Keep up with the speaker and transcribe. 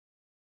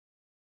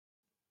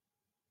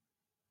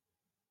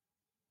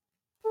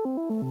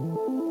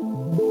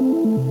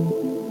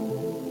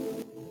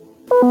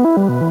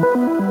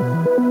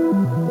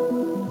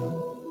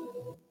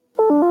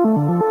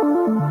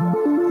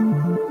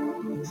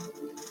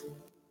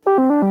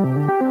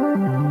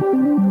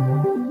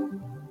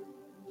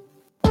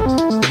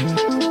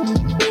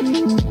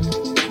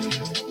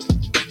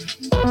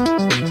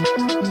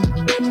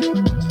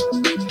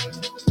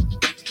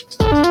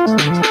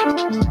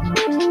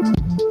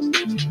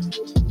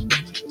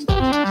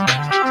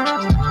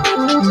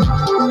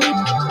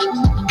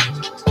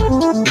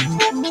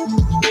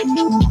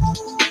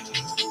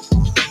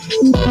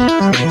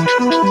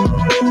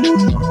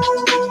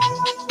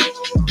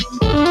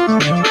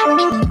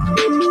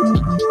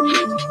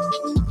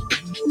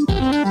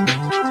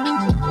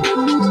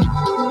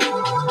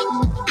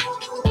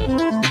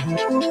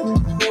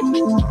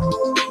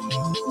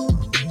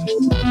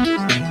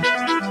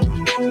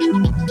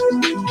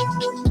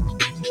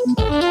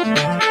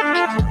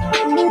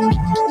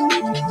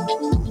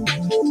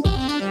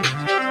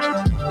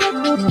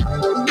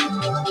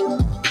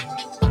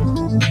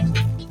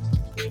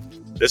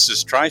This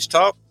is Trice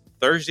Talk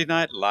Thursday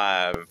Night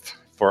Live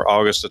for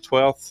August the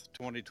 12th,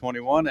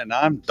 2021, and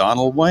I'm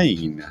Donald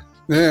Wayne.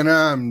 And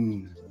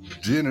I'm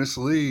Dennis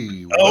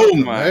Lee. Oh,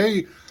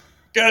 my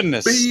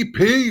goodness.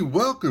 BP,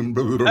 welcome.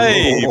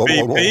 Hey,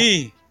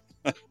 BP.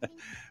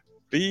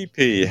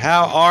 BP,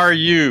 how are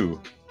you?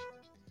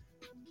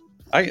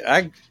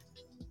 I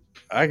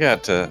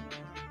got to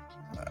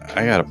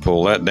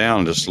pull that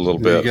down just a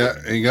little bit.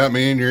 You got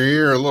me in your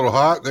ear a little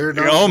hot there,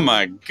 don't Oh you?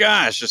 my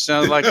gosh, it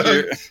sounds like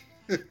you're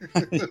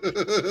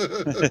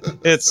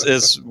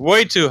it's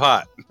way too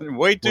hot,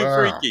 way too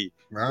freaky,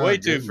 way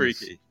too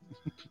freaky.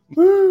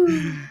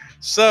 Woo.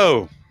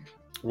 So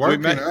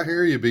working, I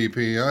hear you,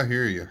 BP. I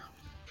hear you.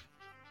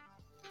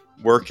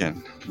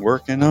 Working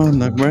on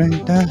the brain.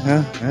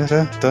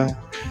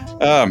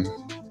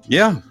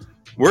 Yeah,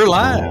 we're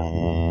live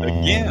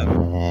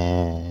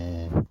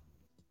again.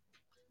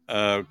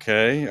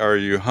 Okay, are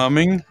you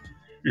humming?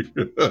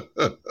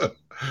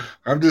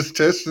 I'm just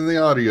testing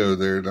the audio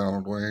there,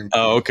 Donald Wayne.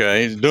 Oh,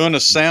 okay. Doing a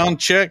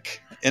sound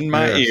check in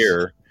my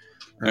ear.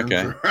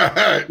 Okay.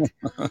 Right.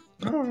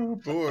 Oh,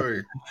 boy.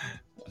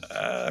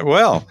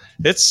 Well,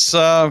 it's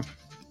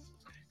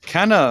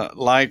kind of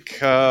like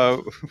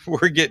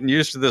we're getting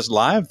used to this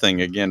live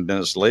thing again,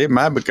 Dennis Lee. It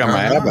might become a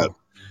habit.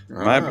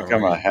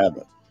 A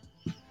habit.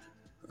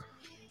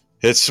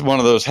 It's one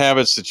of those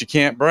habits that you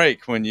can't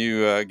break when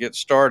you get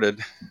started.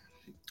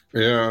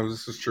 Yeah,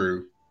 this is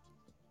true.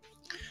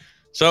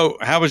 So,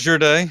 how was your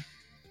day?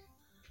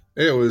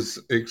 It was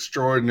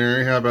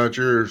extraordinary. How about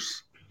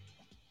yours?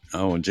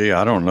 Oh, gee,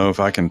 I don't know if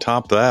I can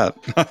top that.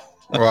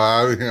 Well,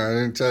 I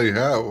didn't tell you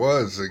how it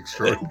was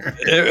extraordinary.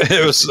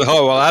 It was,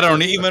 I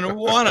don't even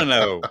want to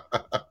know.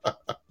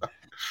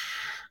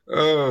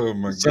 Oh,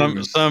 my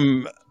goodness.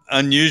 Some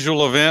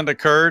unusual event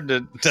occurred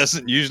that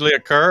doesn't usually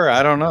occur.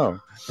 I don't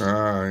know.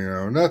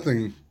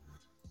 Nothing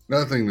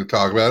to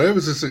talk about. It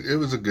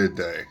was a good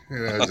day.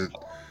 It has its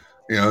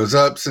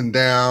ups and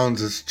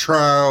downs, its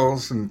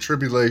trials and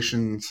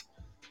tribulations,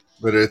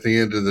 but at the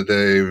end of the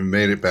day, we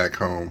made it back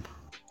home.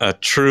 A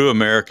true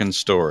American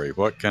story.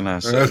 What can I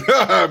say?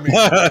 I mean,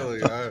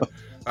 really,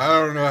 I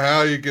don't know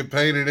how you could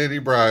paint it any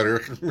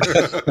brighter.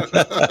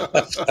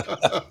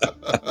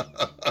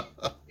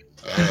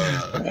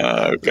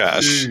 Oh,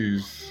 gosh.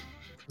 Jeez.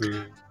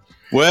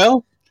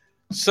 Well,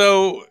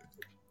 so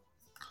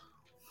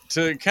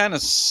to kind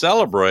of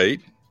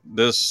celebrate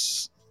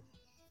this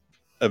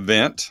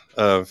event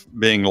of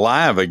being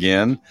live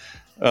again,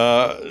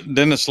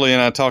 Dennis Lee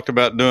and I talked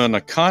about doing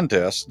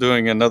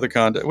another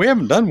contest. We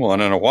haven't done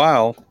one in a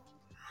while.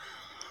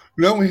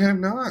 No, we have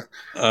not.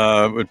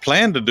 We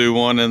planned to do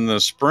one in the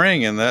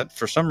spring, and that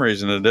for some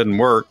reason it didn't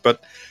work.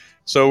 But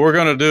so we're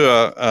going to do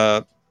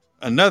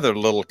another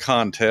little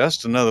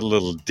contest, another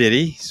little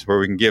ditty where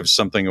we can give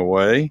something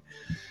away.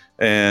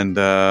 And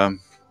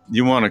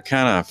you want to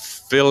kind of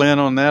fill in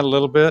on that a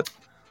little bit?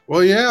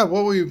 Well, yeah,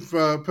 what we've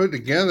put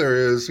together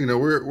is,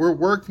 we're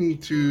working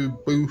to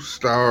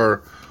boost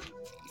our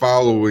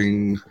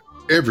following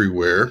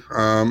everywhere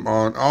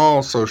on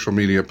all social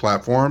media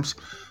platforms,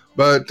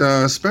 but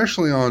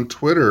especially on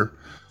Twitter.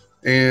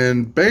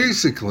 And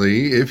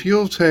basically, if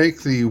you'll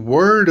take the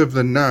word of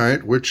the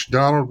night, which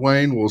Donald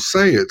Wayne will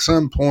say at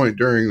some point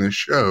during the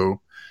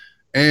show,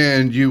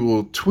 and you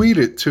will tweet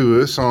it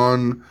to us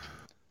on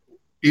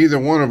either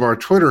one of our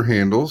Twitter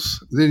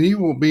handles, then you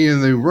will be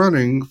in the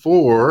running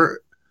for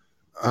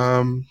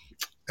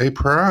a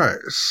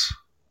prize.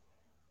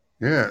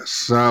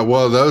 Yes.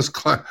 Well,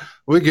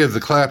 we give the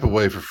clap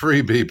away for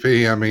free,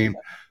 BP. I mean,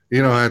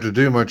 you don't have to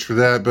do much for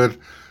that, but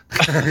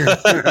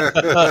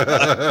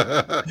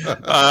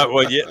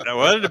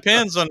it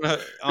depends on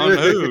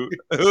who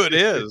it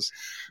is.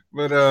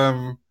 But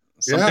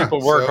some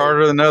people work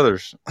harder than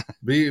others.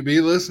 Be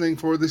listening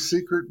for the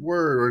secret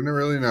word, or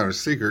really not a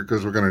secret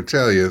because we're going to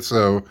tell you.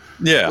 So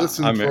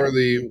listen for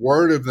the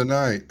word of the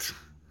night.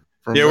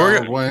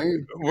 Donald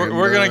Wayne.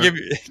 We're going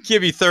to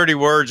give you 30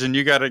 words, and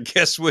you got to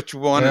guess which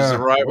one is the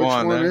right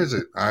one. Which one is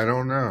it? I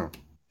don't know.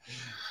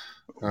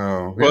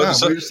 Oh, Well, yeah,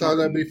 we just thought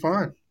that'd be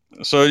fun.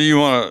 so you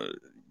want to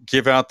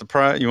give out the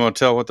prize? You want to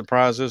tell what the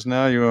prize is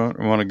now? You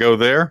want to go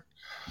there?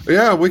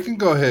 Yeah, we can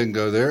go ahead and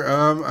go there.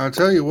 I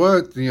tell you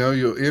what,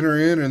 you'll enter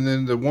in, and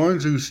then the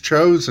ones who's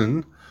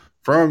chosen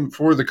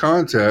for the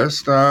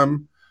contest,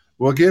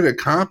 will get a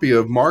copy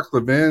of Mark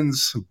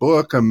Levin's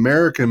book,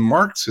 American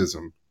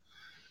Marxism,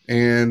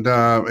 and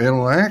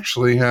it'll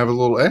actually have a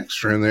little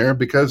extra in there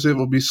because it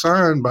will be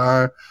signed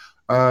by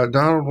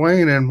Donald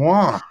Wayne and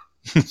moi.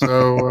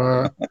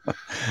 So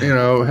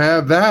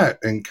have that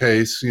in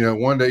case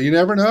one day you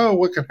never know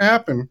what can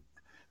happen.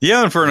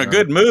 Yeah, and for in a Uh,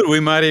 good mood, we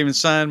might even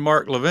sign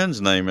Mark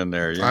Levin's name in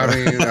there. I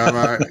mean, I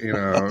might,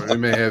 it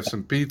may have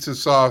some pizza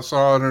sauce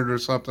on it or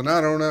something. I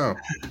don't know.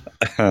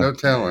 No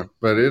telling,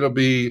 but it'll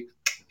be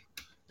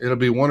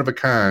one of a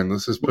kind.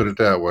 Let's just put it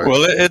that way.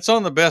 Well, it's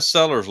on the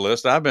bestsellers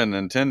list. I've been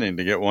intending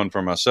to get one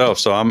for myself,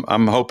 so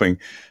I'm hoping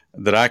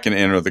that I can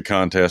enter the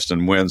contest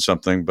and win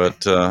something.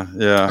 But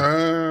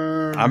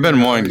I've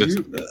been wanting to.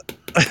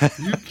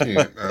 You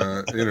can't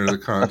enter the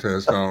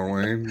contest, Donald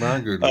Wayne. My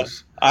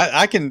goodness.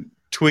 I can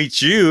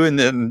tweet you, and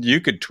then you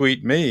could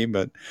tweet me.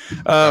 But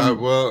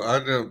well,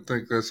 I don't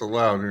think that's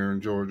allowed here in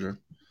Georgia.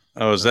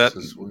 Oh, is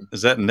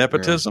that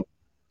nepotism?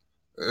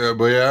 Yeah.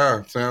 But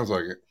yeah, sounds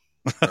like it.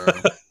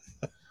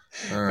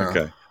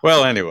 Okay.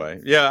 Well,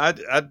 anyway, yeah,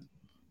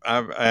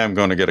 I am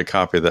going to get a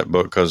copy of that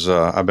book because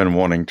I've been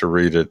wanting to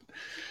read it,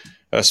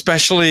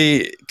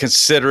 especially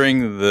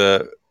considering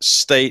the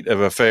state of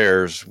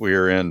affairs we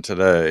are in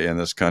today in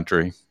this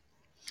country.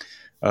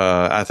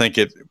 I think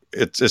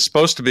it's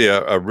supposed to be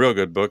a real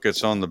good book.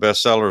 It's on the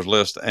bestsellers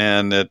list,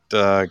 and it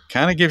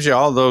kind of gives you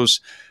all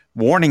those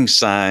warning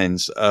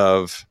signs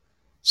of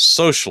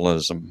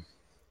socialism,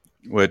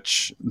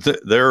 which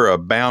they're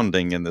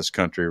abounding in this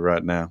country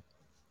right now.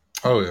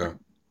 Oh yeah.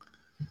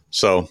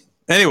 So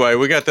anyway,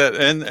 we got that,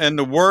 and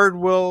the Word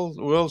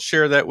we'll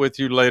share that with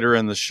you later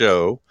in the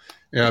show.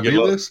 Yeah, be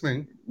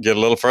listening. Get a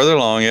little further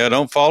along. Yeah,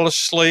 don't fall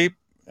asleep.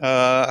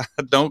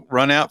 Don't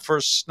run out for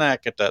a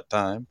snack at that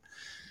time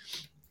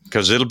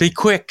because it'll be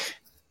quick.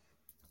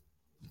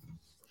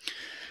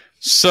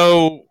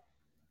 So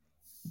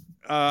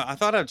I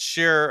thought I'd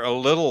share a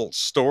little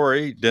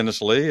story,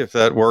 Dennis Lee, if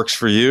that works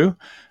for you.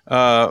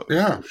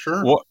 Yeah,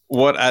 sure.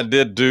 What I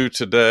did do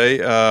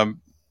today.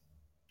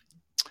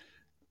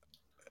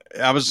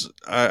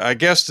 I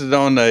guested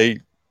on a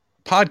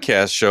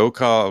podcast show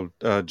called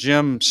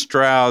Jim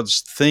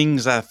Stroud's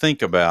Things I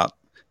Think About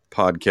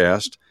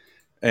podcast.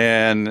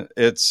 And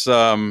it's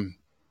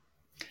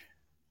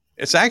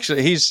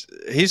actually,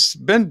 he's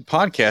been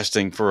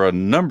podcasting for a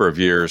number of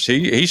years.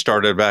 He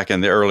started back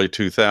in the early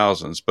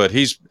 2000s, but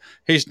he's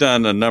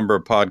done a number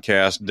of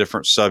podcasts,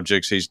 different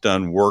subjects. He's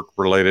done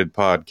work-related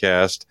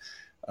podcasts.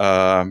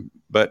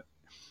 But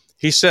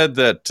he said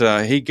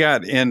that he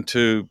got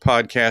into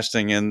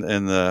podcasting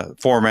in the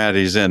format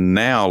he's in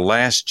now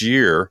last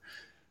year,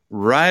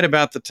 right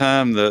about the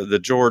time the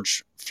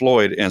George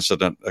Floyd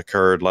incident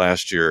occurred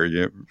last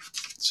year.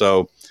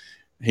 So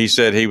he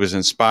said he was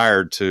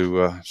inspired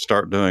to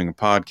start doing a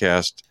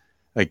podcast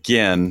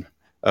again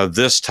of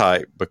this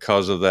type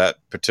because of that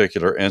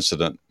particular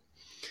incident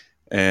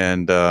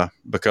and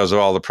because of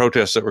all the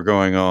protests that were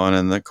going on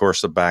and, of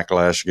course, the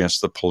backlash against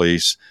the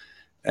police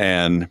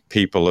and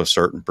people of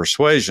certain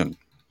persuasion.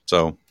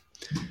 So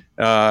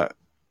I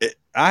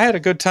had a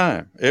good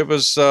time. It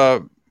was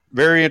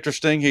very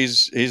interesting.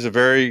 He's a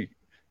very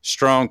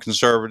strong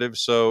conservative,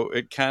 so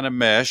it kind of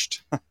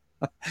meshed.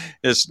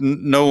 It's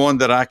no one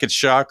that I could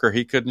shock or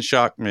he couldn't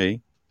shock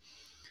me.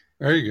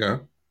 There you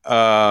go.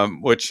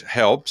 Which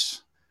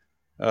helps.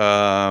 We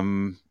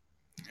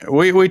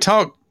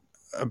talked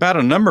about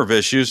a number of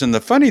issues, and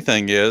the funny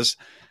thing is,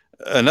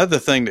 another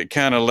thing that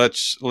kind of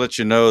lets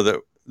you know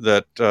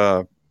that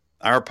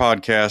our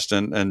podcast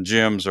and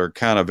Jim's are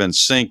kind of in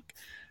sync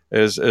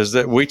is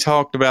that we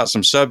talked about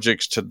some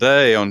subjects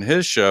today on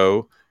his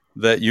show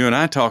that you and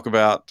I talk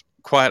about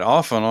quite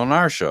often on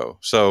our show.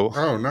 So,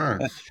 oh,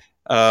 nice.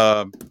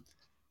 Of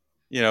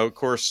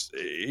course,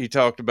 he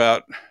talked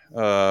about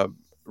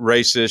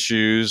race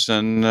issues,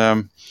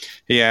 and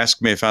he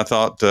asked me if I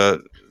thought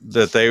that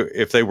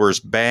if they were as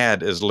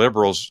bad as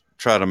liberals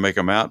try to make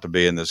them out to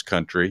be in this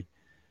country,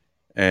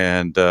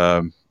 and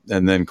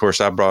then of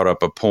course I brought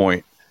up a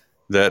point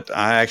that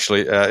I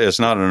actually it's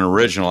not an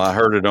original. I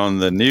heard it on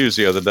the news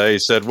the other day. He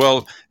said,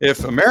 "Well,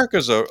 if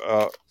America's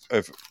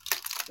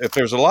if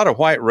there's a lot of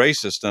white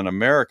racists in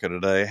America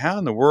today, how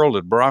in the world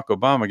did Barack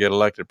Obama get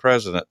elected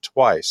president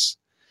twice?"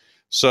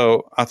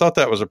 So I thought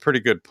that was a pretty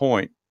good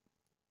point.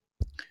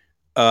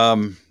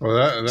 Well,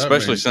 that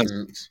especially makes since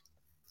sense.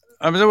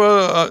 I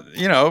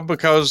mean,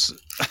 because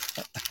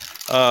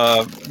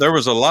there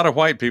was a lot of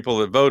white people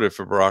that voted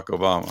for Barack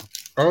Obama.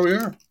 Oh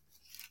yeah.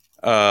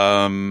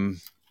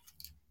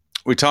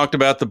 We talked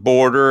about the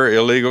border,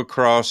 illegal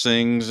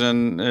crossings,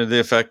 and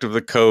the effect of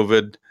the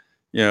COVID,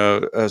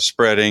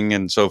 spreading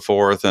and so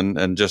forth,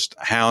 and just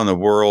how in the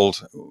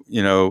world,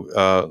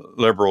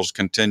 liberals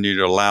continue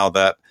to allow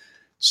that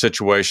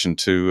situation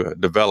to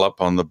develop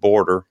on the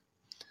border.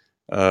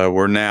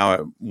 We're now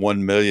at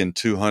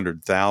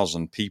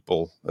 1,200,000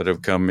 people that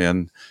have come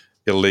in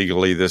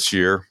illegally this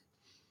year.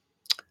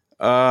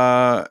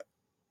 Talked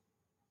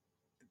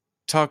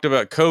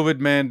about COVID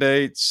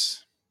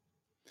mandates.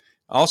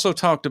 Also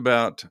talked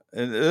about,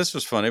 and this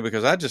was funny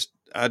because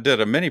I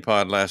did a mini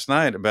pod last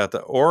night about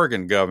the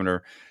Oregon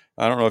governor.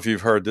 I don't know if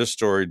you've heard this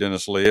story,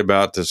 Dennis Lee,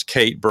 about this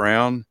Kate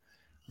Brown,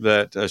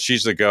 that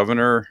she's the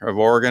governor of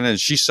Oregon, and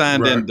she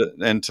signed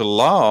into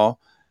law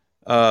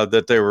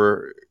that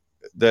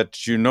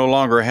you no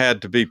longer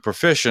had to be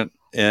proficient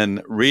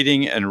in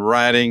reading and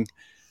writing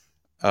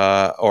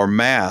or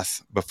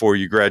math before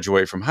you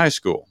graduate from high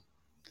school.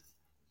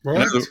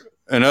 What?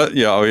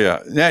 Yeah.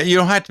 Now, you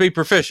don't have to be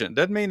proficient.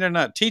 Doesn't mean they're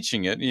not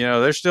teaching it.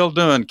 They're still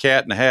doing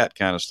cat in the hat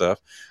kind of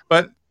stuff,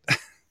 but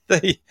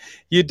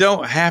you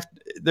don't have.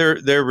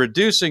 They're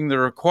reducing the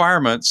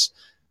requirements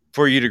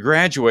for you to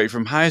graduate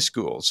from high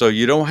school, so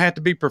you don't have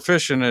to be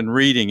proficient in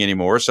reading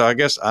anymore. So I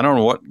guess I don't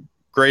know what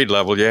grade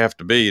level you have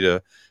to be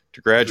to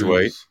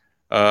graduate,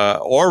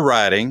 or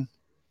writing,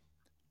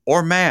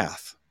 or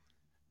math,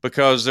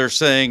 because they're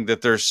saying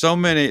that there's so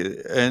many,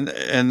 and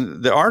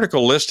the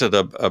article listed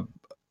a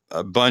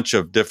bunch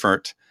of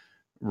different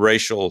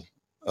racial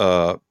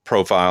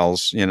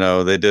profiles.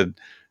 They did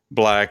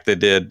Black, they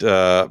did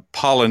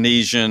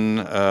Polynesian,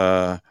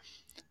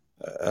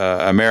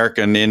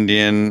 American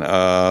Indian.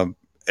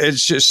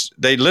 It's just,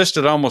 they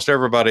listed almost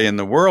everybody in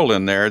the world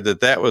in there,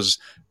 that was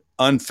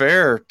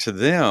unfair to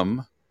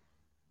them.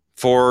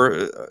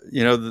 For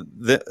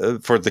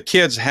for the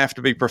kids have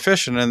to be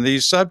proficient in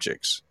these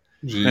subjects.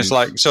 And it's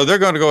like, so they're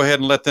going to go ahead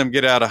and let them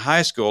get out of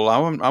high school.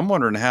 I'm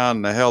wondering how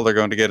in the hell they're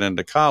going to get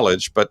into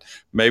college, but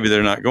maybe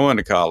they're not going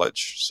to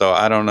college. So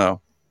I don't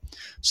know.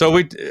 So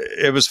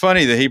it was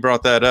funny that he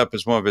brought that up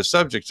as one of his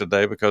subjects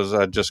today, because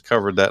I just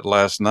covered that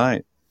last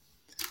night.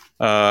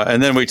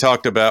 And then we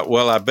talked about,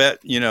 well, I bet,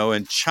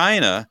 in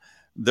China,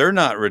 they're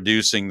not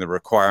reducing the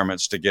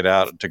requirements to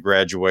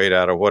graduate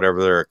out of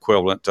whatever their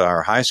equivalent to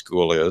our high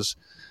school is.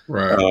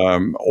 Right.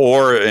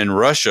 Or in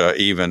Russia,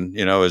 even,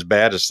 as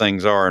bad as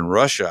things are in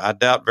Russia, I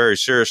doubt very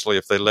seriously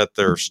if they let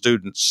their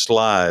students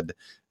slide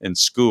in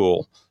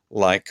school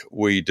like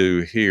we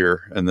do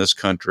here in this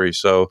country.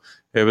 So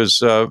it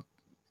was,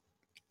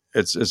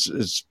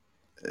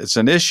 it's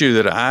an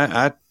issue that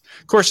of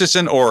course, it's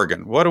in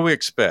Oregon. What do we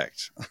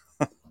expect?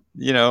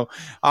 The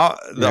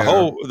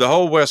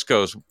whole West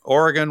Coast,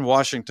 Oregon,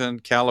 Washington,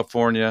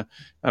 California.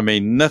 I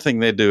mean, nothing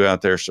they do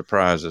out there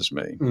surprises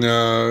me.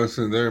 No,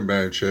 they're in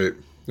bad shape.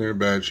 You're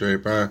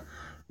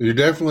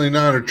definitely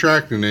not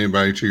attracting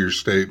anybody to your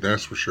state,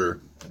 that's for sure.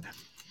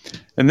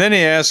 And then he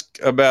asked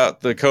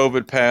about the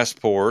COVID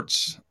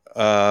passports,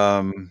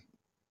 and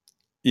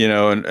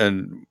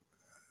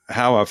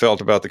how I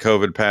felt about the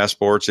COVID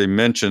passports. He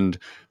mentioned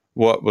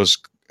what was,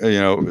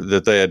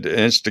 that they had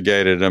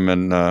instigated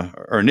them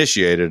or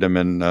initiated them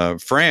in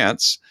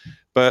France.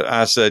 But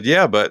I said,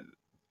 yeah, but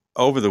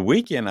over the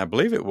weekend, I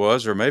believe it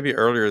was, or maybe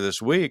earlier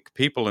this week,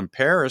 people in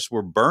Paris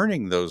were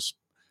burning those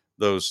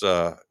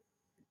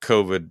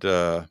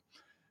COVID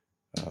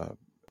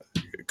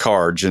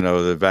cards,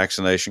 the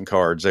vaccination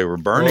cards. They were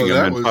burning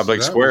them in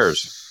public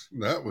squares.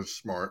 That was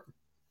smart.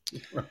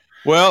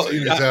 Well,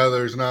 seeing as how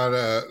there's not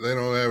they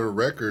don't have a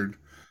record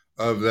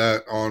of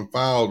that on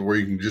file where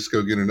you can just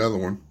go get another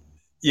one.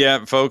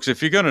 Yeah, folks,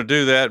 if you're going to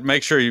do that,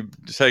 make sure you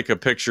take a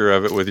picture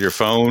of it with your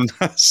phone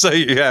so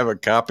you have a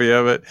copy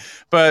of it.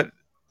 But,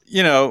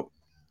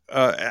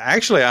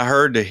 actually, I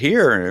heard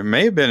here, it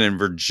may have been in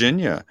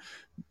Virginia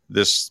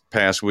this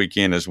past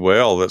weekend as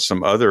well, that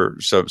some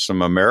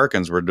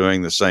Americans were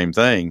doing the same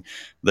thing.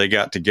 They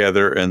got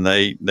together and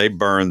they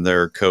burned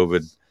their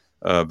COVID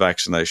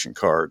vaccination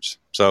cards.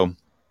 So,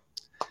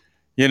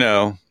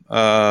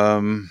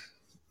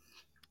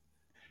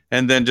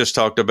 and then just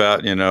talked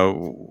about,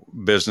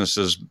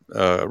 businesses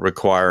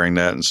requiring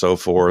that and so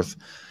forth.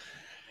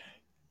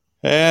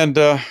 And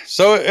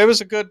so it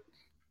was a good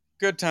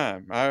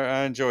time.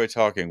 I enjoy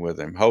talking with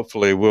him.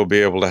 Hopefully we'll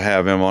be able to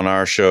have him on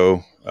our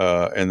show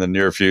in the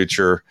near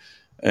future,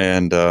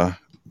 and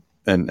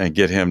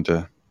get him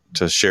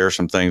to share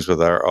some things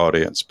with our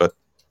audience. But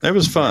it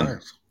was fun.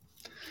 Nice.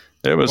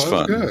 It was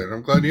fun. Good.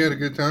 I'm glad you had a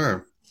good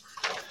time.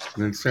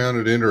 And it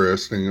sounded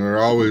interesting. We're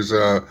always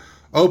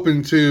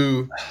open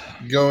to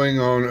going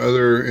on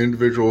other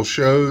individual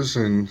shows,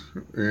 and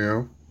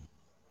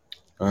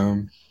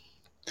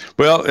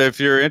well, if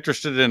you're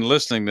interested in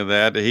listening to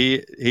that,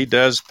 he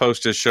does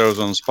post his shows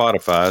on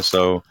Spotify.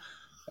 So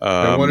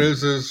and what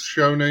is his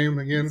show name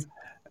again?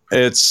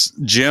 It's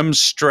Jim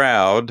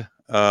Stroud.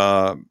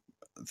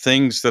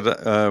 Things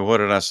that what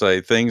did I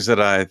say? Things that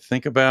I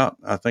think about.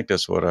 I think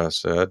that's what I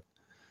said.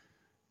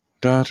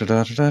 Da da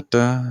da da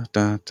da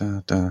da da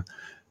da.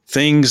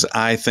 Things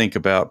I Think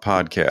About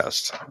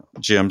podcast,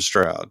 Jim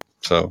Stroud.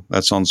 So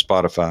that's on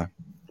Spotify.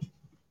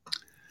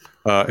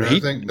 I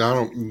think,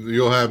 Donald,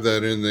 you'll have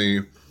that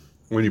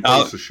when you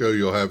post the show,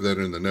 you'll have that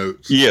in the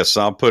notes. Yes,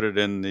 I'll put it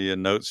in the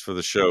notes for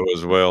the show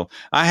as well.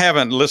 I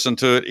haven't listened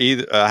to it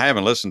either. I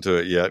haven't listened to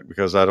it yet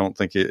because I don't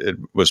think it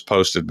was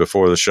posted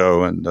before the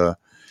show. And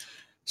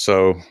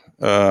so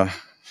uh,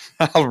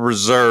 I'll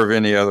reserve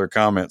any other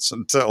comments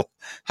until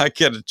I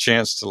get a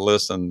chance to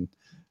listen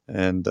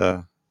and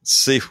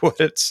see what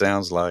it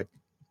sounds like.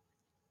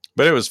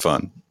 But it was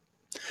fun.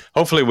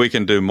 Hopefully we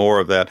can do more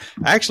of that.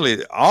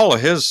 Actually, all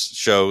of his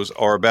shows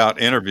are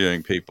about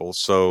interviewing people.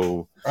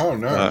 So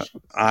nice.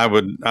 I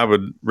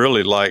would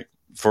really like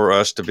for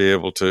us to be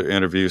able to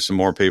interview some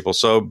more people.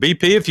 So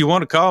BP, if you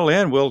want to call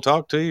in, we'll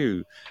talk to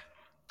you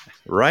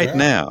right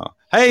now.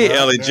 Hey, right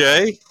Ellie now.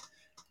 J.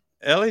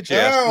 Ellie J.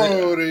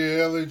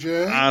 Howdy, Ellie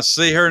J. I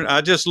see her.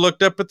 I just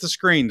looked up at the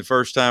screen the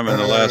first time in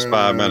the last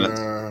 5 minutes.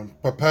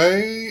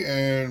 Pape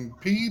and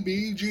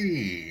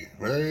PBG.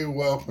 Very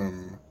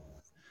welcome.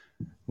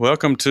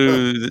 Welcome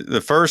to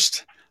the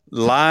first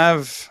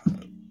live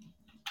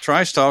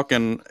Trice Talk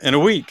in a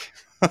week.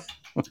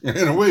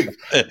 In a week.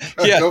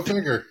 Yeah. Go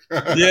figure.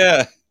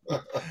 Yeah.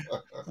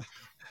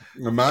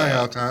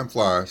 How time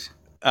flies.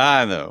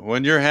 I know.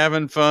 When you're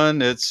having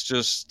fun, it's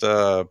just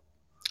a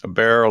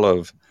barrel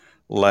of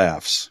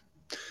laughs.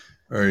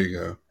 There you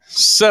go.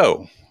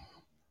 So,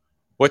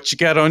 what you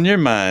got on your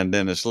mind,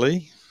 Dennis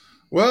Lee?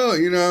 Well,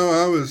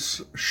 I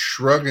was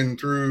shrugging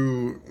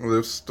through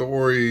the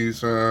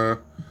stories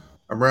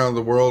around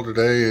the world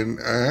today, and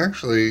I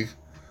actually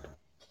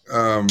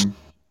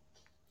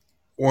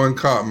one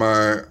caught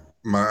my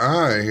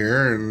eye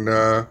here,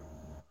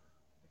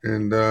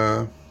 and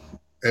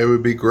it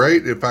would be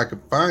great if I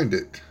could find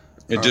it.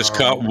 It just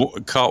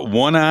caught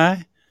one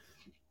eye?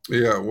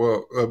 Yeah,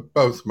 well,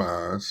 both my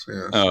eyes,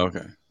 yes. Oh,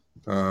 okay.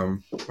 I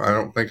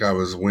don't think I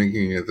was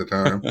winking at the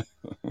time.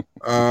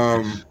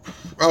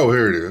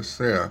 Here it is.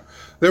 Yeah.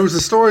 There was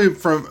a story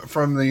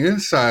from the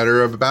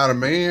Insider about a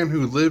man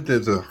who lived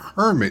as a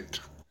hermit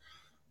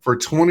for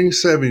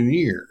 27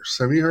 years.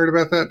 Have you heard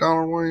about that,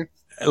 Donald Wayne?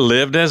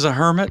 Lived as a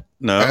hermit?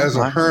 No. As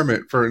a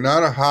hermit, for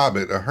not a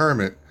hobbit, a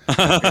hermit.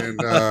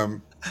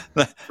 And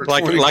for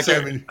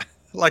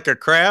like a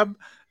crab?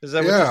 Is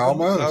that? Yeah,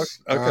 almost.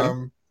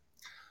 Okay.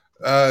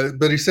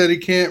 But he said he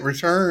can't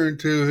return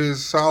to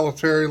his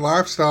solitary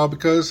lifestyle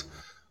because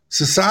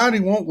society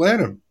won't let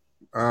him.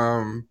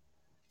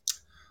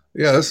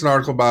 This is an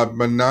article by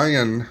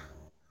Manayan.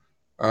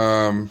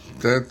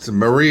 That's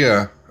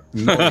Maria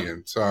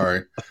Noyan.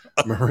 Sorry,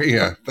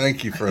 Maria.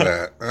 Thank you for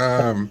that.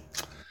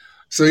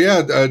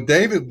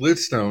 David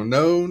Lidstone,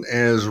 known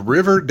as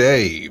River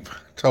Dave,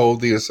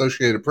 told the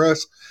Associated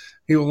Press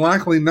he will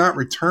likely not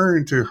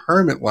return to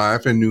hermit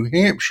life in New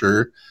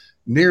Hampshire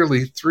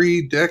nearly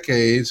 3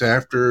 decades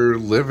after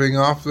living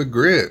off the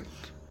grid.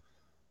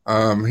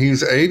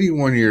 He's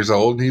 81 years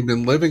old, and he'd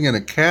been living in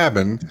a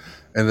cabin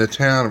in the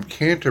town of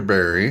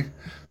Canterbury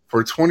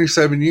for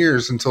 27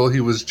 years until he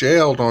was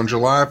jailed on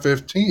July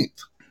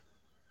 15th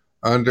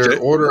under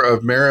order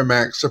of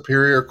Merrimack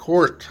Superior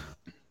Court.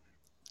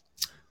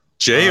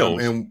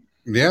 Jailed?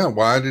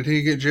 Why did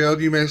he get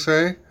jailed, you may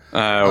say?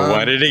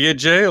 Why did he get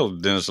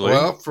jailed, Dennis Lee?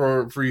 Well,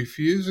 for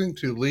refusing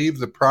to leave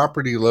the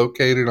property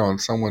located on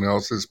someone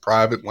else's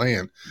private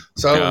land.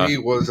 So he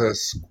was a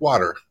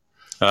squatter.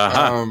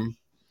 Uh-huh.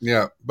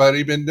 But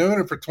he'd been doing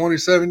it for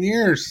 27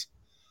 years.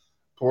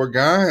 Poor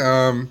guy.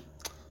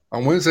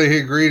 On Wednesday, he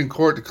agreed in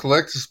court to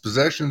collect his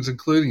possessions,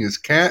 including his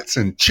cats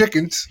and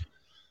chickens.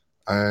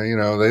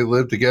 They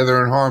live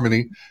together in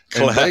harmony,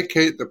 and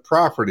vacate the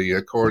property,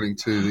 according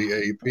to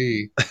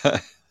the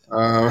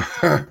AP.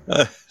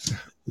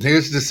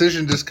 His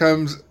decision just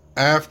comes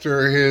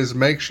after his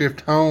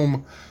makeshift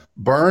home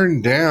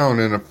burned down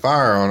in a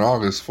fire on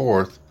August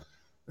 4th.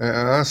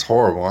 That's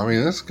horrible. I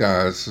mean, this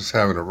guy's just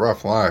having a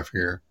rough life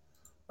here.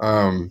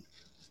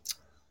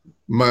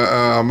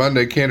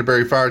 Monday,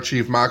 Canterbury Fire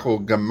Chief Michael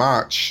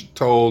Gamach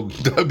told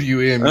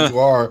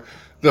WMUR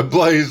the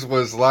blaze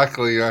was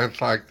likely, I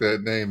like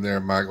that name there,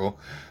 Michael,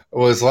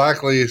 was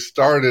likely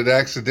started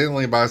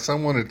accidentally by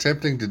someone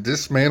attempting to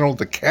dismantle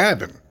the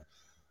cabin.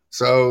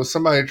 So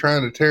somebody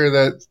trying to tear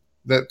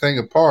that thing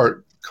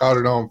apart caught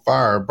it on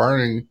fire,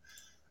 burning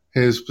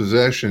his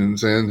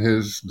possessions and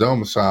his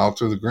domicile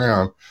to the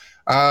ground.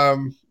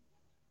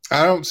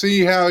 I don't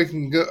see how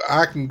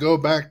I can go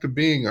back to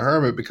being a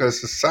hermit because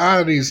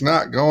society's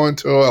not going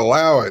to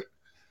allow it,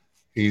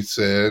 he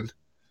said.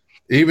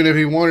 Even if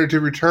he wanted to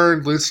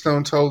return,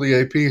 Lidstone told the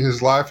AP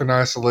his life in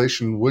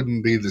isolation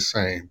wouldn't be the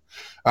same.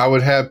 I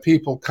would have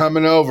people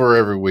coming over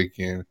every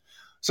weekend.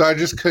 So I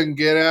just couldn't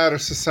get out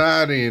of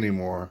society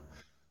anymore.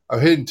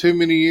 I've hidden too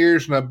many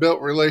years and I've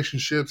built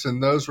relationships,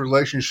 and those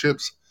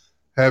relationships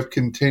have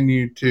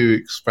continued to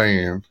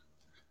expand.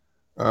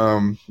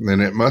 And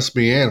it must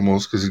be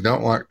animals because you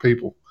don't like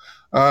people.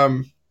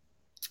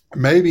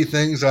 Maybe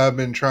things I've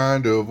been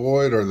trying to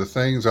avoid are the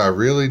things I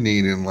really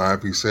need in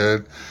life, he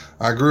said.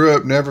 I grew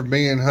up never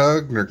being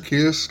hugged nor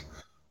kissed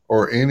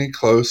or any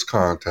close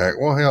contact.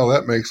 Well, hell,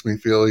 that makes me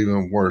feel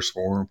even worse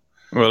for him.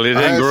 Well, he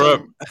didn't grow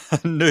up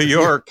in New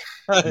York.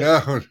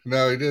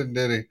 No, he didn't,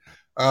 did he?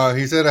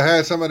 He said, I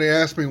had somebody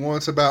ask me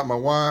once about my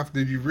wife.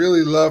 Did you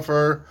really love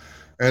her?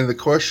 And the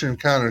question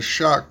kind of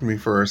shocked me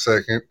for a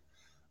second.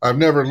 I've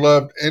never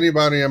loved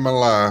anybody in my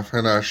life,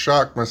 and I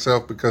shocked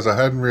myself because I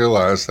hadn't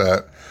realized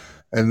that.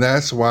 And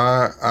that's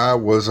why I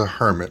was a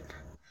hermit.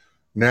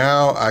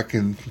 Now I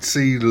can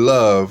see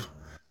love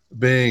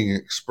being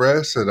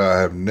expressed that I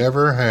have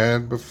never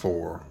had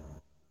before.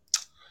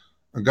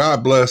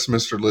 God bless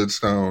Mr.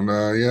 Lidstone.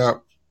 Yeah.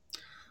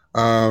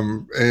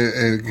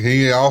 And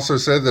he also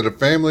said that a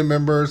family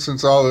member,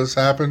 since all this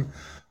happened,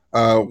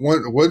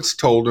 once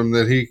told him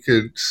that he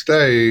could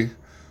stay.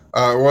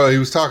 Well, he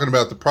was talking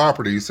about the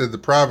property. He said the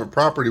private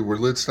property where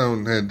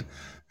Lidstone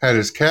had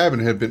his cabin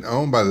had been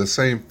owned by the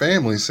same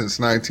family since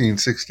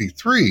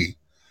 1963.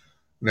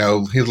 Now,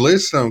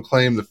 Lidstone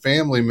claimed the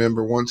family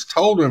member once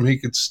told him he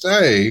could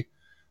stay.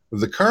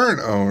 The current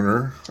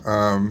owner,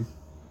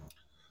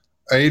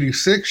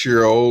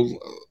 86-year-old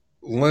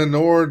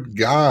Leonard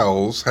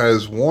Giles,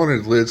 has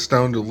wanted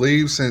Lidstone to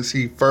leave since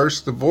he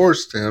first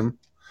divorced him,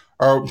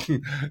 or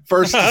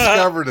first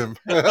discovered him.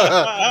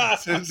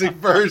 Since he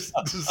first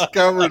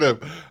discovered him.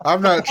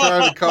 I'm not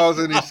trying to cause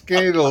any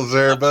scandals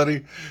there,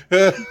 buddy.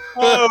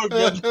 Oh,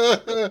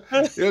 good.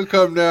 He'll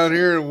come down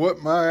here and whoop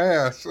my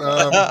ass.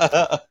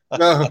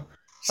 No,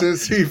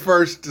 since he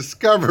first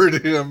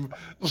discovered him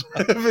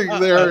living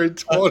there in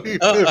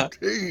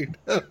 2015.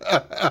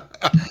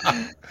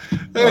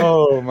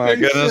 Oh my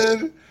he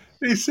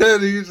goodness.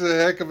 said he's a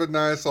heck of a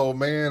nice old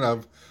man.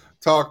 I've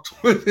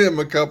talked with him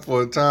a couple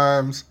of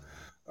times.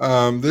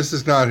 This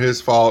is not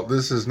his fault.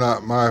 This is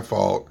not my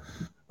fault.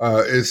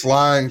 It's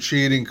lying,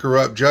 cheating,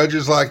 corrupt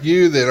judges like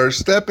you that are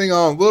stepping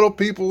on little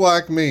people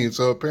like me.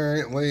 So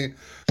apparently,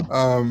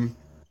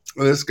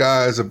 this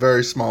guy is a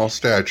very small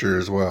stature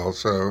as well.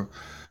 So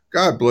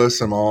God bless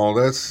them all.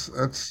 That's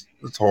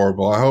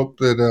horrible. I hope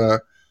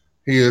that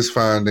he is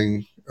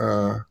finding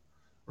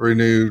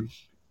renewed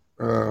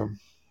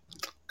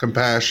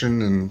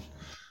compassion and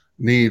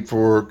need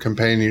for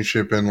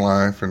companionship in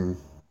life, and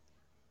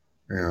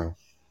you know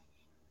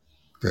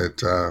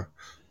that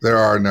there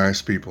are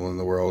nice people in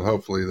the world.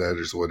 Hopefully, that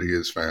is what he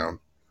has found.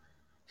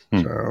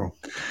 So.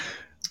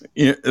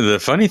 The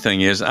funny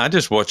thing is, I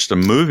just watched a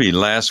movie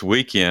last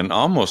weekend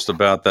almost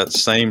about that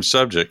same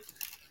subject.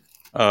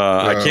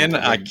 Getting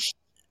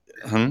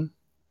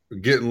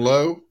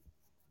low.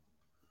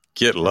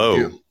 Get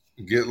low.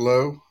 Get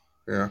low.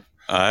 Yeah.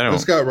 I don't.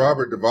 It's got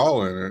Robert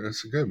Duvall in it.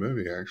 It's a good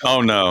movie, actually.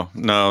 Oh no.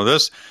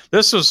 This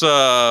was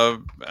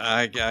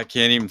I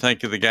can't even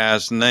think of the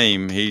guy's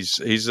name.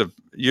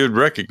 You'd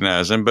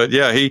recognize him, but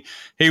yeah,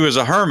 he was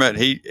a hermit.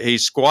 He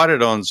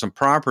squatted on some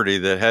property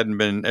that hadn't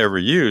been ever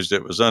used.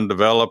 It was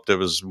undeveloped. It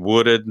was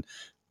wooded,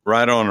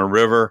 right on a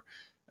river,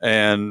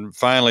 and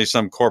finally,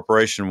 some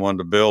corporation wanted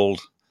to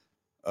build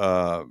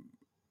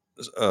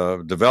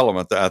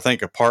development. I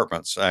think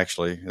apartments.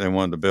 Actually, they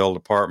wanted to build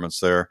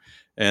apartments there.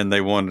 And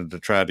they wanted to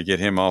try to get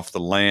him off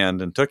the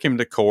land and took him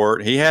to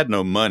court. He had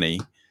no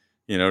money,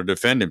 to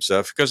defend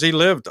himself because he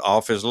lived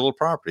off his little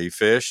property. He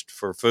fished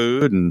for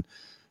food, and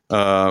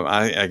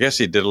I guess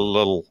he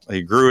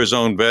grew his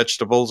own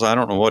vegetables. I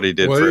don't know what he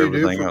did for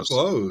everything else.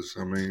 Clothes.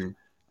 I mean,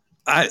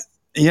 I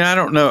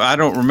don't know. I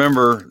don't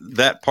remember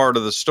that part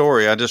of the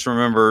story. I just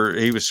remember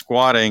he was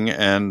squatting,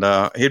 and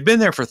he'd been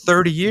there for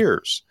 30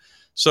 years.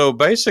 So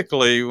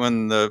basically,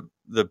 when the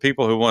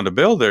people who wanted to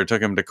build there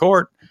took him to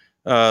court,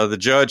 the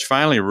judge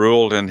finally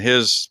ruled in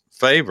his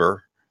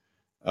favor,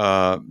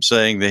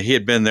 saying that he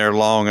had been there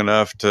long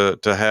enough to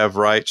have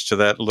rights to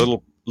that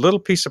little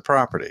piece of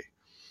property.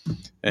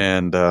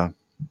 And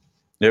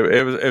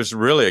it was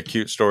really a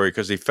cute story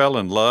because he fell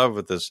in love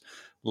with this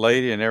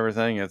lady and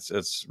everything.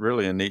 It's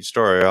really a neat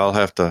story. I'll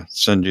have to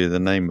send you the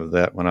name of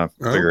that when I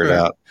figure it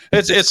out.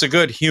 It's a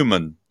good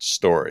human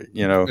story,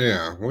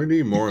 Yeah, we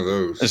need more of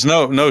those. There's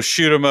no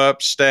shoot 'em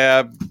up,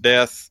 stab,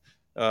 death.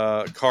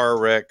 Car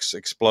wrecks,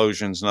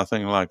 explosions,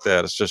 nothing like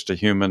that. It's just a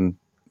human,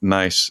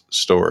 nice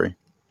story.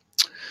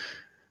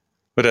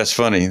 But that's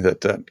funny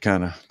that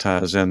kind of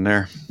ties in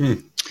there.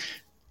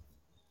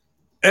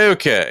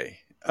 Okay.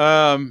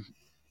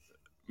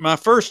 My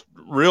first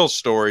real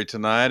story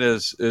tonight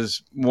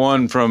is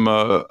one from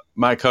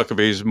Mike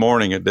Huckabee's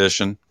morning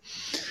edition.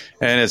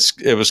 And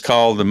it was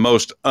called the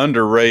most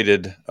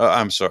underreported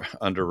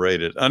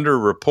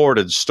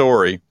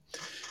story.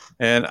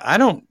 And I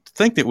don't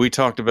think that we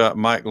talked about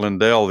Mike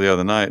Lindell the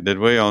other night, did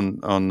we?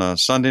 On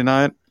Sunday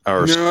night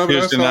or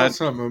Tuesday night? I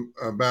saw something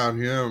about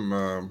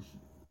him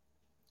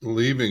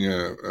leaving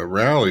a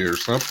rally or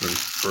something.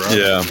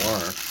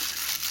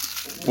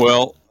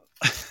 Well,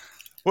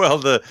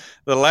 the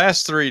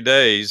last 3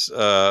 days,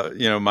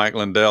 Mike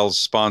Lindell's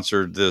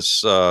sponsored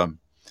this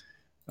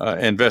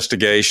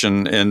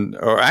investigation,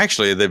 or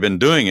actually, they've been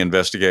doing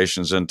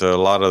investigations into a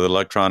lot of the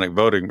electronic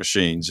voting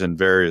machines in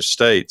various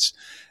states.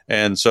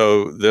 And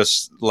so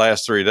this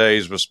last 3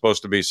 days was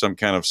supposed to be some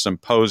kind of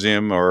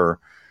symposium or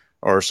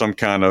some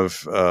kind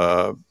of,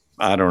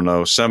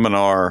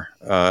 seminar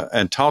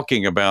and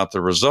talking about the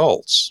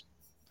results.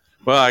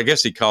 Well, I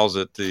guess he calls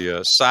it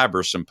the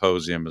Cyber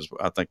Symposium,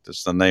 I think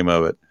that's the name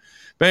of it.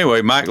 But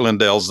anyway, Mike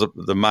Lindell's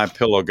the My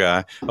Pillow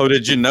guy. Oh,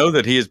 did you know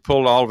that he has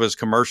pulled all of his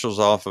commercials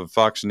off of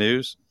Fox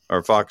News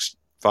or Fox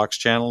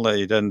Channel? That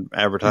he doesn't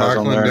advertise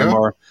on there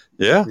anymore?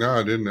 Yeah. No,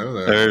 I didn't know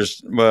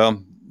that.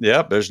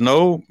 Yep, there's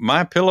no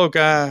My Pillow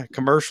Guy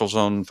commercials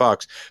on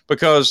Fox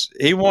because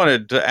he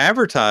wanted to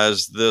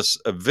advertise this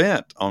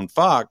event on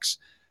Fox,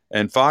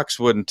 and Fox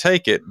wouldn't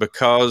take it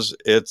because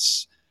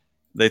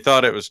they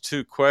thought it was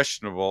too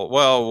questionable.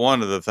 Well,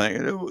 one of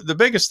the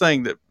biggest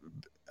thing that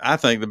I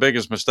think the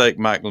biggest mistake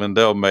Mike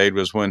Lindell made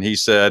was when he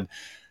said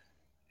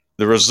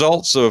the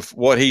results of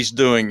what he's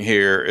doing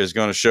here is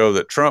going to show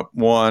that Trump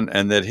won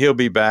and that he'll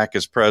be back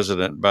as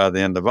president by the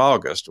end of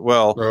August.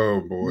 Well,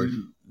 oh boy,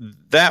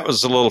 that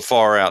was a little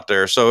far out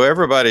there. So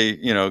everybody,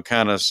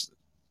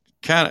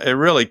 it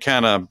really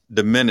kind of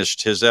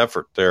diminished his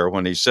effort there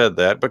when he said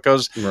that,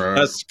 because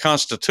that's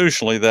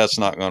constitutionally that's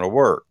not going to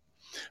work.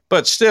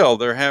 But still,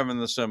 they're having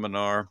the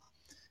seminar,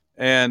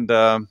 and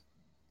none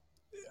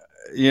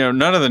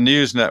of the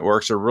news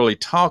networks are really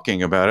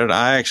talking about it.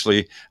 I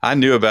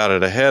knew about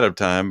it ahead of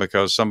time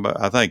because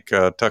I think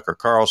Tucker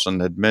Carlson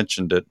had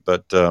mentioned it,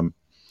 but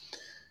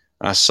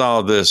I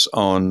saw this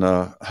on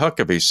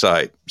Huckabee's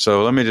site.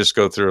 So let me just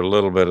go through a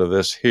little bit of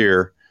this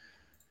here.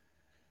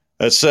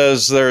 It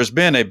says there's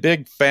been a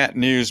big fat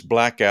news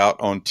blackout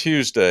on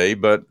Tuesday,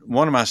 but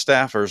one of my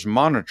staffers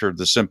monitored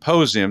the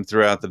symposium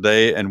throughout the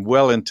day and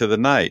well into the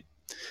night.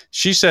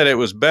 She said it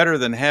was better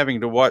than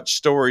having to watch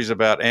stories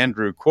about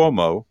Andrew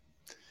Cuomo.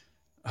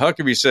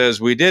 Huckabee says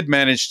we did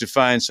manage to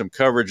find some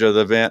coverage of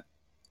the event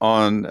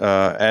on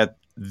at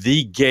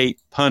The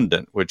Gate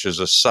Pundit, which is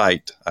a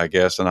site, I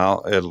guess, and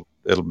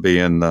it'll be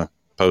in the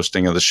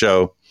posting of the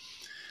show.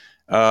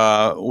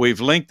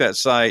 We've linked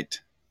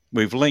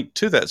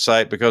to that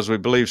site because we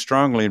believe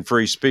strongly in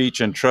free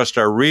speech and trust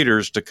our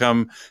readers to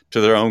come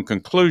to their own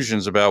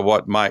conclusions about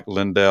what Mike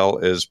Lindell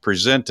is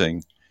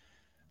presenting.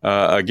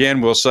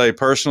 Again, we'll say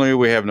personally,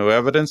 we have no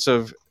evidence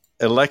of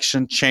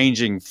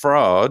election-changing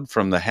fraud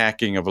from the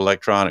hacking of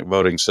electronic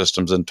voting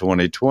systems in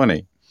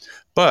 2020.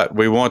 But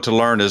we want to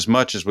learn as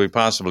much as we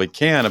possibly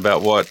can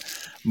about what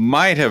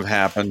might have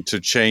happened to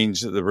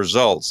change the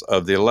results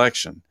of the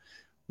election.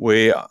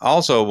 We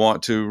also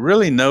want to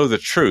really know the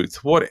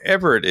truth,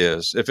 whatever it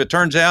is. If it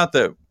turns out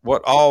that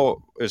what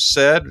all is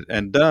said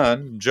and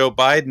done, Joe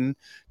Biden,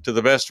 to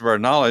the best of our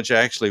knowledge,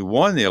 actually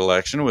won the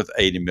election with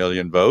 80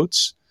 million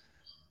votes,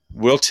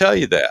 we'll tell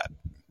you that.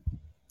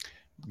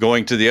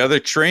 Going to the other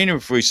extreme,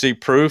 if we see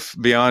proof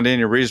beyond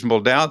any reasonable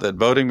doubt that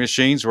voting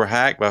machines were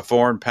hacked by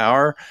foreign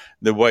power,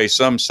 the way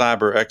some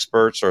cyber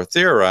experts are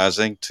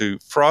theorizing to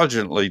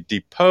fraudulently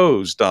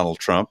depose Donald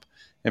Trump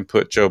and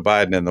put Joe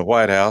Biden in the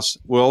White House,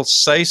 we'll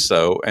say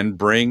so and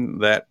bring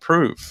that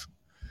proof.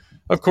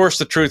 Of course,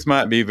 the truth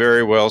might be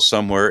very well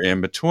somewhere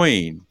in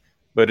between,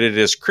 but it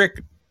is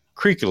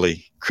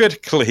critically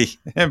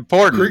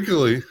important.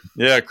 Critically.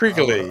 Yeah,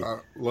 critically. I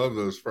love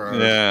those fries.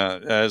 Yeah,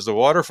 as the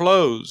water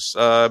flows.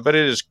 But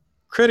it is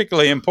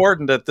critically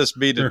important that this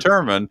be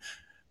determined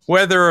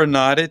whether or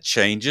not it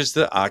changes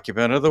the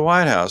occupant of the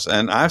White House.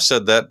 And I've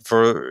said that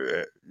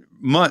for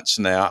months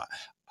now.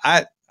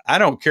 I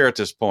don't care at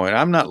this point.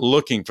 I'm not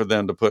looking for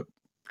them to put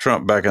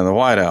Trump back in the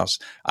White House.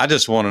 I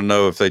just want to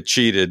know if they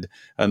cheated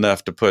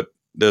enough to put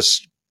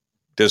this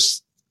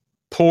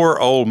poor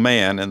old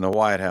man in the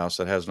White House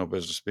that has no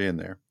business being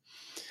there.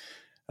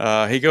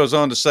 He goes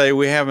on to say,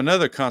 we have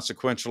another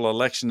consequential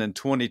election in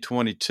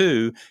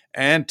 2022,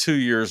 and 2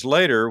 years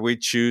later, we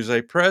choose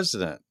a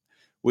president.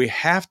 We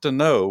have to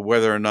know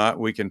whether or not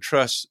we can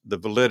trust the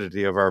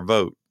validity of our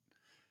vote.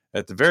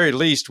 At the very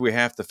least, we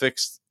have to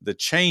fix the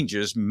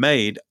changes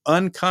made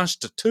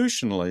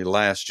unconstitutionally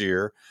last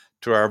year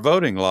to our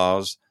voting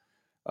laws,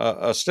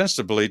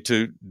 ostensibly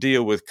to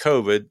deal with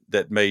COVID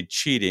that made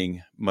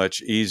cheating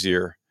much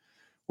easier.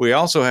 We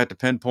also had to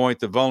pinpoint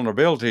the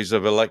vulnerabilities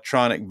of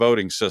electronic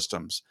voting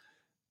systems.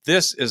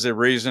 This is a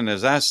reason,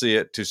 as I see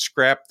it, to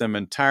scrap them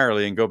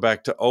entirely and go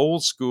back to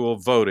old school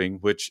voting,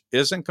 which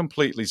isn't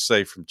completely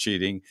safe from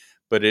cheating,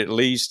 but at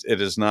least it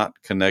is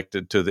not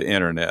connected to the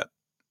internet.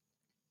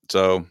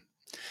 So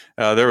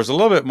there was a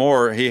little bit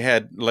more he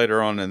had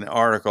later on in the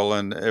article,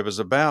 and it was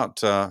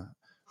about,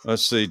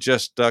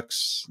 Jess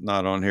Duck's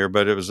not on here,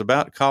 but it was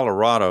about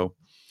Colorado.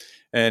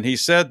 And he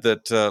said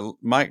that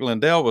Mike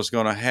Lindell was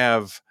going to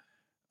have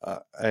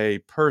a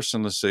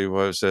person, let's see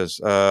what it says,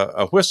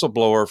 a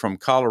whistleblower from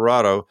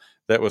Colorado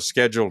that was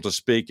scheduled to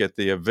speak at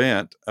the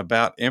event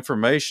about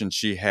information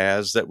she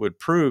has that would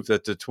prove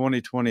that the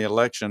 2020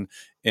 election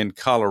in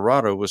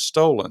Colorado was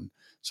stolen.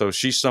 So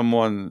she's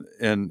someone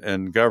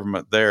in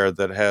government there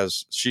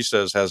that she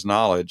says has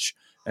knowledge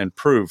and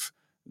proof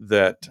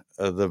that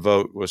the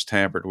vote was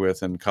tampered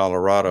with in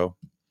Colorado.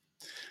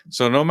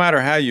 So no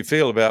matter how you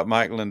feel about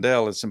Mike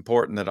Lindell, it's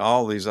important that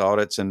all these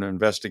audits and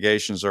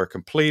investigations are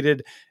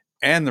completed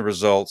and the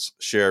results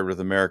shared with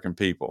American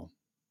people.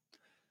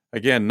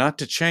 Again, not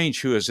to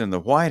change who is in the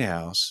White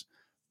House,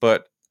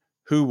 but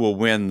who will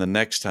win the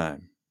next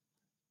time.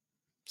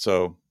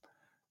 So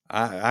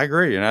I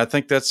agree. And I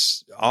think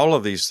that's all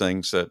of these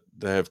things that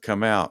have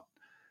come out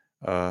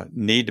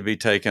need to be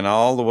taken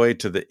all the way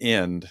to the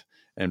end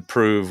and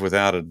prove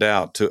without a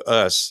doubt to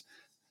us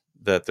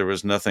that there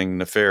was nothing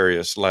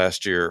nefarious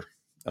last year.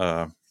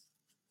 But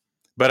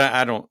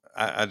I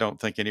don't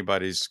think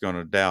anybody's going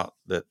to doubt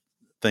that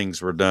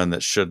things were done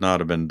that should not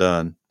have been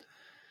done.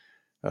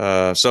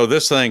 So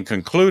this thing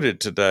concluded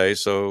today.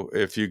 So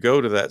if you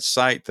go to that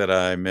site that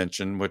I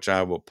mentioned, which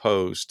I will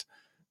post,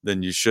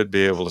 then you should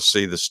be able to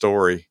see the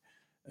story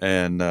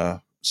and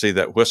see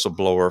that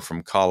whistleblower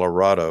from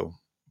Colorado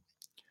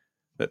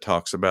that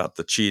talks about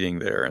the cheating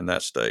there in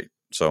that state.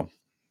 So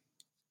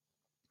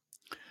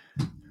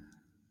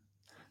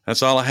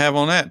that's all I have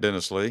on that,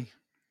 Dennis Lee.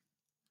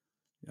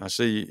 I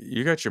see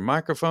you got your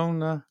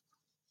microphone.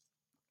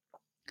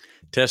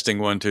 Testing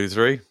 1, 2,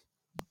 3.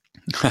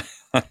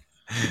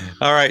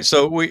 All right.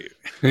 So Can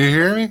you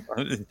hear me?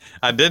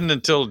 I didn't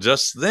until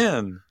just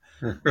then.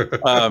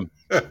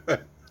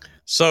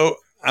 So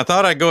I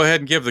thought I'd go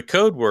ahead and give the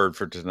code word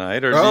for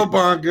tonight. Oh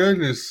my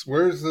goodness.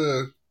 Where's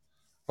the...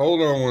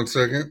 Hold on one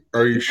second.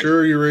 Are you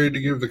sure you're ready to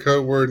give the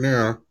code word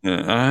now?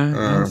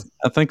 I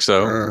think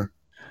so.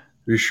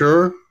 You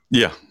sure?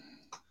 Yeah.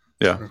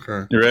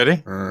 Okay. You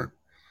ready? All right.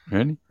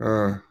 Ready?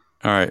 All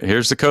right.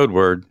 Here's the code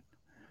word.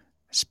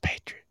 It's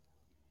Patriot.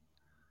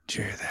 Did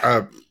you hear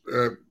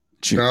that?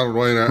 Donald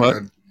Wayne,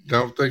 I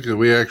don't think that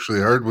we actually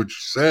heard what you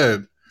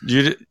said.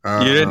 You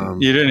didn't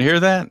hear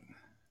that?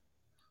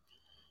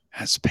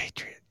 That's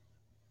Patriot.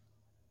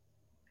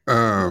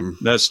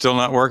 That's still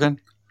not working?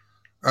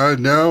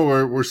 No,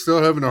 we're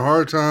still having a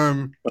hard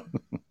time.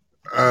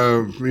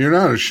 You're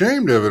not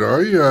ashamed of it,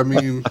 are you? I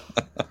mean,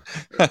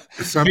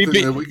 it's something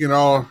BP, that we can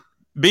all...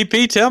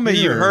 BP, tell me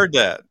you heard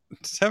that.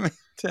 Tell me.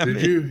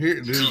 Did you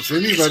hear? Does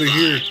anybody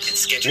hear?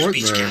 What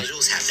the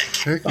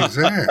heck is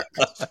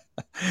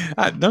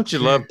that? Don't you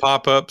love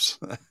pop-ups?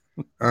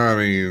 I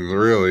mean,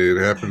 really, it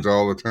happens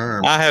all the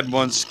time. I had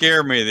one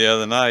scare me the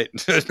other night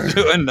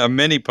doing a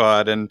mini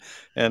pod, and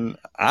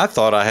I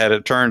thought I had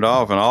it turned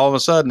off, and all of a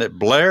sudden it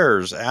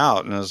blares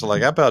out, and it's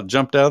like I about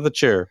jumped out of the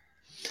chair.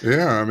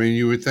 Yeah, I mean,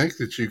 you would think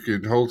that you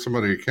could hold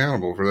somebody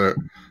accountable for that.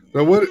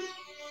 But what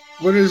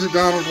is it,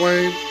 Donald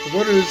Wayne?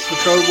 What is the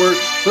code word?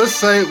 Let's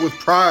say it with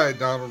pride,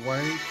 Donald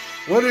Wayne.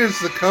 What is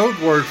the code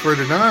word for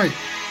tonight?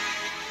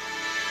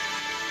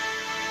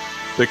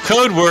 The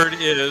code word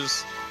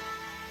is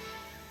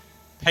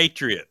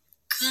Patriot.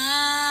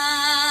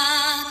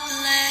 God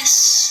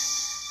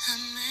bless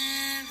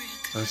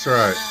America. That's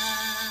right.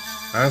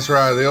 That's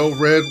right. The old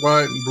red,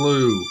 white, and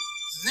blue.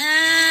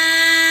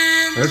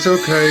 That's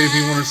okay if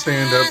you want to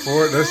stand up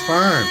for it. That's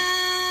fine.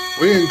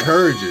 We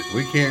encourage it.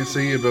 We can't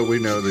see you, but we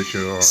know that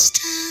you are.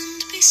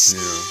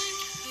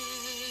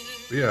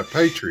 Yeah,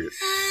 Patriot.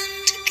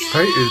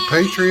 Is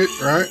Patriot,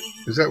 right?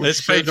 Is that what it's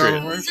you said, Patriot.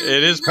 Donald?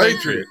 It is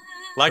Patriot.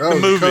 Like the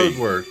movie. Code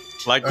word.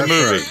 Like the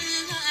movie. Right.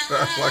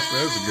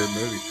 That's a good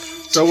movie.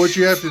 So what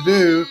you have to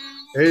do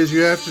is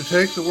you have to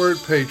take the word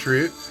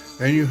Patriot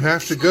and you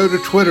have to go to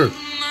Twitter.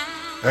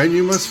 And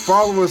you must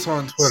follow us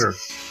on Twitter.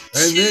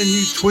 And then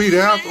you tweet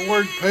out the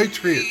word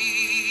Patriot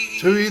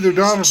to either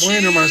Donald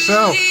Wayne or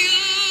myself.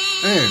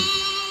 And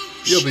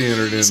you'll be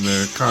entered in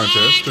the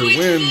contest to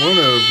win one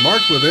of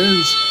Mark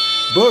Levin's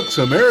books,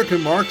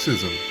 American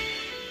Marxism,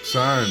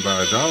 signed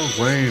by Donald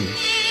Wayne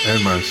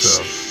and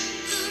myself.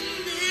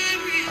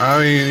 I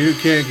mean, you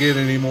can't get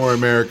any more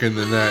American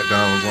than that,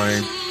 Donald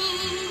Wayne,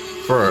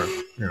 for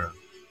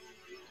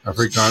a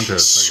free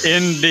contest.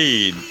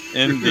 Indeed.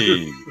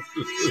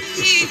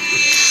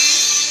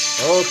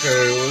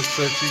 Okay, let's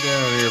set you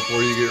down here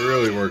before you get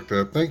really worked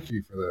up. Thank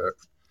you for that.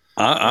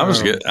 I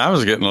was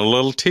getting a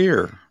little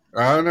tear.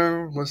 I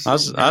know. I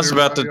was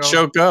about to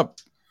choke up.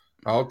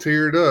 All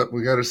teared up.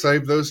 We got to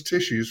save those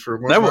tissues for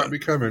what might be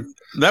coming.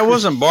 That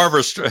wasn't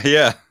Barbara.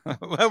 Yeah,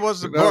 that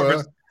wasn't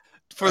Barbara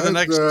for the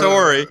next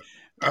story.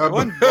 It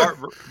wasn't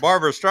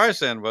Barbara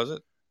Streisand, was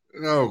it?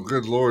 No,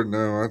 good Lord,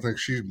 no. I think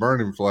she's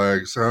burning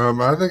flags.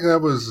 I think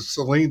that was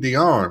Celine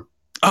Dion.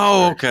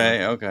 Oh,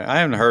 okay. I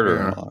haven't heard her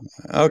in a long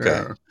time. Okay.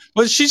 Yeah.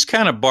 Well, she's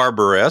kind of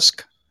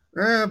Barbara-esque.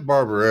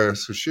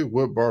 Barbara-esque. So she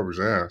whooped Barbara's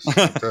ass.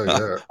 I'll tell you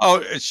that.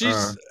 Oh,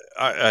 she's...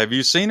 have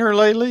you seen her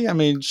lately? I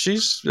mean,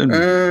 she's...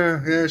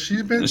 yeah,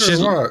 she's been through a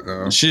lot,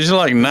 though. She's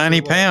like 90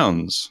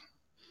 pounds.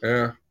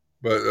 Yeah,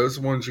 but those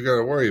are the ones you got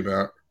to worry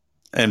about.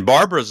 And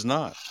Barbara's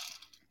not.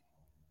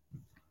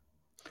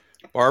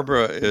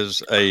 Barbara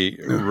is a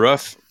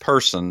rough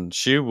person.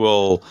 She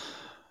will...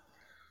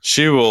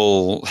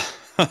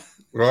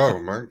 Oh,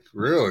 Mike,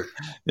 really?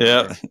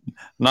 Yeah.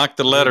 Knock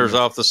the letters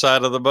off the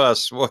side of the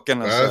bus. What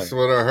can I say? That's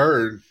what I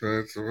heard.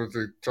 That's what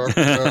they talked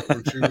about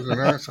when she was in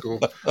high school.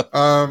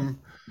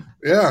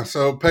 Yeah,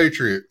 so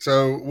Patriot.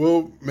 So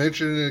we'll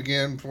mention it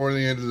again before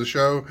the end of the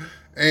show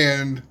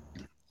and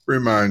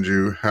remind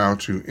you how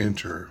to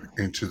enter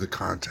into the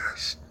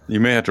contest.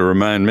 You may have to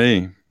remind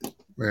me.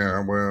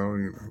 Yeah, well,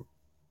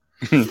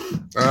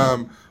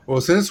 well,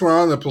 since we're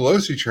on the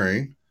Pelosi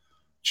train,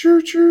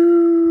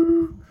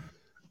 choo-choo.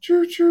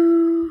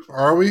 Choo-choo.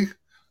 Are we?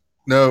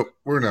 No,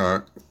 we're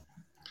not.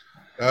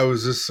 That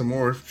was just some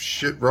more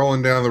shit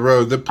rolling down the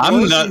road.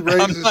 I'm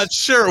not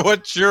sure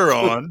what you're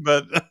on,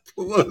 but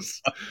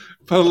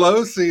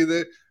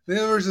Pelosi.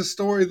 There was a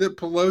story that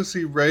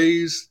Pelosi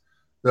raised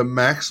the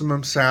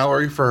maximum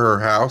salary for her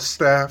House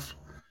staff.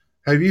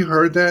 Have you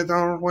heard that,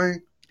 Donald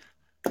Wayne?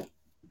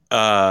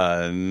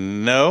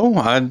 No,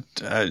 I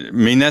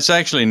mean that's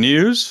actually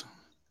news.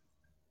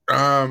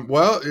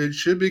 Well, it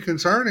should be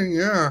concerning.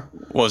 Yeah.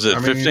 Was it I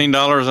mean,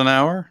 $15 an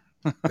hour?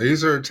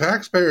 these are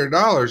taxpayer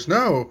dollars.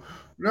 No,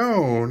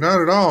 no,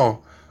 not at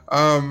all.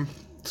 Um,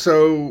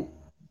 so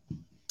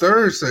so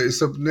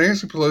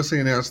Nancy Pelosi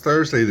announced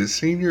Thursday that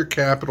senior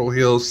Capitol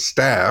Hill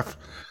staff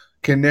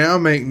can now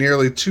make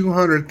nearly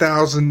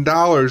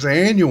 $200,000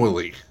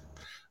 annually,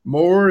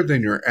 more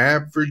than your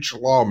average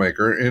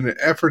lawmaker, in an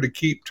effort to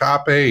keep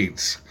top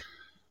aides.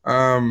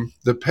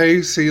 The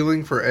pay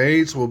ceiling for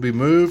aides will be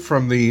moved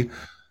from the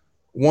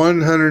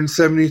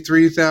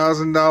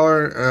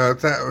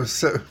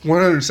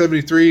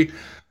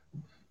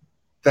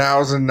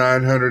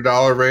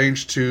 $173,900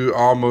 range to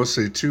almost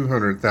a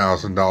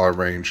 $200,000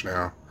 range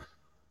now.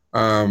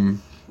 So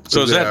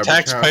is that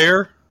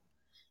taxpayer?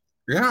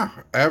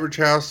 Average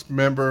House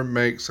member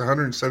makes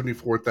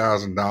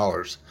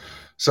 $174,000.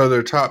 So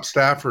their top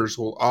staffers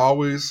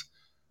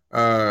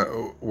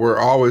were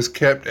always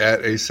kept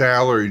at a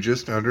salary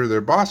just under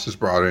their bosses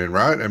brought in,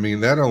 right? I mean,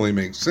 that only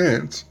makes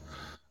sense.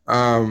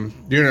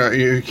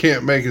 You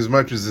can't make as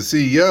much as the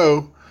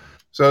CEO.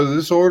 So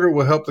this order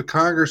will help the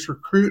Congress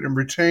recruit and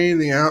retain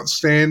the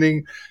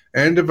outstanding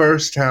and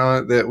diverse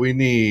talent that we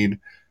need,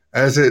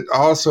 as it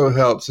also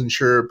helps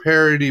ensure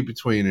parity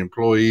between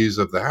employees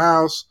of the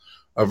House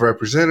of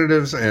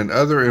Representatives and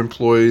other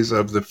employees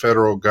of the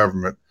federal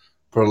government,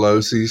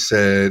 Pelosi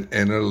said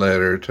in a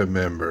letter to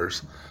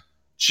members.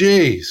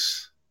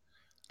 Jeez.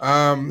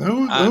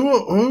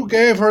 Who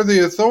gave her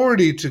the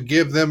authority to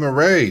give them a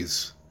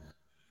raise?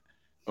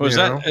 Is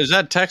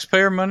that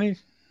taxpayer money?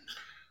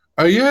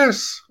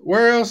 Yes.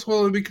 Where else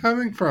will it be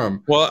coming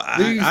from? Well,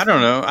 I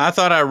don't know. I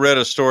thought I read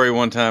a story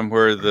one time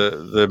where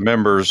the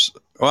members,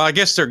 well, I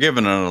guess they're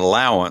given an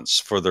allowance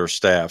for their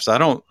staffs.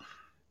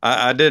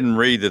 I didn't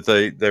read that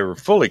they were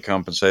fully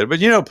compensated, but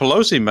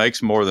Pelosi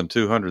makes more than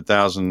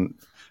 200,000.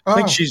 I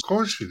think of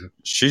course she did.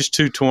 She's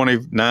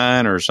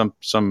 229 or some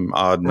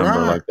odd number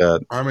like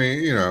that. I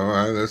mean,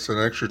 that's an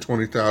extra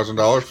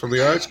 $20,000 for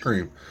the ice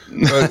cream.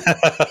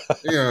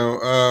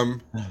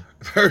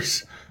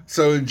 But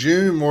So in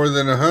June, more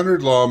than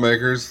 100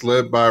 lawmakers,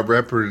 led by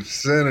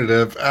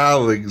Representative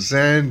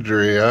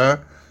Alexandria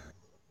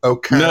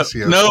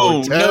Ocasio-Cortez.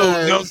 No,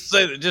 don't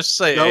say that. Just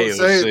say don't AOC.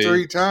 say it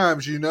 3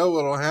 times. You know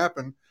what'll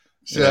happen.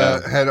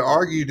 Had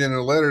argued in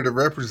a letter to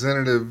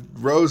Representative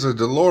Rosa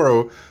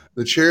DeLauro,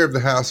 the chair of the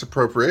House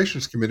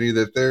Appropriations Committee,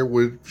 that there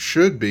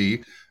should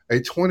be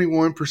a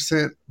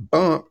 21%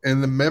 bump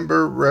in the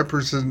member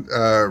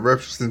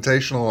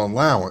representational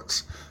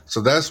allowance.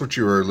 So that's what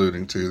you were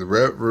alluding to,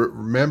 the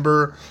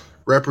member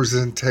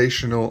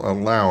representational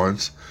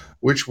allowance,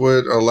 which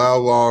would allow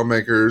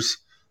lawmakers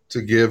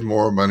to give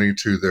more money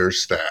to their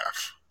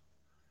staff.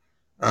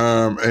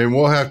 And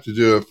we'll have to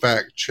do a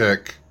fact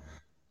check.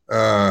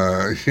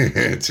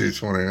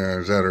 229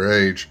 is at her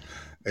age.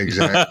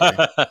 Exactly.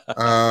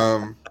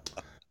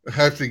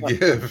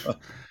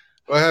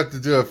 We'll have to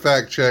do a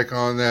fact check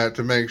on that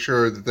to make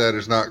sure that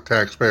is not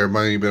taxpayer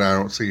money, but I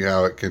don't see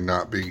how it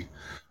cannot be.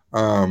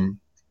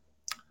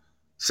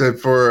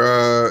 Said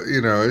for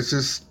it's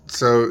just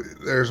so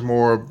there's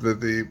more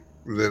that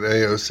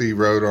AOC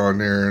wrote on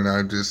there, and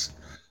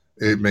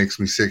it makes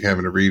me sick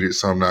having to read it,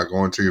 so I'm not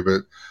going to.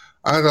 But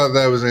I thought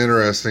that was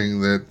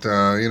interesting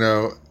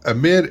that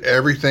amid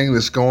everything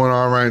that's going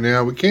on right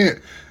now, we can't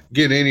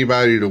get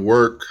anybody to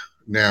work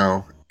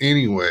now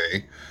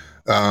anyway.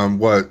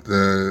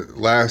 The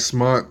last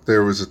month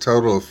there was a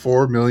total of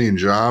 4 million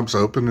jobs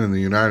open in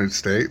the United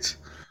States.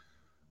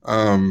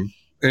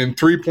 And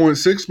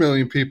 3.6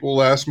 million people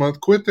last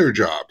month quit their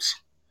jobs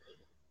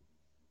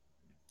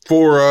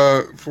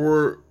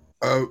for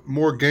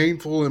more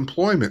gainful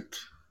employment.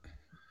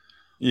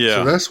 Yeah.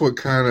 So that's what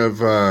kind of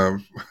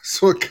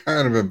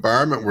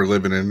environment we're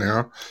living in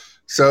now.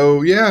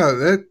 So yeah,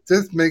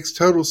 that makes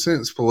total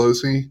sense,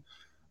 Pelosi.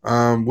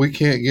 We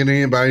can't get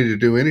anybody to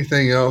do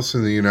anything else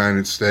in the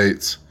United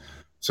States.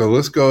 So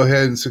let's go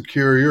ahead and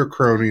secure your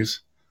cronies,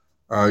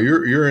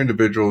 your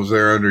individuals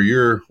there under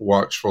your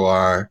watchful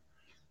eye,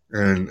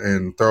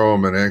 and throw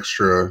them an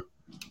extra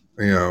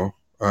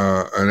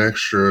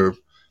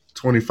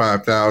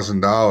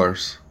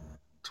 $25,000,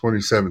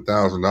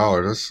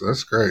 $27,000.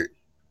 That's great.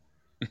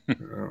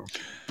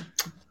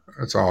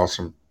 That's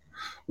awesome.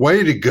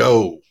 Way to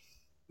go.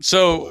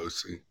 So,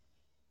 Pelosi.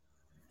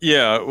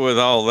 Yeah, with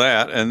all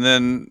that, and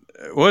then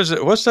what's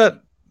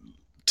that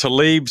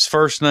Tlaib's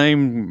first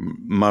name?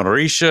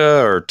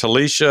 Marisha or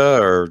Talisha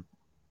or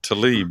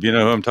Tlaib? You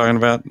know who I'm talking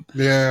about?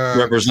 Yeah,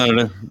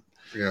 Representative.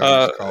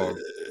 Yeah,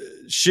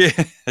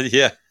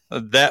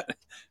 that.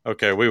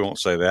 Okay, we won't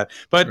say that,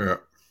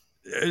 but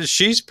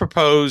she's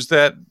proposed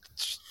that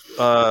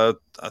I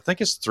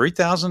think it's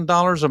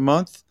 $3,000 a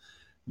month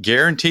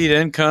guaranteed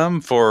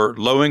income for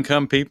low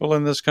income people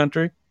in this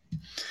country.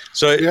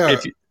 So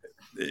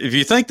if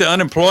you think the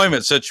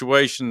unemployment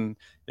situation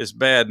is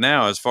bad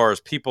now, as far as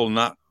people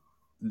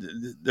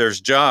there's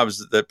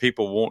jobs that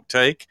people won't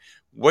take,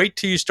 wait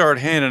till you start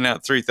handing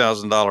out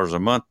 $3,000 a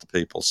month to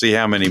people. See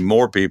how many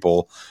more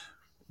people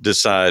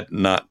decide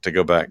not to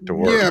go back to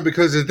work. Yeah,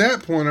 because at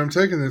that point, I'm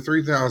taking the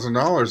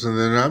 $3,000 and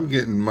then I'm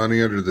getting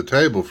money under the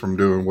table from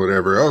doing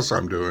whatever else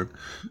I'm doing.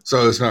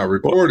 So it's not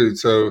reported.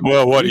 So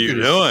Well, what are you you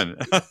could, doing?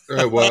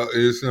 well,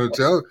 it's no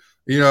tell.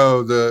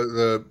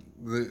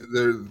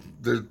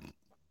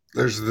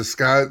 There's the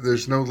sky.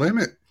 There's no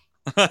limit.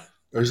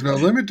 There's no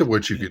limit to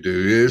what you could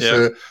do. It's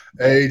Yeah. the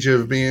age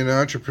of being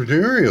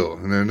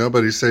entrepreneurial. And then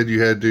nobody said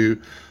you had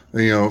to,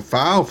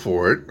 file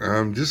for it.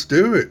 Just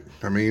do it.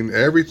 I mean,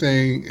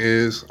 everything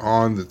is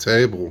on the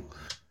table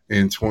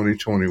in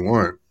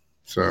 2021.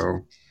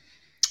 So,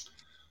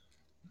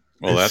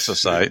 Well, that's a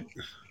sight.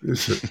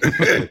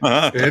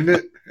 isn't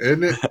it?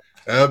 Isn't it?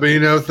 There'll be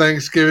no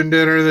Thanksgiving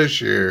dinner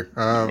this year.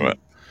 But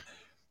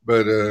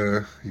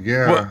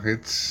Well,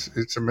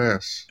 it's a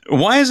mess.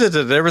 why is it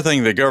that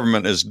everything the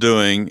government is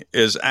doing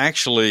is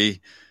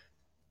actually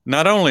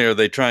not only are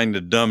they trying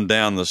to dumb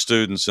down the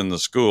students in the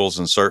schools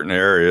in certain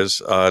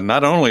areas,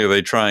 not only are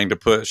they trying to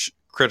push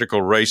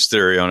critical race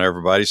theory on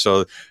everybody,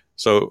 so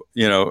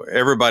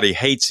everybody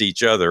hates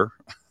each other.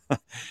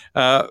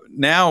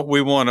 Now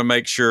we want to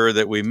make sure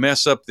that we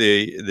mess up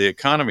the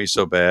economy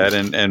so bad,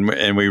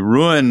 and we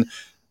ruin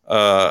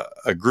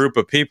a group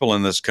of people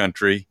in this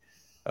country.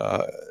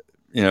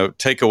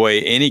 Take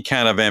away any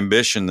kind of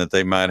ambition that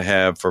they might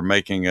have for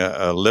making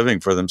a living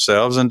for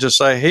themselves, and just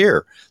say,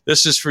 here,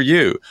 this is for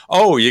you.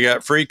 Oh, you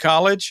got free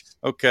college?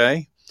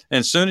 Okay. And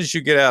as soon as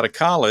you get out of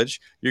college,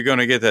 you're going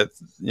to get that,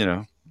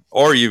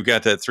 or you've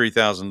got that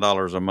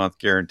 $3,000 a month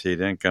guaranteed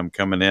income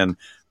coming in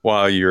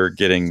while you're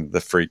getting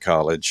the free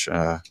college.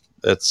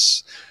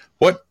 That's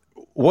what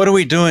are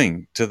we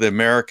doing to the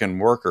American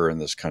worker in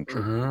this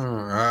country?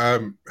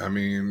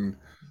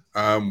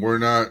 We're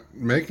not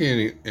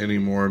making any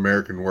more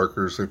American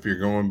workers if you're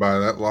going by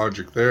that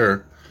logic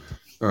there.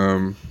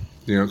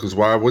 Because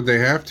why would they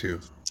have to?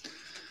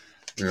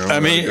 The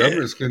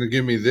government's going to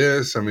give me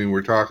this.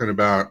 We're talking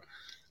about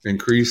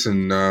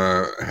increasing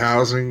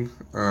housing,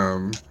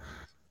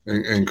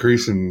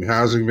 increasing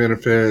housing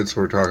benefits.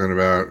 We're talking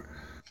about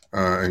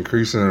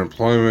increasing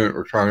unemployment.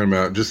 We're talking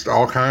about just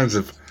all kinds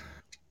of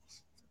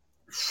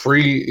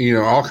free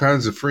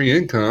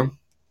income.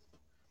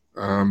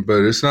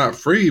 But it's not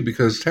free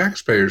because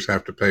taxpayers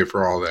have to pay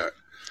for all that.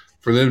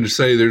 For them to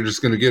say they're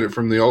just going to get it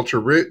from the ultra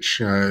rich,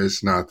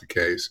 it's not the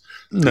case.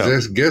 No.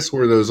 Guess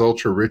where those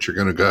ultra rich are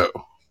going to go?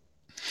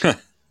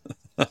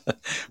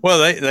 Well,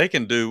 they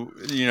can do,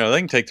 they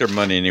can take their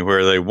money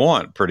anywhere they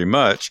want, pretty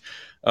much.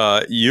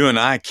 You and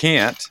I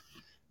can't,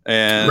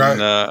 and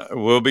Right.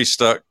 We'll be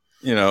stuck,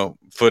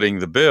 footing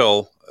the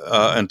bill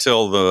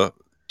until the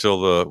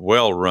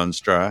well runs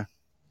dry.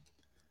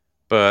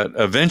 But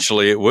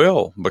eventually it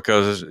will,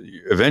 because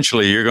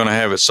eventually you're going to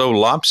have it so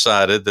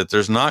lopsided that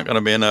there's not going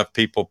to be enough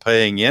people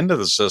paying into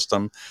the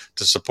system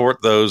to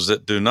support those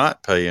that do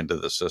not pay into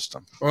the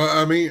system.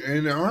 Well,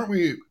 and aren't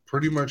we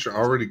pretty much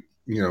already,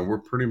 we're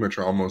pretty much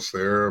almost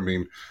there.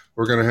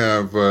 We're going to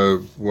have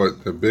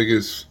the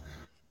biggest,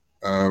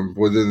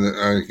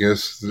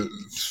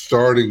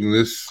 starting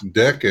this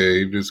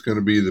decade, is going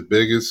to be the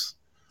biggest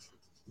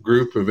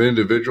group of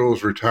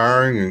individuals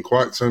retiring in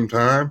quite some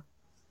time,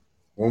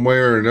 one way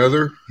or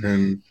another.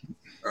 And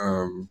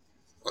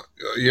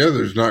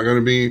there's not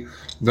going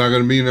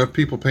to be enough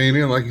people paying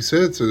in, like you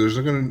said. So there's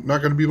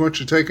not going to be much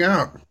to take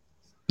out.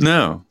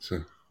 No.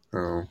 So,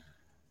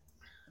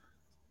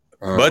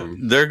 but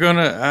they're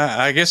gonna.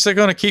 I guess they're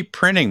gonna keep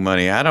printing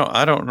money. I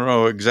don't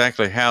know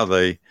exactly how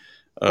they.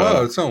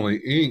 Well, it's only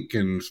ink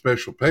and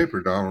special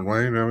paper, Donald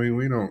Wayne.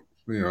 We don't.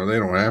 They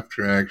don't have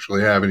to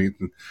actually have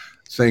anything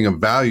of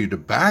value to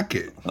back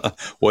it.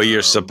 Well,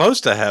 you're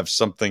supposed to have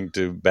something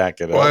to back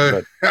it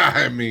up.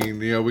 But.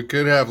 We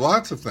could have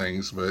lots of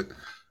things, but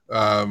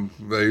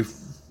they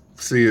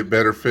see it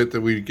better fit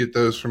that we get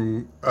those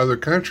from other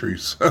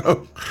countries.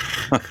 So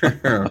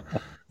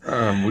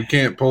we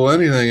can't pull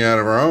anything out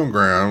of our own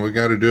ground. We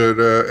got to do it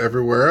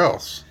everywhere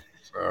else.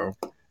 So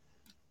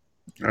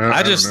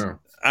I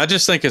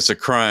just think it's a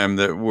crime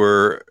that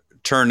we're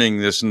turning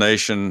this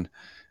nation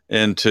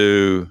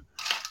into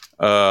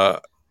a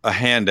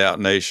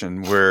handout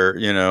nation where,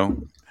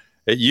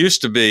 it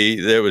used to be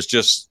there was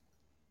just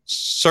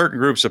certain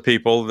groups of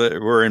people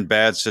that were in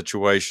bad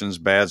situations,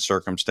 bad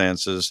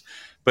circumstances,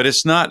 but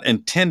it's not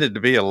intended to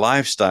be a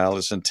lifestyle.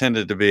 It's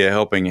intended to be a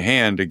helping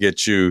hand to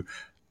get you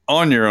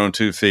on your own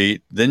 2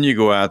 feet. Then you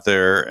go out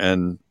there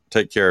and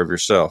take care of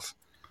yourself.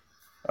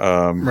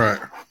 Right.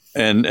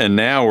 And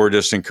now we're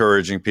just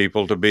encouraging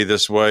people to be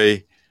this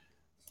way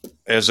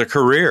as a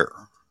career,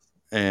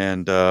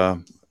 and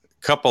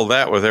couple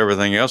that with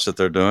everything else that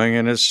they're doing,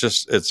 and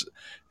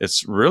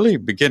it's really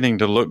beginning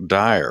to look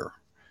dire.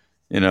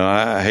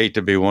 I hate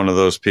to be one of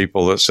those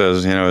people that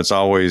says, it's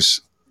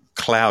always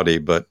cloudy,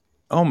 but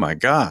oh my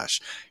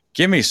gosh,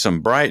 give me some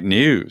bright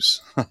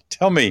news.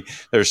 Tell me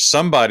there's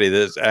somebody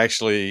that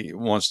actually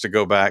wants to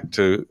go back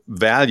to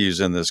values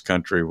in this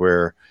country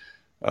where,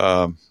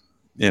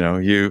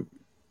 you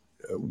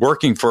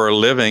working for a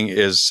living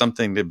is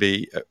something to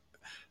be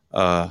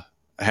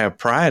have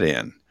pride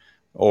in,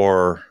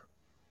 or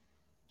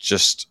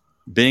just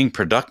being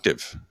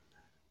productive.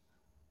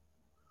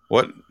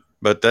 What?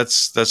 But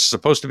that's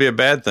supposed to be a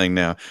bad thing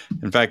now.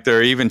 In fact,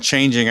 they're even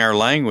changing our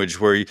language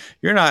where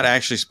you're not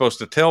actually supposed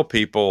to tell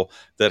people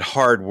that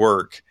hard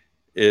work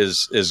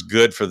is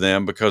good for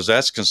them because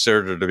that's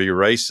considered to be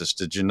racist.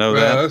 Did you know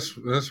that?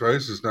 That's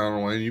racist,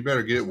 Donald Wayne. You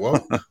better get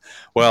woke.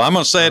 Well, I'm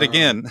going to say it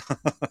again.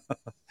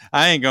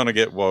 I ain't going to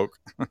get woke.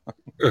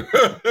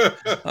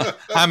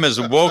 I'm as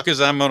woke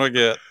as I'm going to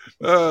get.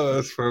 Oh,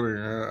 that's funny.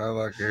 I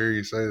like to hear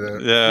you say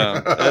that.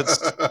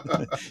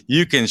 Yeah,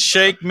 you can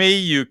shake me.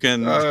 You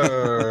can.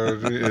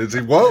 Is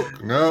he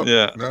woke? No.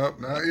 Yeah. No,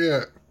 not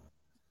yet.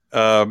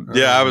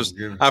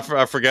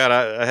 I forgot.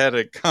 I had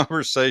a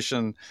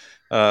conversation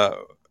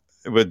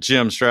with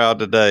Jim Stroud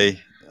today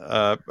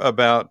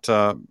about.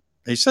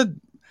 He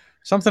said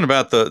something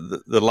about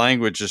the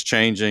language is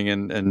changing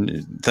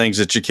and things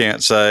that you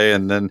can't say.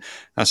 And then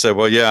I said,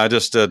 well, yeah, I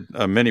just did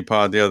a mini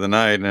pod the other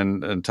night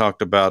and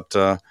talked about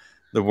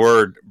the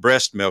word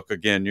breast milk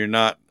again. You're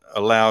not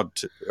allowed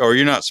to, or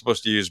you're not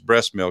supposed to use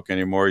breast milk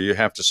anymore. You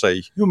have to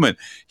say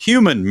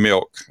human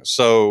milk.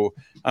 So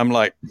I'm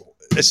like,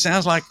 it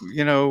sounds like,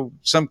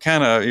 some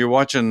kind of, you're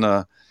watching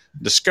the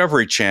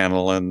Discovery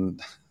Channel,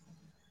 and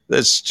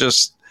it's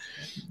just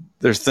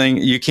their thing.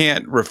 You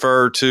can't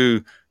refer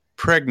to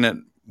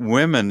pregnant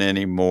women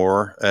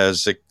anymore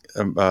as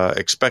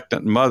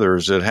expectant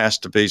mothers. It has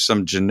to be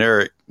some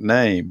generic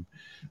name,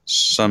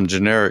 some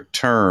generic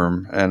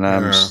term. And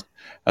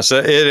I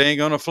said, it ain't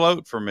going to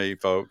float for me,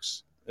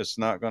 folks. It's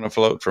not going to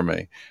float for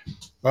me.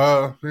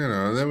 Then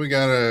we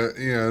got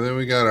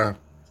a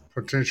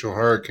potential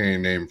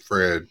hurricane named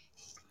Fred.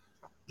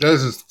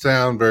 Doesn't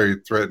sound very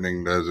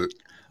threatening, does it?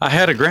 I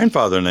had a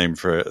grandfather named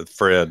Fred. And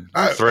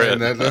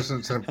that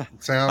doesn't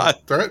sound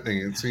threatening.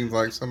 It seems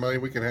like somebody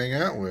we can hang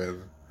out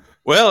with.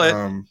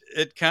 Well,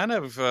 it kind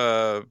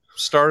of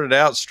started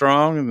out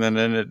strong, and then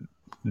it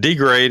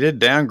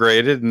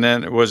downgraded, and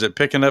then was it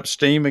picking up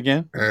steam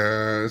again?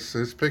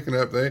 It's picking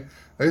up.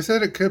 They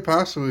said it could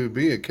possibly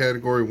be a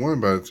Category 1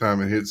 by the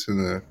time it hits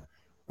into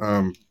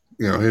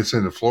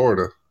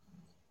Florida,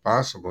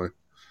 possibly.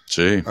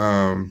 Gee.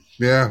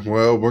 Yeah.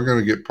 Well, we're going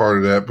to get part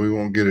of that, but we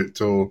won't get it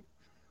till,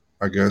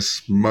 I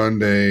guess,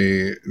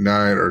 Monday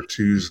night or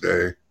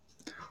Tuesday.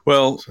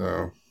 Well,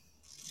 so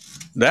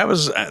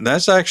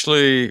that's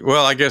actually,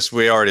 well, I guess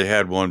we already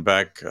had one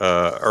back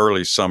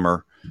early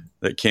summer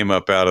that came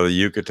up out of the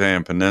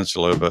Yucatan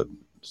Peninsula, but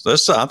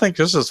I think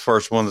this is the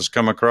first one that's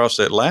come across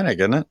the Atlantic,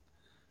 isn't it?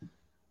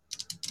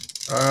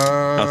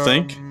 I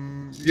think.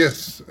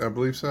 Yes, I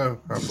believe so.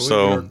 I believe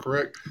you're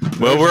correct.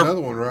 There's another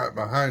one right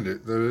behind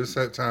it. It's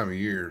that time of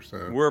year,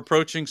 so we're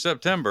approaching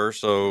September,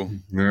 so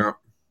yeah,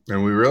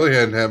 and we really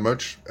hadn't had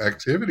much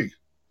activity.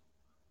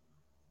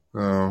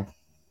 So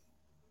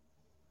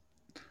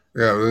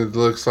yeah, it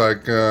looks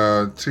like 2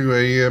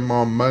 a.m.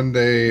 on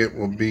Monday. It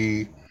will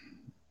be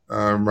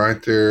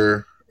right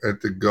there at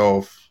the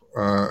Gulf,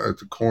 at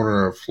the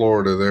corner of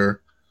Florida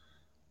there.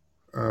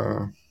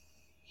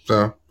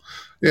 So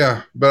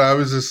yeah, but I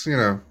was just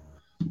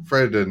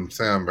Fred doesn't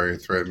sound very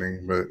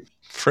threatening, but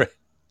Fred.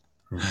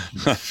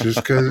 Just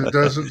because it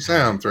doesn't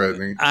sound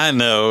threatening. I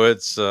know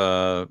it's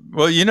well,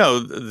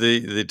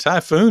 the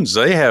typhoons,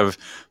 they have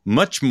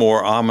much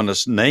more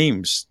ominous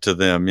names to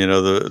them.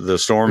 The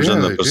storms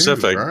in the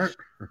Pacific. Do, right?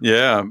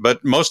 Yeah,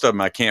 but most of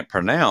them I can't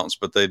pronounce,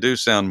 but they do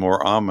sound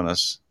more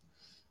ominous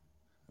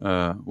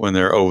when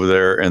they're over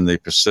there in the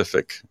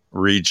Pacific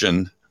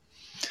region.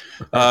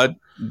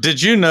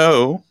 Did you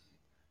know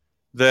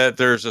that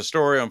there's a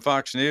story on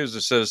Fox News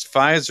that says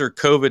Pfizer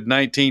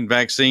COVID-19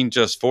 vaccine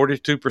just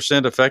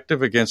 42%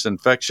 effective against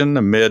infection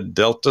amid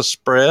Delta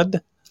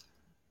spread?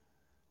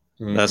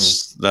 Mm-hmm.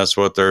 That's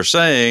what they're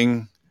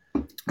saying.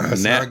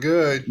 That's not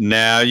good.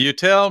 Now you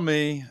tell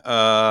me.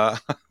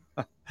 That's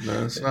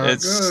not good.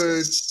 It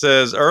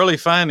says early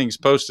findings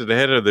posted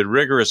ahead of the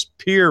rigorous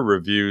peer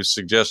review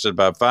suggested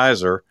by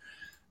Pfizer.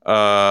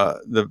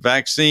 The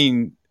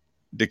vaccine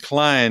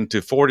declined to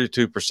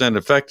 42%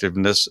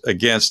 effectiveness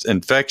against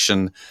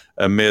infection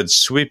amid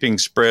sweeping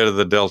spread of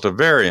the Delta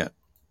variant,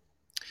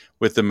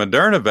 with the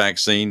Moderna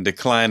vaccine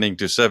declining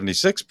to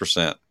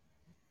 76%.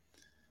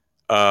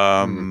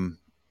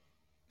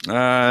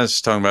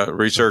 It's talking about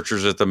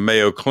researchers at the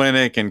Mayo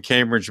Clinic and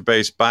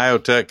Cambridge-based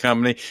biotech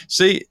company.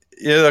 See,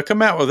 they'll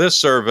come out with this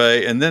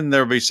survey, and then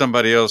there'll be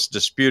somebody else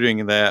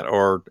disputing that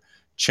or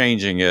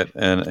changing it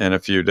in a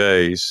few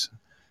days.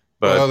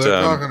 But,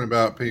 they're talking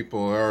about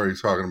people. They're already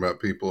talking about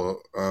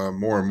people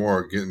more and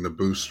more getting the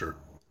booster.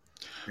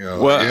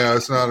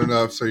 It's not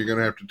enough, so you're going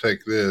to have to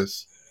take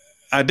this.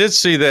 I did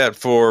see that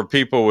for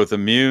people with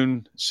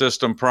immune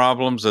system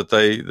problems that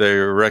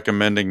they're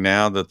recommending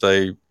now that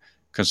they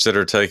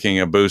consider taking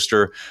a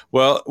booster.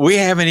 Well, we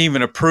haven't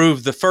even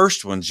approved the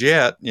first ones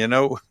yet.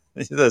 The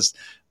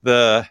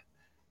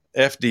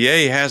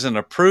FDA hasn't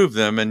approved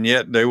them, and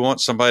yet they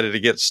want somebody to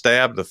get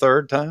stabbed a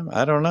third time.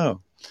 I don't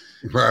know.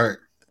 Right.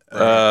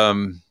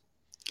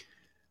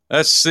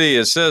 Let's see.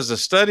 It says the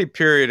study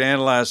period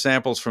analyzed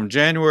samples from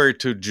January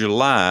to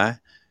July,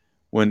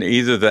 when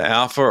either the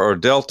Alpha or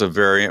Delta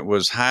variant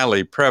was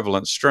highly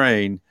prevalent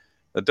strain,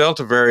 the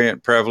Delta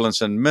variant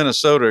prevalence in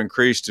Minnesota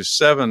increased to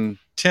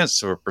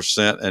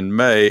 0.7% in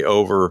May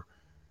over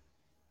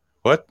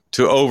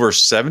to over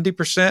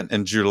 70%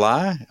 in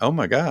July. Oh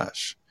my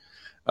gosh.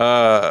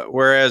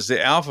 Whereas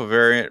the Alpha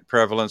variant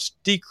prevalence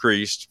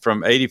decreased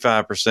from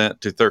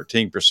 85% to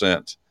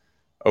 13%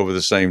 over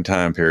the same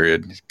time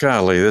period.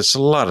 Golly, there's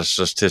a lot of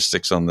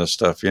statistics on this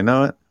stuff. You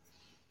know it?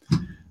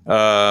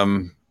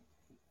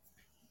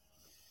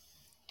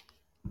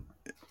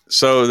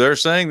 So they're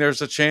saying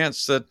there's a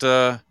chance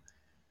that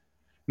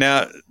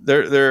now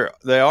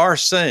they are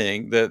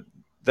saying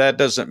that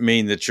doesn't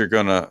mean that you're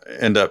going to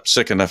end up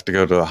sick enough to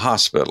go to a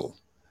hospital.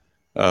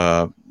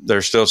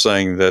 They're still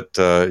saying that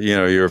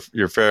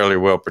you're fairly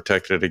well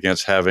protected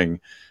against having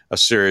a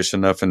serious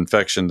enough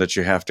infection that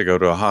you have to go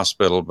to a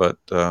hospital, but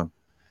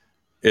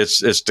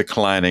it's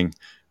declining.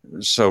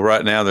 So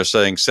right now they're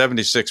saying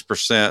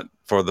 76%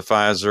 for the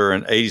Pfizer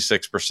and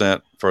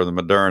 86% for the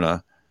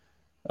Moderna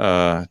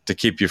to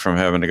keep you from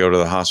having to go to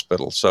the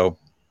hospital. So,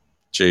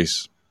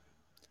 geez,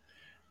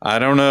 I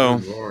don't know.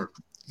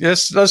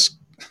 Yes, let's.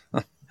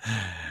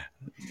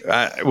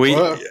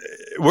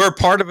 We're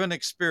part of an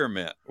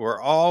experiment.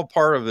 We're all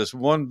part of this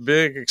one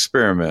big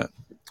experiment.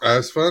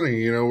 That's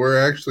funny. We're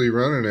actually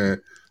running a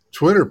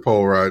Twitter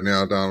poll right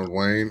now, Donald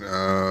Wayne,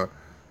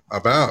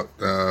 about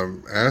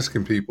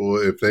asking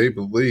people if they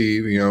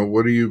believe,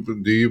 what do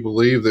you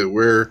believe that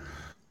we're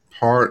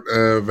part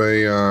of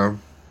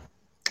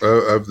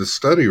of the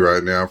study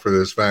right now for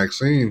this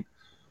vaccine?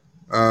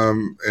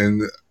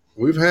 And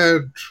we've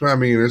had,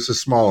 it's a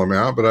small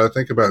amount, but I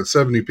think about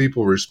 70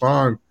 people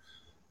respond,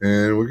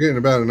 and we're getting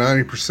about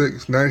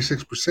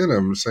 96% of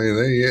them saying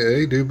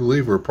they do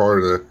believe we're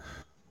part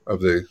of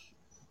the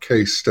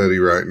case study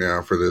right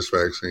now for this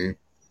vaccine.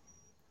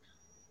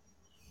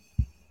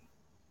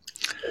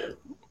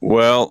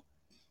 Well,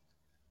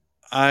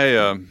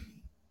 I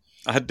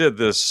did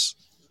this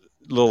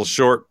little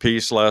short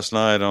piece last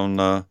night on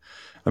a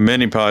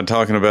mini pod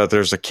talking about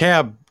there's a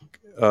guy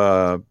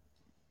who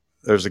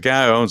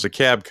owns a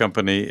cab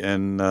company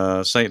in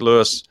St.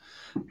 Louis,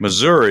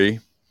 Missouri.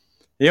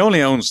 He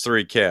only owns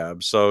 3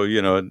 cabs, so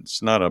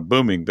it's not a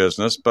booming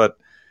business, but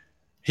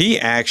he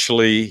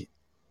actually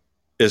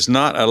is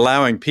not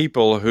allowing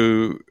people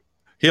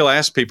he'll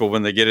ask people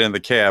when they get in the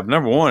cab.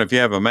 Number one, if you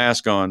have a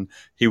mask on,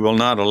 he will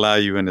not allow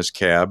you in his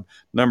cab.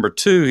 Number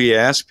two, he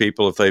asks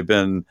people if they've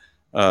been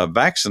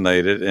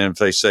vaccinated, and if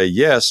they say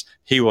yes,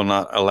 he will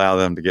not allow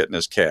them to get in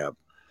his cab.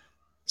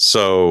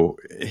 So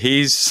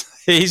he's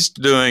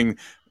doing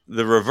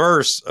the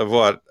reverse of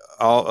what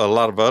a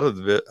lot of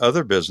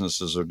other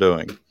businesses are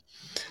doing.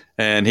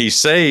 And he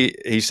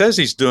says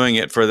he's doing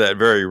it for that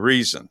very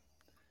reason.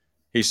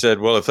 He said,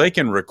 well, if they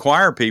can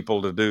require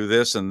people to do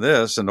this and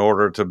this in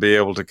order to be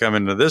able to come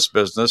into this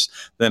business,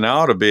 then I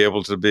ought to be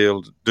able to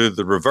do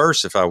the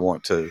reverse if I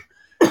want to.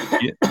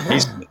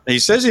 He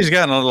says he's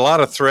gotten a lot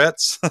of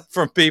threats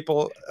from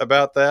people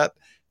about that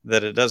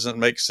it doesn't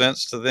make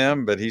sense to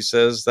them, but he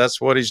says that's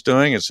what he's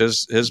doing. It's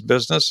his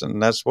business,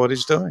 and that's what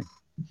he's doing.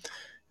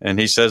 And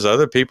he says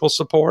other people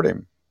support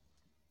him.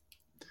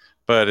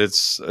 But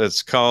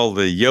it's called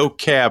the Yo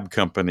Cab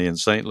Company in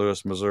St.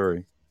 Louis,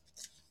 Missouri.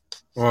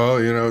 Well,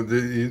 and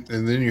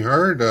then you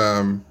heard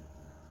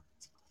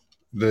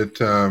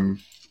that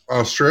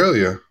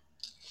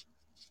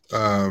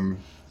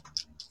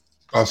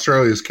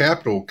Australia's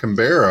capital,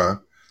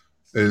 Canberra,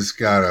 has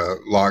got a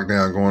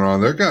lockdown going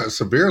on. They've got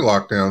severe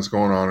lockdowns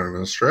going on in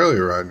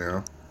Australia right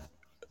now.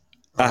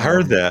 I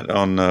heard that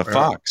on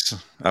Fox,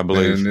 I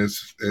believe. And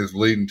it's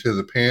leading to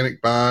the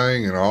panic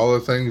buying and all the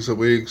things that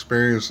we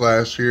experienced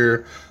last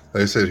year.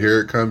 They said,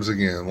 here it comes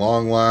again.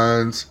 Long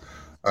lines,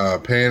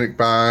 panic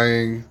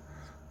buying.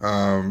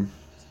 Just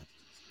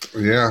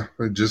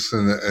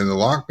and the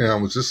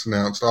lockdown was just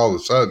announced all of a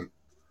sudden.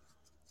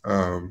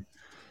 And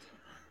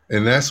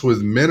that's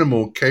with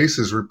minimal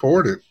cases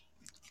reported.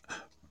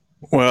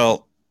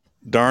 Well,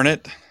 darn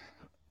it.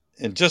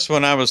 And just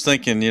when I was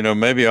thinking,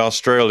 maybe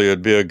Australia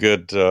would be a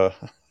good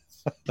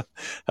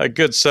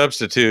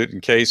substitute in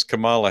case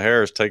Kamala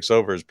Harris takes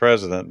over as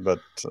president. But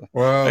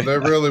well,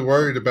 they're really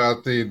worried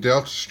about the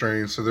Delta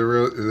strain, so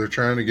they're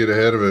trying to get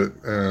ahead of it.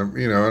 And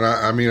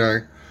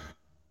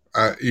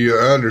you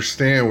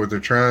understand what they're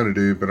trying to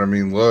do, but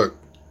look,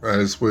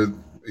 as with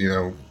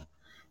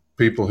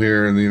people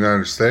here in the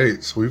United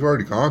States, we've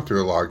already gone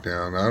through a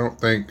lockdown. I don't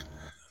think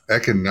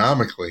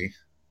economically,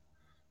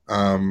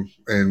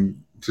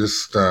 and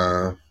just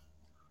that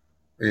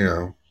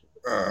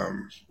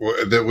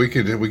we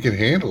could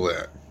handle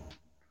that.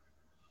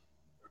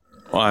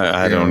 Well,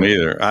 I don't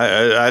either.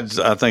 I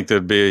think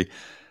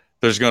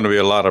there's going to be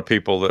a lot of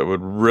people that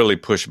would really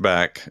push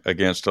back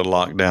against a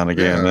lockdown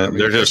again. Yeah,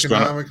 they're just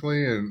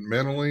economically and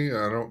mentally,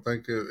 I don't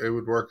think it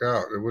would work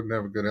out. It wouldn't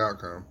have a good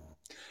outcome.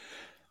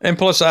 And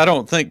plus, I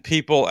don't think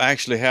people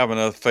actually have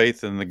enough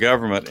faith in the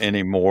government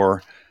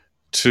anymore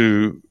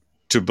to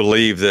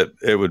believe that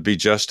it would be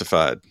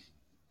justified.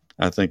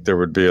 I think there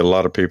would be a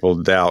lot of people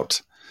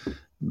doubt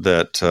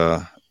that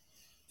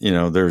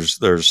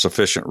there's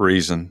sufficient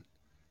reason.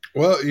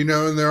 Well,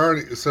 and they're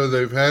already, so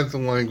they've had the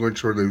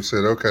language where they've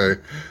said, okay,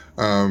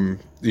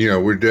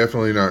 we're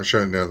definitely not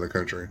shutting down the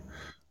country.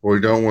 We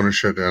don't want to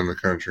shut down the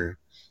country.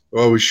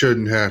 Well, we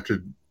shouldn't have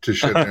to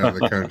shut down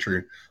the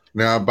country.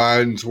 Now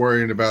Biden's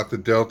worrying about the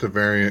Delta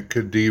variant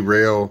could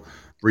derail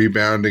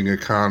rebounding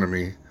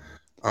economy.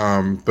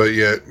 But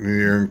yet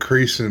you're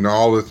increasing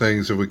all the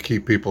things that would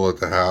keep people at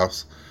the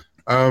house.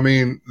 I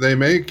mean, they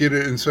may get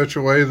it in such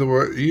a way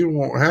that you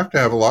won't have to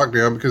have a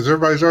lockdown because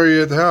everybody's already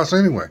at the house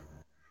anyway.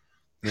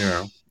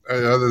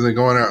 Other than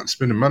going out and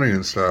spending money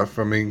and stuff.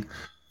 I mean,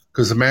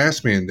 because the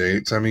mask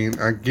mandates, I mean,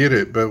 I get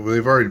it, but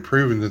they've already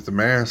proven that the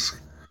masks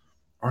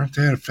aren't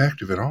that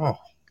effective at all.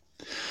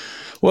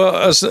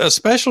 Well,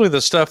 especially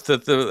the stuff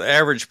that the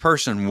average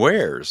person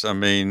wears. I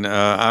mean,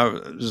 I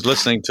was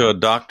listening to a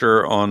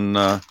doctor on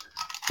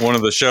one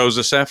of the shows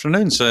this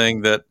afternoon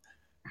saying that,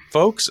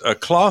 folks, a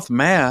cloth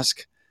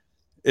mask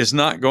is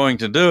not going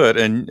to do it.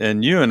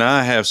 And you and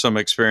I have some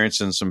experience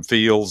in some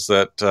fields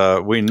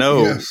that we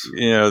know, Yes.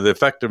 the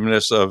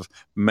effectiveness of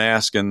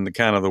mask and the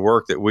kind of the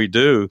work that we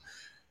do.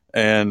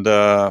 And,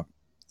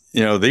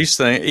 these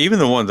things, even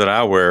the one that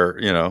I wear,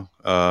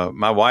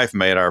 my wife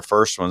made our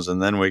first ones,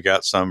 and then we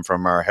got some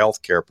from our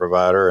healthcare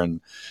provider.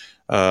 And,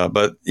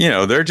 but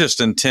they're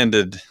just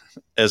intended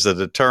as a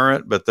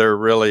deterrent, but they're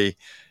really,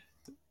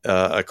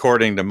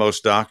 according to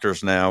most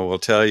doctors now, will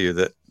tell you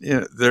that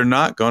they're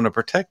not going to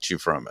protect you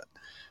from it.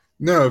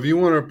 No, if you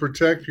want to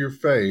protect your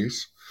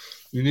face,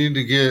 you need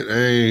to get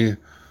a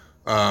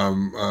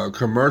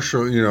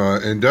commercial,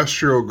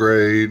 industrial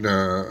grade,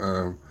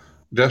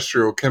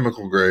 industrial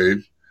chemical grade,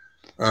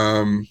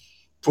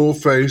 full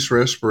face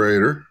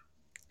respirator.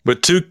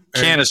 With two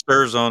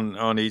canisters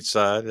on each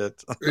side.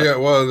 Yeah,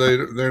 well,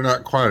 they're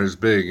not quite as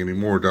big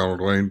anymore,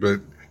 Donald Wayne, but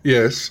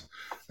yes,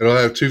 it'll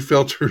have two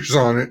filters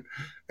on it,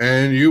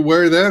 and you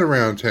wear that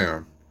around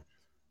town.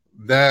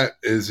 That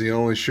is the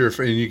only sure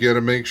thing. You got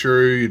to make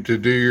sure to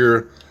do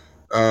your,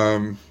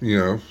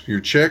 your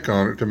check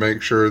on it to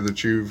make sure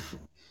that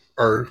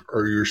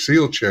or your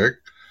seal check.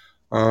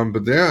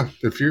 But yeah,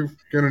 if you're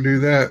going to do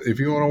that, if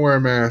you want to wear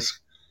a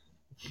mask,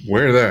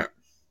 wear that.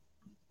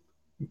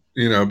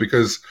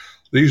 Because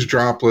these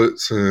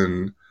droplets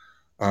and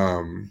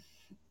the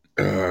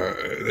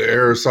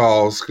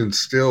aerosols can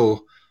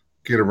still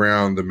get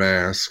around the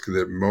mask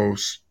that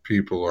most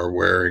people are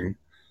wearing.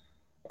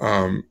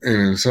 And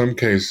in some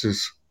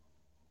cases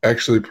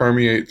actually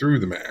permeate through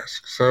the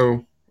mask.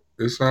 So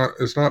it's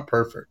not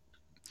perfect.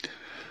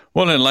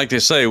 Well, and like they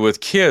say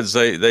with kids,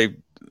 they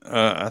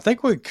I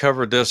think we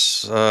covered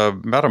this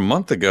about a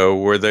month ago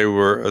where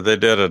they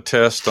did a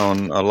test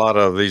on a lot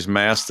of these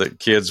masks that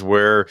kids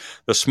wear,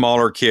 the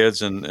smaller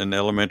kids in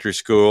elementary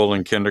school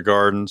and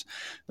kindergartens,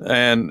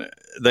 and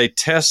they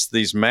test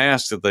these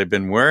masks that they've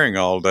been wearing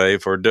all day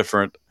for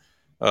different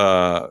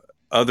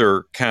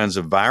other kinds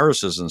of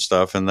viruses and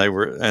stuff, and they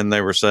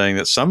were saying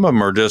that some of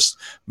them are just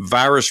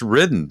virus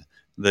ridden.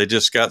 They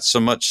just got so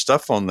much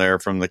stuff on there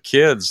from the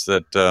kids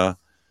that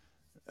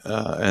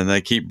and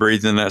they keep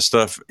breathing that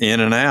stuff in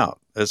and out.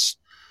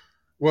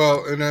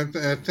 And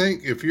I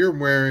think if you're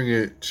wearing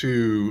it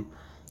to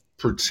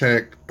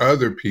protect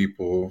other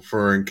people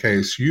for in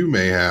case you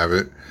may have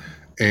it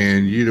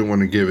and you don't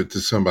want to give it to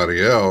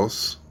somebody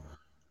else,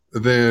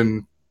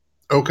 then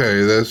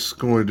okay, that's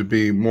going to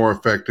be more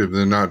effective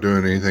than not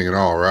doing anything at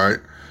all, right?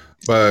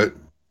 But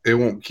it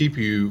won't keep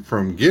you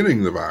from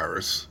getting the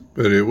virus,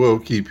 but it will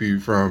keep you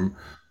from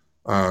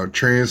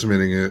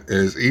transmitting it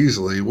as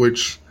easily,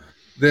 which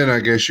then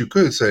I guess you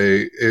could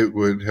say it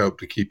would help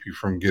to keep you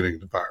from getting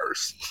the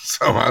virus.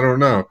 So I don't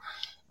know.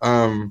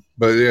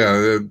 But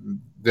yeah,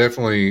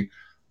 definitely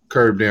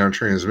curb down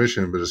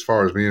transmission. But as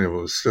far as being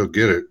able to still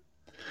get it,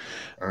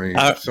 I mean,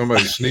 if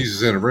somebody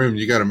sneezes in a room,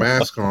 you got a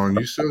mask on,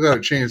 you still got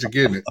a chance of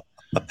getting it.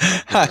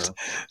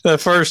 The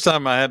first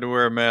time I had to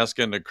wear a mask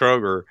into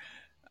Kroger,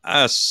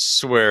 I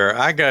swear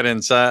I got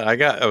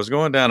inside. I was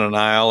going down an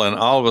aisle, and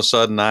all of a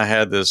sudden I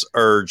had this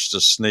urge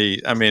to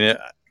sneeze. I mean,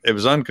 it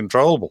was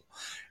uncontrollable,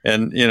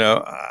 and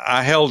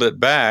I held it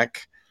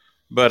back,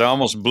 but I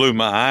almost blew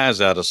my eyes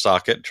out of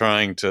socket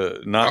trying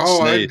to not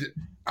sneeze.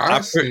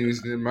 I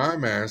sneezed in my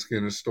mask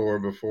in a store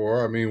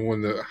before. I mean,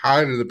 when the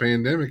height of the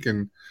pandemic,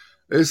 and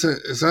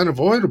it's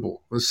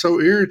unavoidable. It's so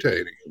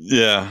irritating.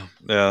 Yeah.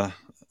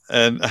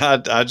 And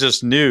I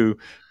just knew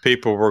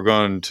people were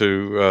going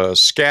to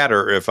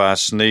scatter if I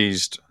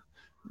sneezed.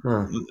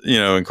 Huh.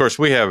 And of course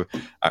we have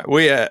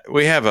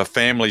a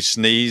family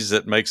sneeze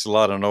that makes a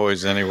lot of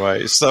noise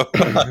anyway. So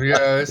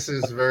yeah, this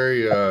is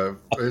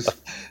it's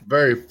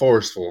very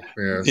forceful.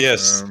 Yes.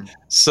 Yes.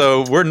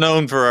 So we're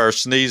known for our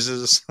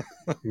sneezes.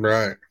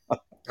 Right.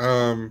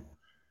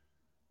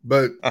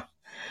 But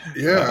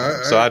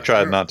yeah. So I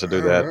tried not to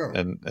do that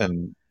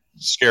and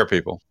scare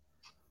people.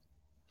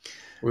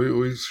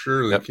 We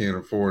surely can't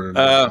afford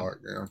another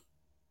lockdown.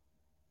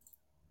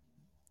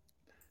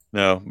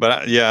 No,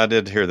 but I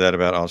did hear that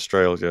about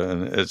Australia,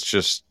 and it's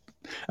just,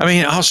 I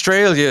mean,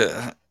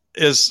 Australia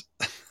is,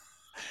 I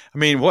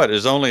mean, what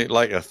is only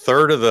like a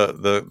third of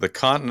the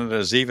continent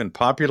is even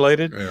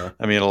populated. Yeah.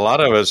 I mean, a lot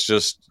of it's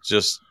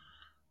just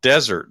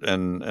desert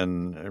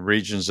and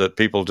regions that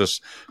people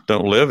just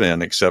don't live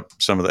in,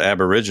 except some of the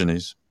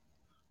Aborigines.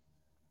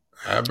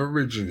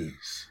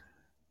 Aborigines.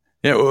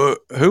 Yeah,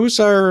 who's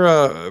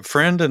our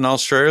friend in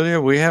Australia?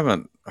 We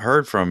haven't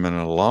heard from in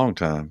a long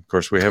time. Of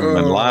course, we haven't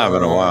been live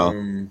in a while.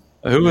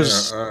 Who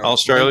was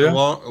Australia?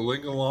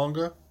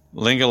 Lingalonga.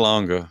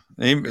 Lingalonga.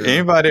 Yeah.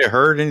 Anybody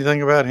heard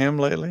anything about him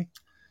lately?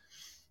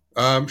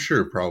 I'm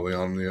sure probably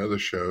on the other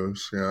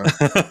shows. Yeah.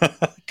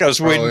 Because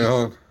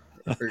we're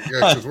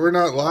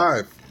not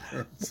live.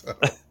 So,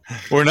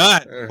 we're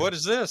not. What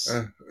is this?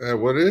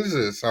 What is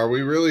this? Are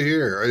we really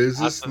here? Is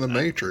this the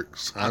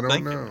Matrix? I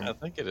don't know. I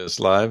think it is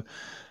live.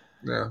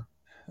 Yeah.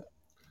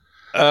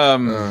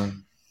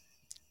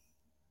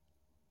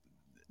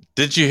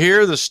 Did you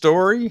hear the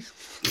story?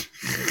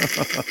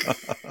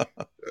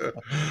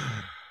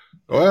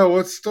 Well,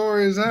 what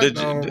story is that,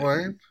 Donald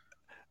Wayne?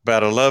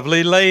 About a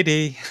lovely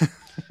lady.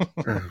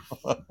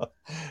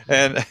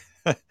 And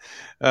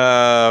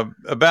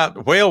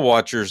about whale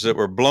watchers that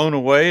were blown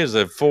away as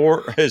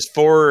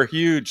four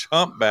huge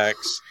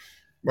humpbacks.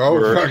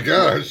 Oh my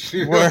gosh!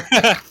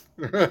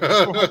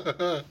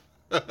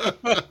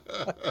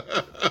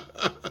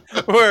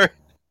 Were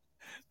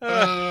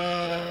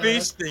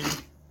feasting.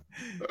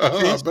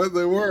 I bet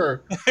they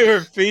were. They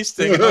were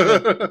feasting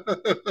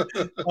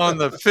on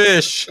the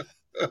fish.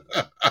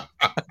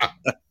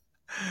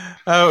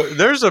 Oh,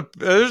 there's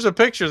a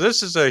picture.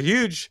 This is a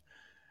huge.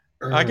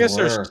 I guess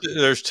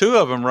there's two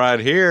of them right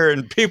here,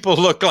 and people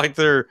look like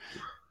they're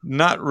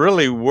not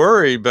really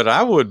worried, but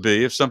I would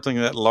be if something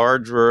that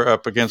large were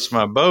up against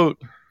my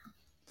boat.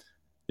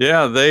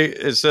 Yeah,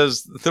 it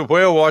says the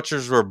whale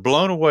watchers were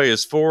blown away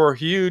as four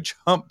huge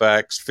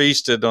humpbacks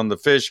feasted on the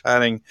fish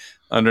hiding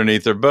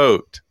underneath their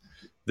boat.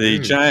 The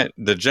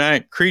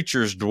giant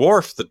creatures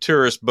dwarfed the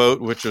tourist boat,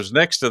 which was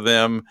next to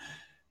them,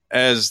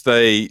 as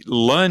they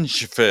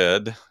lunge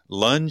fed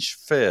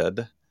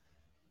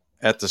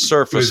at the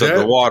surface of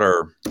the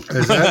water.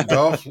 Is that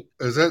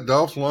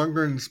Dolph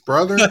Lundgren's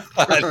brother?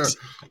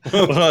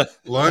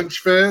 Lunch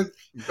fed?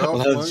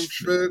 Dolph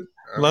lunch fed?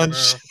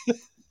 Lunch.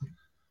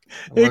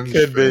 It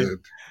could be.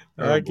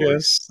 I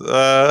guess.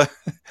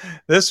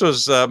 This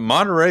was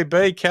Monterey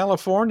Bay,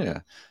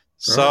 California.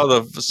 Saw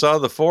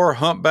the four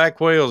humpback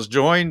whales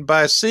joined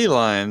by sea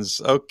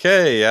lions.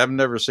 Okay, I've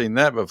never seen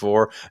that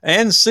before.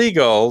 And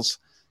seagulls,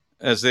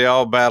 as they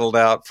all battled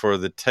out for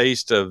the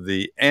taste of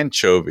the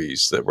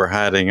anchovies that were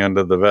hiding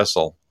under the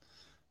vessel.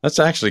 That's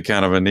actually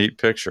kind of a neat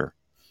picture.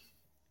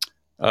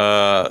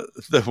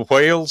 The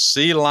whales,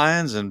 sea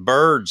lions, and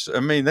birds. I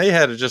mean, they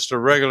had just a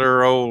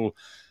regular old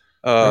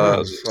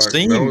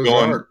scene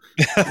going.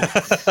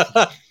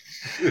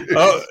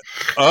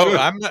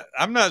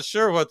 I'm not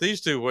sure what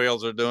these two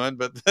whales are doing,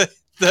 but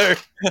they're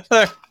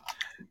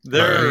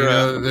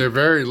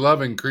very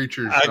loving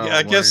creatures.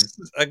 I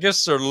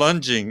guess they're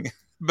lunging.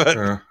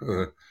 But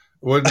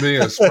wouldn't be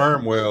a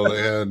sperm whale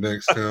they had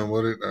next to him,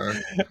 would it?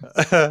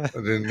 I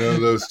didn't know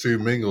those two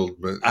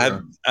mingled, but I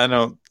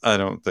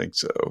don't think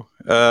so.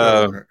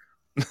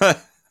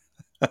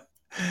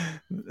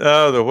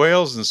 The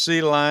whales and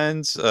sea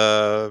lions.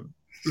 The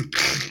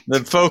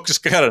folks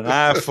got an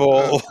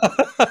eyeful.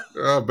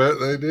 I bet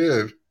they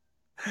did.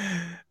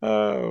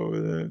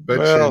 You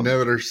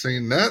never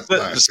seen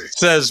that.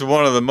 Says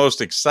one of the most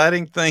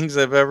exciting things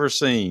I've ever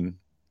seen.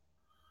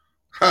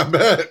 I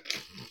bet.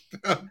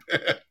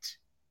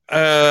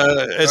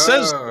 It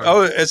says,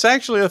 it's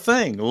actually a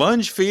thing.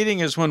 Lunge feeding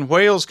is when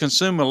whales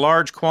consume a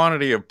large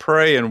quantity of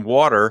prey and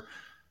water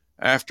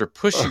after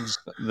pushing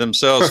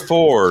themselves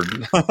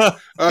forward.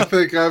 I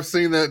think I've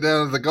seen that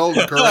down at the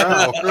Golden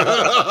Corral.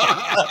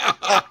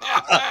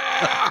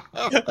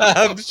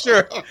 I'm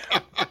sure.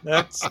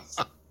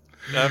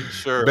 I'm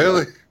sure.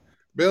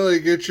 Billy,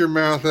 get your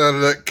mouth out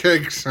of that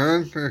cake,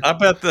 son. I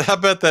bet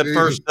that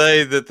first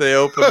day that they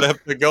opened up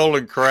the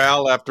Golden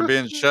Corral after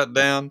being shut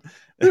down,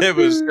 it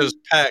was just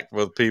packed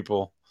with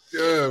people.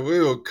 Yeah, we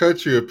will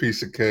cut you a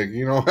piece of cake.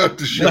 You don't have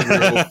to shove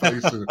your whole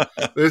face in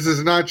it. This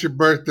is not your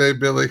birthday,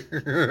 Billy.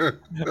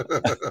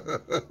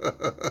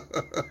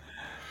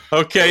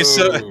 Okay,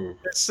 so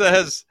it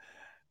says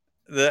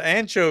the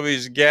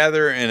anchovies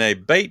gather in a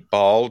bait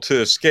ball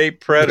to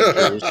escape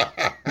predators.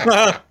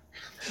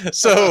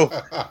 So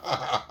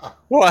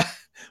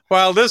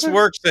while this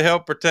works to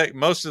help protect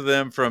most of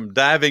them from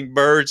diving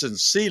birds and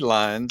sea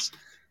lions,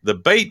 the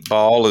bait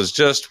ball is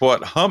just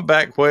what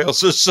humpback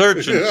whales are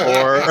searching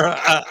for.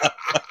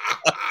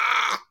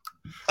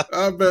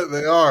 I bet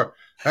they are.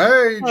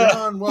 Hey,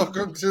 John,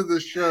 welcome to the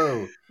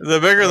show.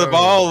 The bigger the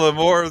ball, the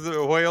more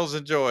the whales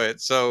enjoy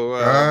it. So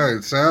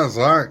it sounds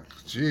like,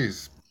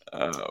 geez.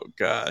 Oh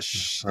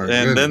gosh! Oh,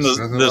 and goodness.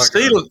 Then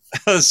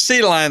the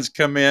sea lions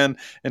come in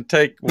and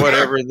take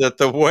whatever that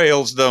the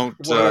whales don't.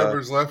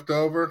 Whatever's left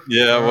over.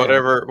 Yeah,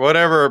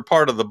 whatever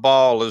part of the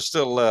ball is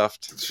still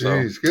left.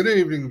 Jeez. So. Good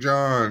evening,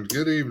 John.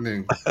 Good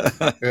evening.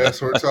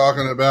 Yes, we're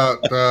talking about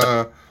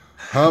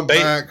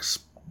humpbacks,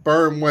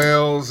 sperm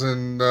whales,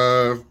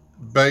 and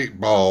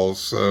bait balls.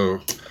 So,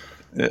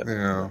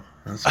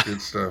 that's good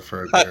stuff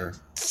right there.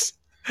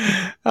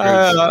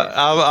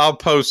 I'll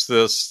post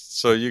this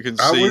so you can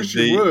I see wish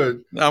you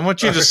would. I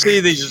want you to see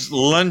these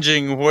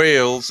lunging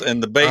whales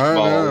and the bait I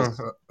balls.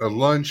 know, a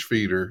lunch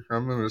feeder.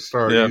 I'm going to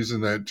start Yeah.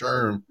 using that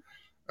term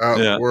out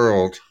in Yeah. the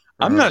world.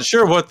 I'm not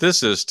sure what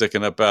this is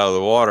sticking up out of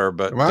the water,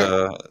 but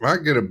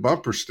Might get a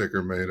bumper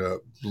sticker made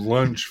up.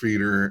 Lunch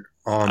feeder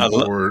on I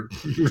lo- board.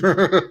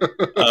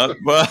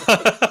 well,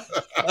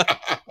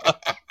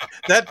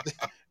 that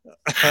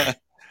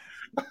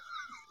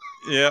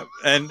yeah,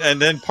 and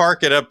then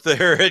park it up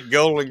there at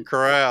Golden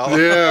Corral.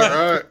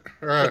 Yeah,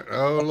 right.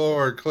 Oh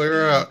Lord,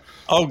 clear out.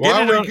 Oh,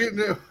 Why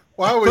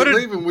are we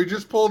leaving? We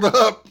just pulled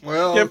up.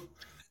 Well, Yep.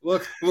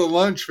 look, the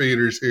lunch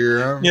feeders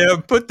here. Yeah,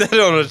 put that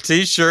on a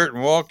T-shirt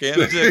and walk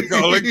into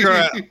Golden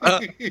Corral.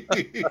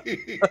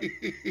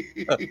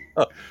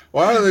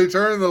 Why are they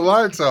turning the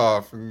lights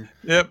off?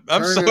 Yep,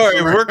 I'm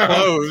sorry, we're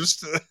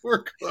closed.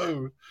 We're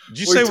closed. Did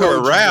you say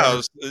we're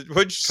aroused?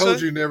 What'd you Told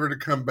say? you never to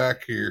come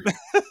back here.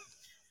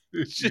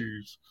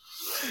 Jeez.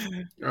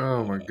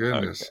 Oh my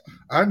goodness! Okay.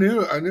 I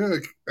knew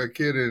a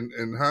kid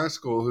in high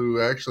school who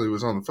actually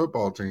was on the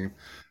football team,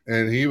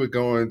 and he would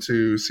go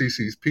into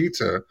CC's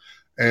Pizza,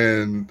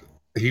 and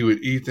he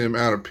would eat them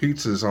out of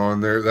pizzas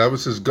on there. That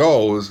was his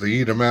goal, was to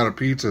eat them out of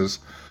pizzas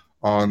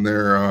on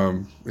their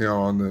on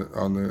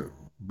the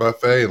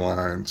buffet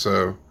line.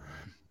 So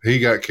he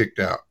got kicked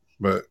out.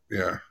 But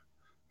yeah,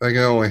 I think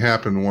it only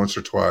happened once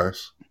or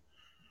twice.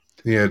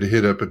 He had to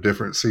hit up a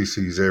different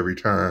CC's every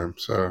time.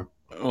 So.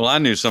 Well, I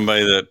knew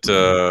somebody that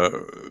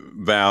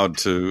vowed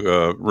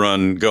to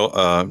run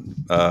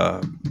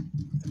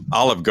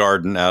Olive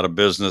Garden out of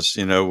business,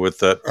 with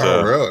that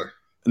really?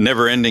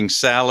 never-ending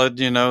salad,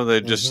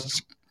 they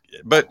just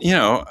but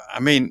I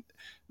mean,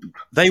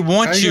 they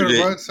want you to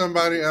run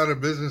somebody out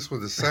of business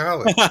with a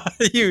salad.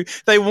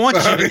 They want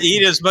you to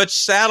eat as much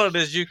salad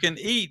as you can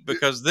eat,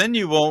 because then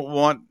you won't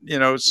want,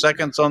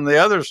 seconds on the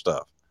other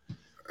stuff.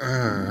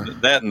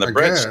 That and the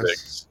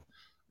breadsticks.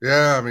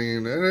 Yeah, I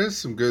mean, it is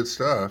some good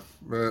stuff.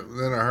 But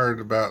then I heard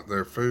about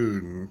their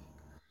food, and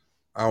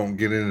I won't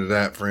get into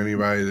that for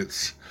anybody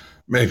that's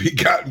maybe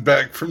gotten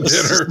back from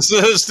dinner.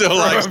 Still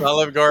likes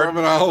Olive Garden. From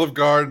an Olive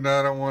Garden.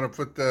 I don't want to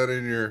put that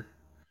in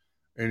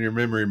your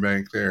memory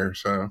bank there.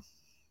 So,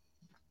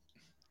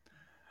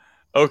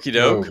 okie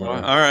doke. All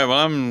right.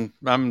 Well,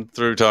 I'm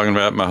through talking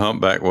about my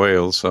humpback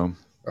whales. So.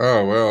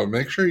 Oh well,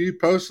 make sure you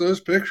post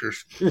those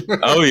pictures.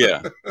 Oh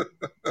yeah.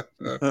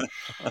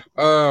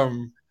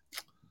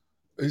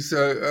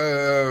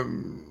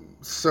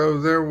 So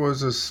there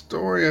was a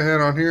story I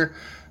had on here.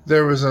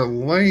 There was a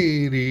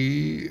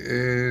lady,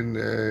 and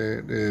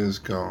it is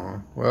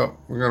gone. Well,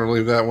 we're going to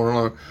leave that one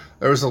alone.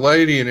 There was a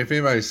lady, and if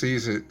anybody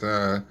sees it,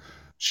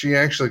 she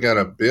actually got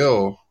a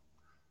bill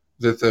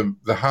that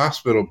the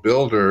hospital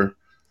billed her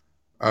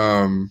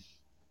from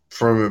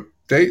it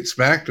dates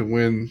back to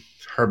when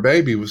her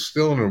baby was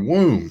still in her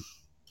womb.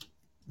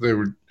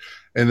 And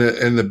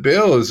the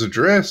bill is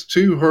addressed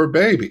to her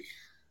baby.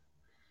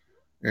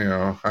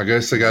 I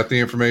guess they got the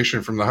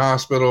information from the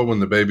hospital when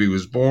the baby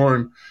was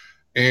born,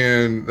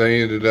 and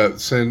they ended up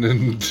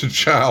sending the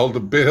child a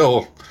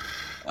bill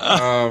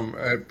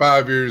at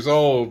 5 years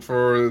old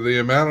for the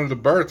amount of the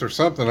birth or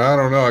something. I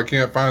don't know. I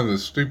can't find the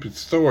stupid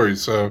story.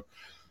 So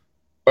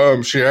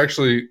she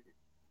actually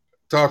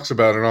talks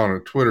about it on a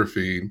Twitter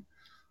feed,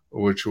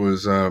 which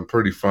was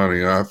pretty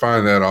funny. I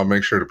find that I'll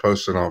make sure to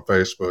post it on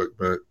Facebook,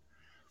 but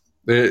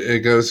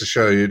it goes to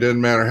show you, it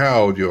doesn't matter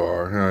how old you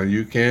are,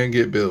 you can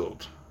get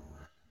billed.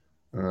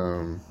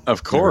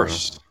 Of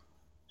course.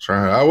 That's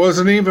right. I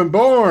wasn't even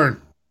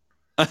born.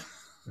 I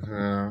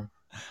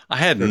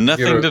had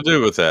nothing to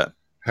do with that.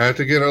 Had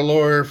to get a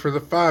lawyer for the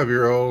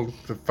 5-year-old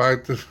to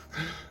fight the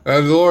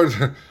Lord.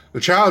 The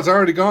child's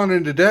already gone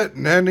into debt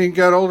and hadn't even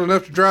got old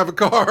enough to drive a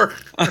car.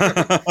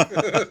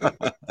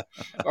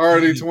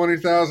 Already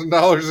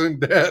 $20,000 in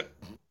debt.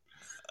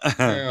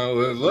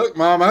 Look,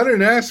 Mom, I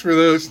didn't ask for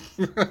this.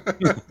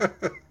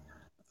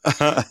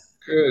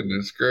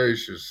 Goodness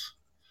gracious.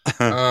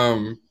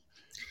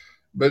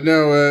 But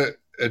no,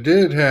 it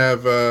did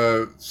have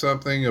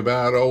something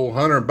about old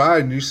Hunter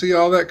Biden. You see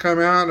all that come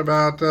out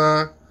about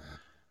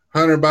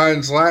Hunter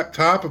Biden's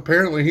laptop?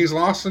 Apparently he's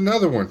lost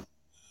another one.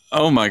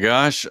 Oh my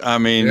gosh. I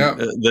mean,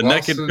 the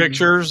naked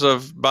pictures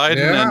of Biden.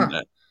 Yeah.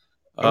 And,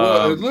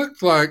 well, it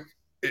looked like,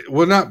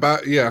 not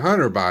Biden.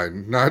 Hunter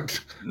Biden. Not.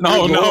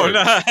 No,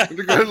 not.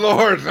 The good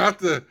Lord, not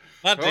the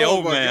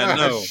old man.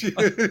 Gosh. No.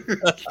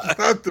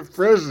 Not the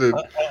president.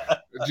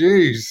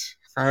 Jeez.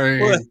 I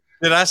mean,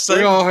 did I say?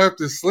 We all have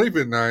to sleep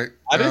at night.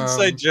 I didn't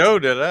say Joe,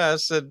 did I? I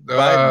said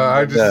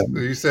Biden.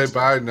 You say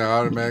Biden, I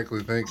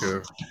automatically think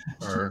of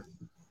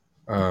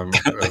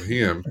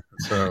him.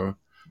 So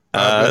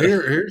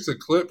here's a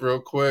clip real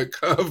quick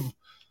of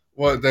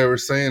what they were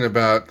saying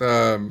about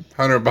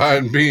Hunter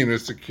Biden being a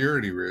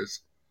security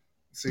risk.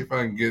 See if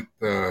I can get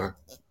the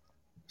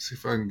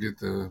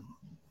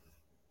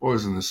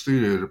boys in the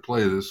studio to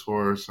play this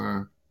for us.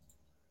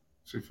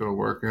 See if it'll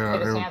work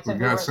out. We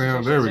got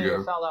sound. There we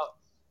go.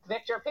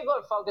 Victor, people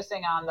are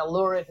focusing on the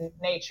lurid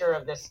nature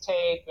of this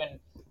tape and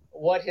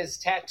what his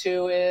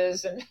tattoo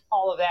is and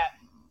all of that.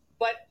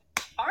 But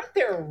aren't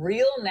there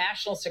real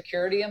national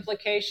security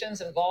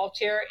implications involved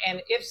here?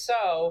 And if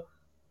so,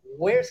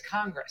 where's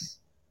Congress?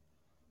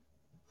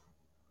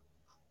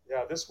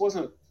 Yeah, this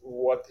wasn't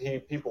what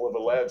people have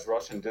alleged,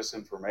 Russian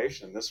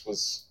disinformation. This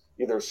was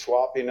either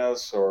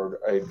sloppiness or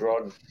a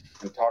drug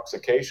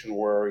intoxication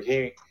where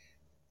he,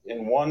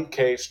 in one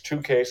case,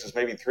 two cases,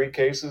 maybe three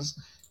cases,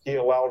 he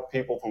allowed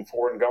people from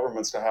foreign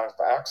governments to have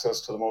access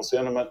to the most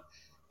intimate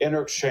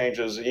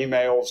interchanges,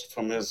 emails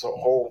from his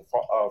whole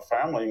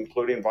family,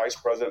 including Vice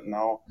President and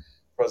now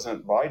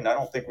President Biden. I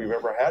don't think we've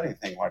ever had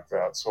anything like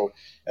that. So,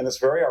 and it's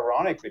very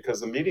ironic because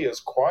the media is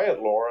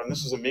quiet, Laura, and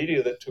this is a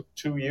media that took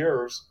 2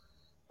 years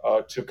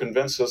to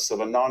convince us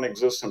of a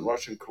non-existent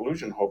Russian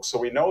collusion hoax. So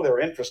we know they're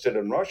interested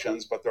in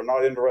Russians, but they're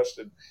not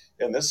interested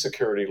in this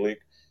security leak.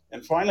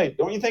 And finally,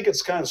 don't you think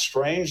it's kind of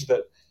strange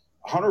that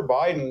Hunter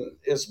Biden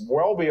is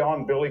well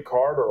beyond Billy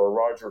Carter or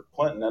Roger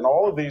Clinton? And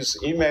all of these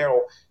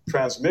email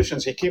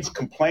transmissions, he keeps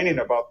complaining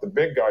about the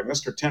big guy,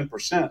 Mr.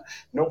 10%.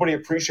 Nobody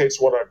appreciates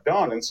what I've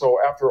done. And so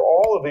after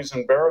all of these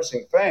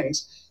embarrassing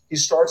things, he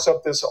starts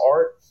up this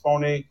art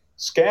phony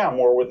scam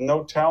where with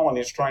no talent,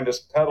 he's trying to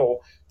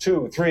peddle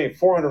 $200,000, $300,000,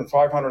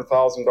 $400,000,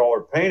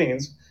 $500,000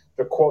 paintings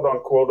to quote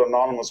unquote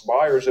anonymous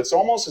buyers. It's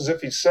almost as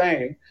if he's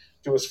saying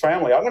to his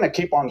family, I'm going to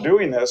keep on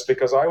doing this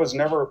because I was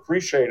never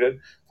appreciated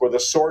for the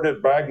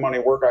sordid bag money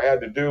work I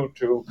had to do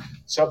to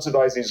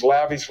subsidize these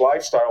lavish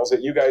lifestyles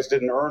that you guys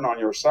didn't earn on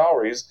your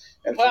salaries.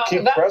 And if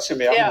you keep pressing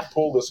me, I'm going to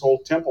pull this whole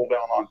temple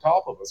down on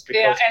top of us.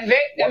 Because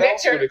what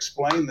else would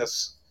explain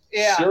this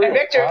serial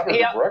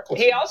pattern of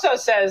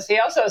recklessness? He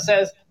also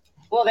says,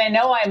 well, they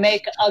know I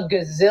make $1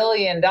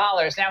 gazillion.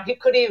 Now, he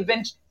could have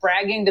been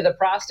bragging to the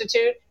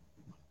prostitute,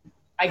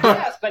 I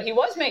guess, but he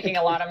was making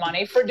a lot of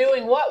money for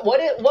doing what? What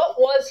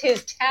was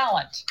his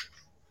talent?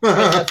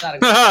 That's not a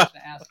good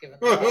question to ask. Given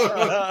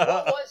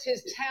what was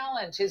his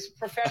talent, his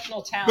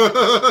professional talent,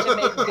 to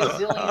make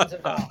gazillions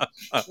of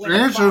dollars?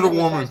 Answer the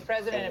woman. Vice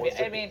president.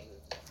 I mean,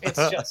 it's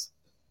just.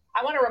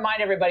 I want to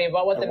remind everybody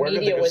about what the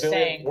media was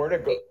saying. Where to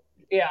go?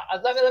 Yeah,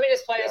 let me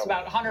just play this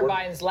about Hunter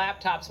Biden's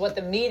laptops. What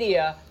the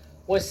media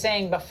was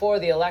saying before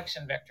the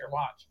election. Victor,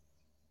 watch.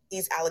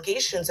 These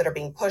allegations that are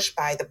being pushed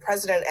by the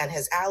president and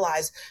his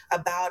allies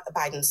about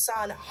Biden's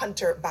son,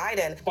 Hunter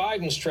Biden.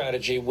 Biden's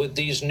strategy with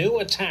these new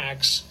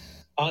attacks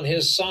on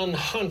his son,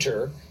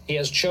 Hunter, he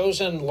has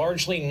chosen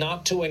largely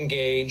not to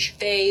engage.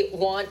 They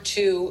want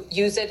to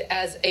use it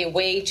as a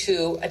way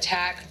to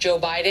attack Joe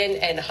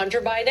Biden and Hunter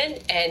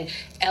Biden and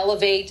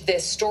elevate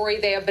this story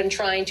they have been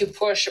trying to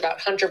push about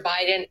Hunter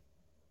Biden.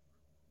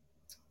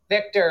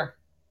 Victor,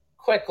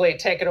 quickly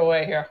take it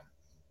away here.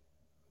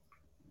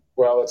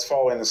 Well, it's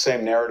following the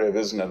same narrative,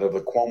 isn't it, of the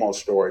Cuomo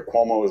story.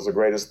 Cuomo is the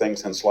greatest thing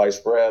since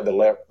sliced bread.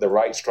 The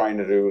right's trying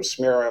to do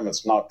smear him.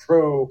 It's not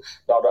true.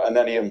 And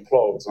then he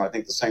implodes. And I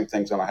think the same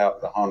thing's going to happen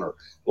to Hunter.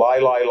 Lie,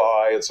 lie,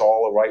 lie. It's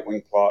all a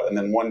right-wing plot. And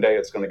then one day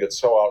it's going to get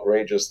so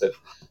outrageous that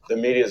the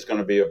media is going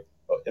to be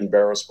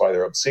embarrassed by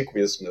their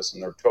obsequiousness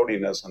and their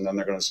toadiness. And then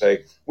they're going to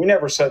say, we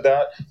never said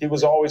that. He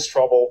was always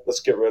trouble.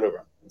 Let's get rid of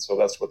him. And so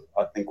that's what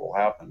I think will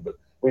happen. But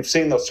we've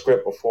seen the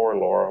script before,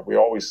 Laura. We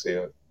always see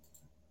it.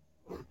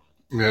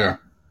 Yeah,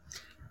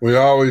 we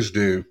always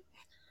do.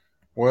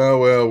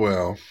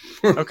 Well.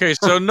 Okay,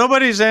 so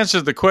nobody's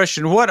answered the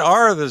question, what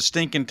are the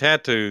stinking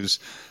tattoos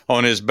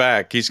on his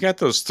back? He's got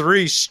those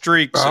 3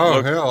 streaks.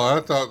 Oh, hell,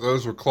 I thought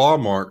those were claw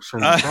marks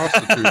from the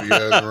prostitute he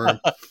had in the room.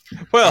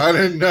 Well, I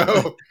didn't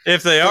know.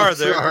 If they are,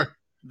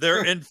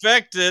 they're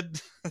infected.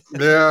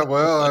 Yeah,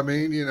 well, I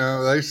mean,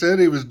 they said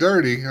he was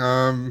dirty.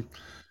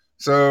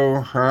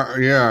 So,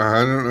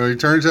 I don't know. He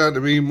turns out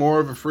to be more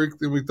of a freak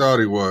than we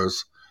thought he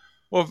was.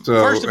 Well,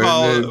 first of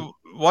all,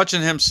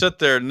 watching him sit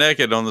there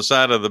naked on the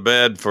side of the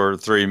bed for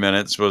 3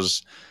 minutes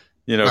was,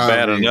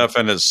 bad enough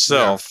in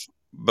itself. Yeah.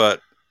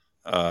 But,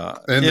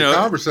 and the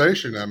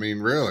conversation, I mean,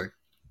 really.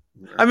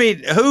 I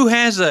mean, who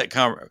has that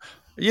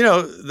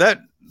that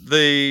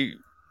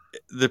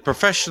the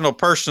professional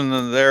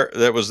person there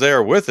that was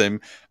there with him,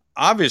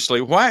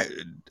 obviously, why?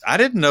 I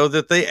didn't know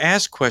that they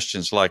asked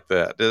questions like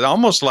that. It's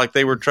almost like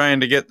they were trying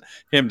to get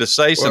him to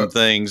say some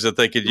things that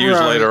they could use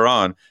later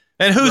on.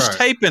 And who's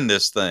taping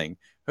this thing?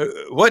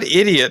 What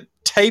idiot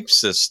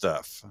tapes this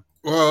stuff?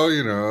 Well,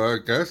 I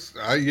guess,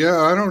 I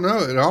don't know.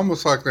 It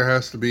almost like there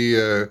has to be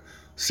a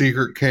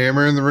secret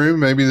camera in the room.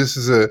 Maybe this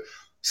is a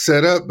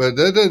setup, but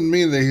that doesn't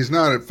mean that he's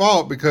not at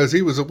fault because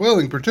he was a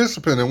willing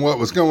participant in what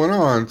was going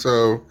on.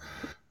 So,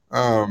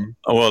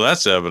 well,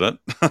 that's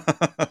evident.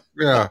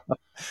 Yeah.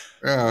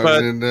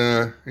 But, and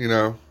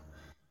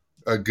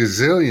 $1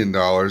 gazillion.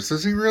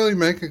 Does he really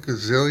make $1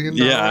 gazillion?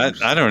 Yeah,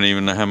 I don't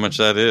even know how much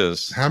that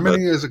is. How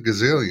many is $1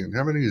 gazillion?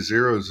 How many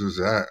zeros is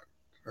that?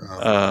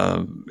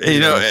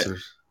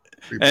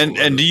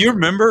 And do you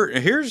remember?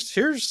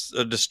 Here's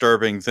a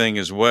disturbing thing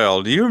as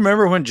well. Do you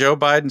remember when Joe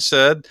Biden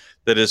said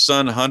that his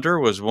son Hunter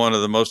was one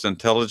of the most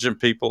intelligent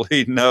people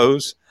he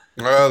knows?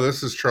 Well,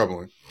 this is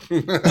troubling.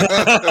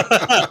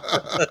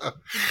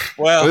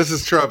 Well, this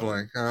is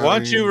troubling. Why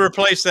don't you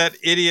replace that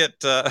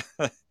idiot? A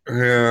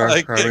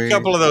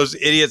couple of those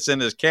idiots in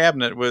his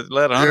cabinet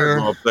let Hunter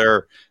go up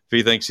there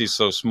he thinks he's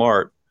so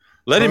smart.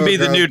 Let him Oh, be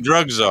the God. new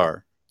drug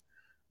czar.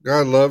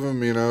 God love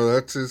him,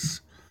 that's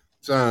his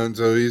son,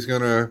 so he's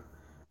gonna,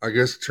 I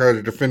guess, try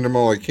to defend him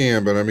all he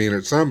can. But I mean,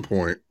 at some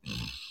point,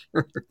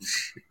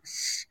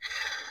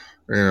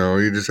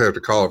 you just have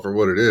to call it for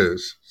what it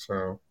is.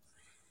 So,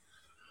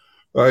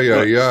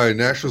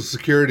 national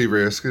security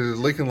risk is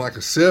leaking like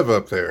a sieve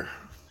up there.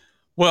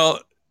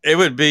 Well, it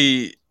would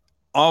be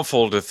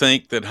awful to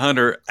think that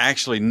Hunter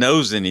actually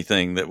knows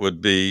anything that would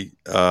be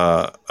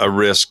a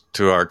risk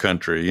to our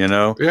country,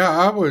 Yeah,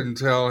 I wouldn't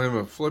tell him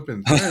a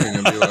flipping thing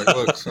and be like,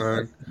 look,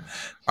 son,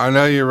 I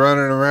know you're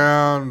running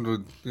around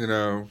with,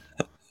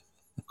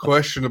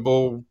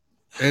 questionable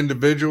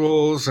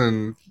individuals,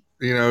 and,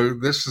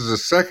 this is the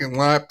second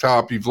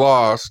laptop you've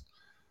lost.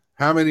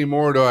 How many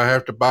more do I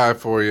have to buy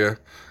for you?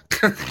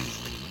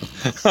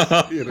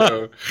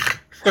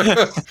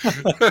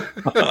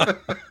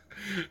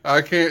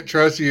 I can't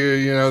trust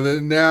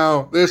you,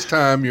 now this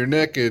time you're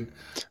naked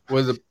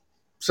with a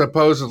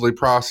supposedly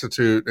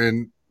prostitute,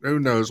 and who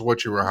knows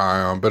what you were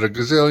high on, but $1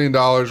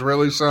 gazillion,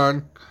 really,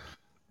 son?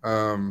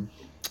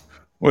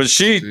 Well,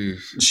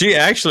 she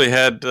actually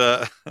had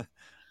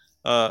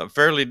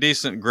fairly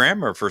decent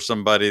grammar for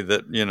somebody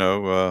that,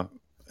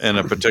 in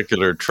a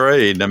particular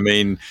trade. I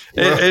mean,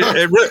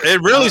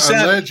 it really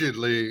sounded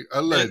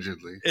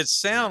allegedly. It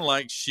sounded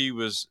like she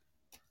was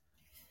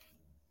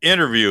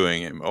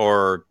interviewing him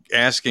or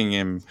asking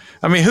him.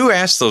 I mean, who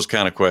asked those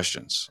kind of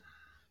questions?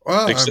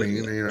 Well,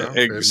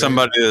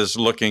 somebody is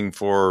looking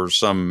for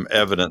some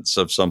evidence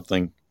of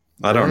something.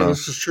 I don't know.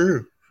 This is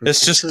true.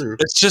 It's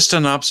just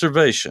an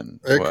observation.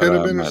 It could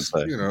have been a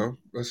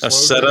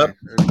setup.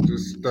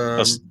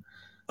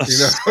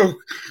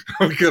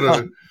 I'm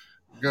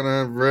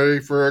gonna ready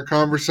for a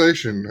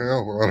conversation.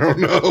 Hell, I don't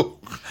know.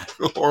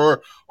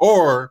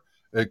 or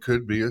it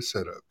could be a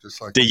setup, just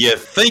like. Do you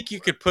think you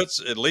could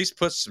at least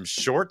put some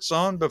shorts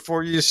on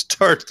before you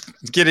start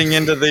getting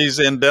into these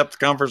in-depth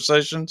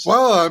conversations?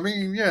 Well, I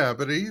mean, yeah,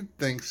 but he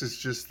thinks it's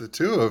just the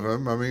two of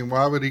them. I mean,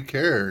 why would he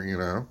care?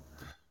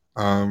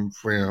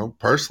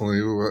 Personally,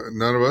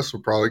 none of us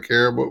would probably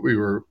care what we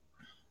were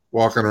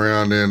walking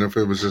around in if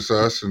it was just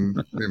us, and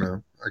I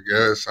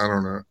guess, I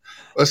don't know.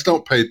 Let's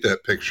don't paint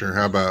that picture.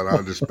 How about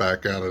I'll just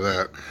back out of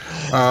that?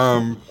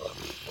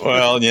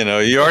 Well,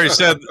 you already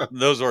said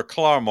those are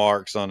claw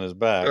marks on his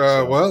back.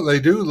 Well, they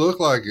do look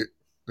like it.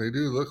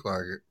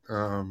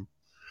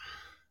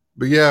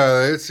 But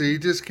yeah, he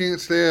just can't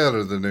stay out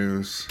of the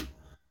news.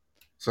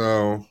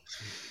 So,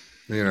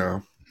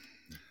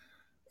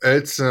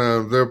 it's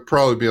there'll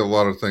probably be a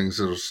lot of things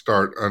that'll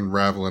start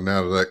unraveling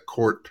out of that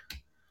court,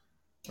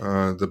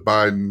 the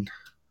Biden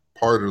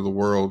part of the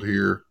world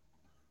here,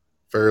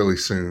 fairly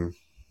soon.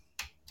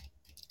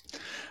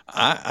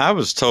 I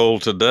was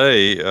told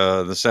today,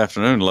 this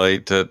afternoon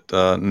late,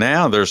 that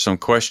now there's some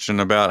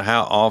question about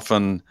how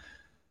often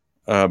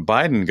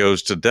Biden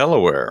goes to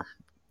Delaware.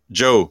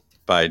 Joe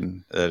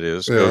Biden, that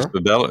is, goes to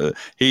Delaware.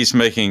 He's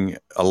making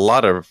a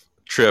lot of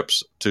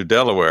trips to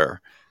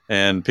Delaware,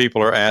 and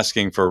people are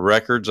asking for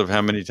records of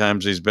how many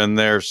times he's been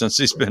there since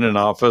he's been in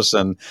office,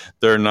 and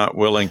they're not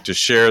willing to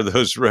share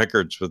those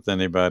records with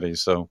anybody.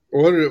 So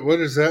what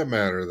does that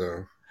matter,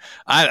 though?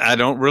 I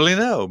don't really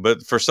know,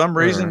 but for some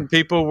reason,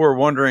 people were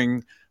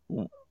wondering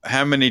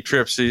how many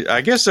trips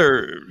I guess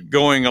they're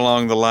going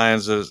along the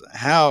lines of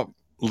how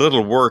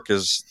little work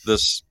is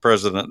this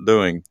president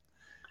doing.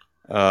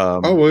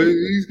 Well,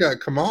 he's got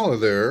Kamala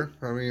there.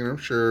 I mean, I'm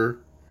sure.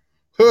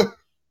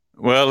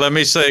 Well, let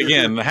me say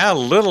again, how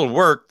little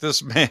work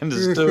this man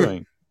is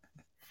doing.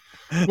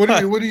 What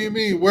do you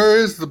mean? Where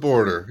is the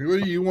border?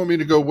 You want me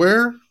to go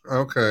where?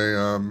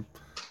 Okay.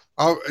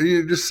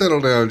 You just settle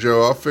down,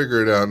 Joe. I'll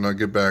figure it out and I'll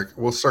get back.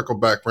 We'll circle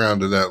back around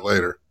to that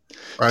later.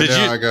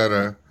 I got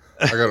a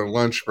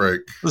lunch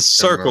break. Let's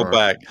circle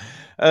back.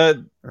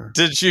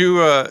 Did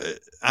you?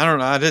 I don't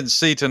know. I didn't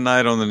see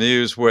tonight on the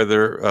news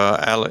whether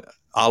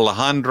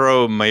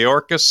Alejandro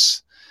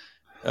Mayorkas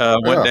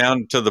went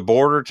down to the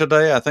border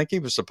today. I think he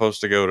was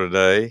supposed to go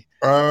today.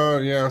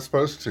 Yeah,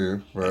 supposed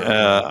to. But,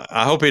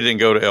 I hope he didn't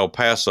go to El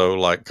Paso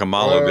like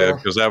Kamala did,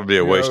 because that would be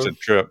a wasted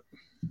trip.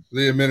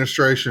 The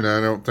administration, I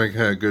don't think,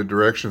 had good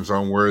directions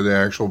on where the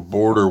actual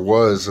border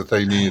was that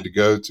they needed to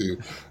go to.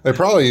 They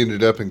probably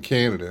ended up in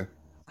Canada.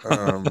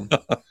 And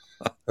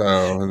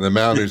the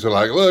Mounties are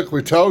like, look,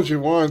 we told you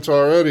once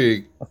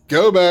already.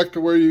 Go back to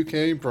where you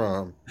came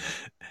from.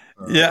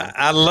 Yeah,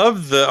 I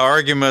love the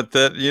argument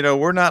that,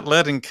 we're not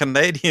letting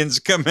Canadians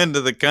come into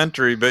the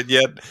country, but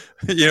yet,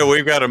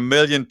 we've got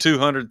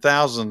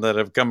 1,200,000 that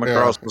have come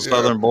across the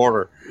southern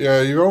border.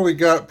 Yeah, you've only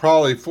got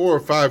probably 4 or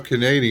 5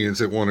 Canadians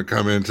that want to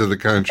come into the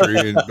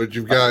country, but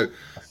you've got,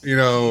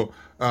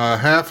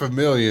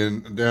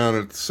 500,000 down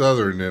at the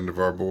southern end of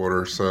our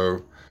border,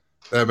 so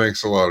that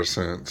makes a lot of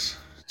sense.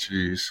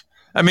 Jeez.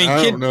 I mean,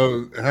 I don't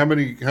know how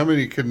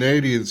many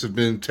Canadians have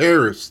been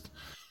terrorists.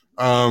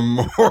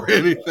 Or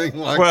anything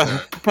like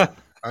that.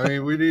 I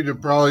mean, we need to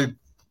probably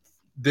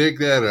dig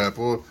that up.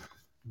 We'll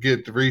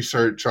get the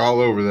research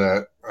all over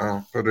that.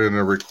 I'll put in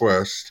a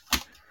request.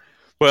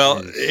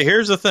 Well, Jeez.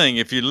 here's the thing: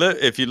 if you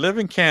live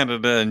in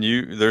Canada and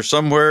there's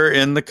somewhere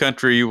in the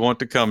country you want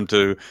to come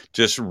to,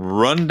 just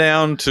run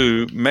down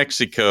to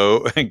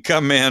Mexico and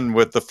come in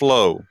with the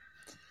flow.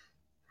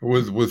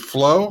 With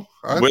Flo?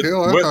 I With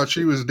thought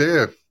she was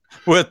dead.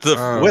 with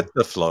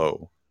the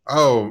flow.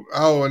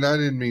 Oh, and I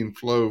didn't mean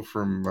Flo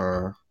from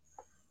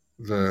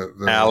the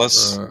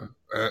Alice.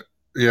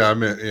 I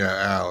meant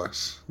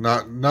Alice,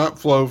 not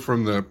Flo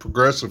from the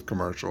Progressive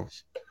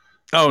commercials.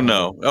 Oh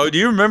no! Oh, do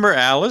you remember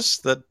Alice,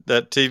 that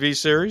TV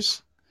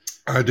series?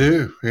 I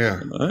do. Yeah.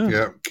 Oh.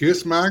 Yeah.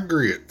 Kiss my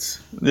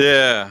grits.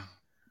 Yeah.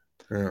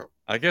 Yeah.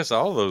 I guess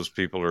all those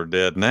people are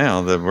dead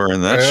now that were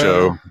in that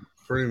show.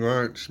 Pretty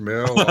much.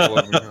 Mel, all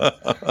of them.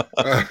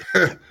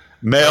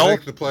 Mel? I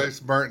think the place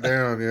burnt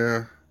down.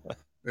 Yeah.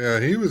 Yeah.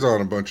 He was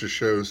on a bunch of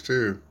shows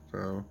too.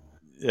 So.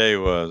 Yeah, he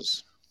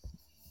was.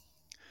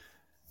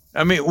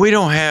 I mean, we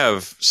don't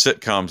have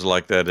sitcoms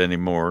like that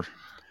anymore.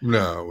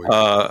 No.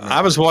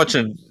 I was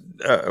watching.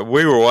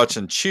 We were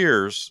watching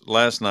Cheers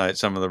last night.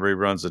 Some of the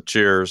reruns of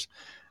Cheers.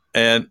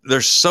 And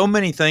there's so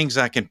many things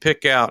I can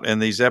pick out in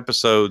these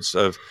episodes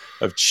of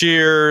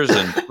Cheers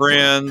and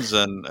Friends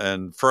and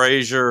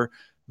Frasier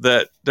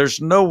that there's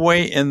no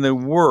way in the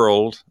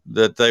world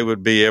that they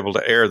would be able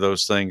to air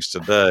those things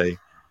today.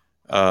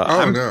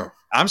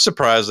 I'm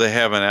surprised they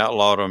haven't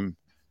outlawed them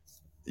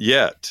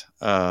yet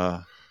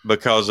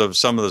because of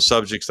some of the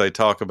subjects they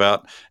talk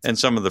about and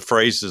some of the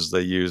phrases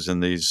they use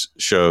in these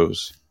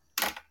shows.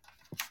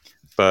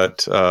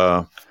 But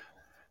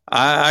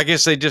I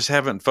guess they just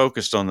haven't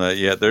focused on that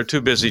yet. They're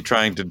too busy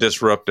trying to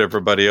disrupt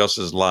everybody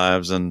else's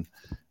lives and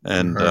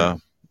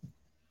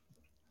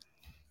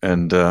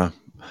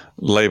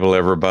label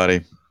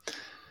everybody.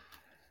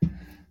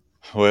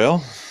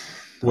 Well,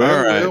 all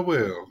right.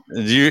 Well.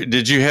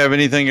 Did you have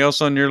anything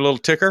else on your little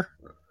ticker?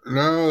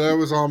 No, that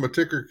was all my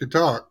ticker could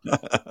talk.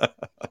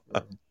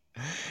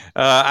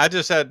 I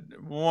just had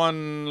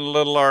one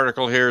little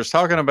article here. It's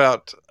talking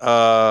about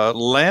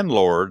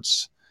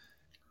landlords.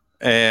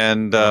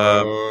 And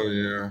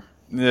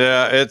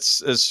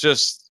it's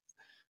just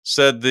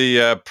said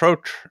the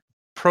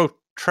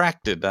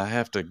protracted. I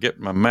have to get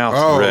my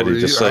mouth ready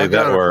to say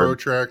that word.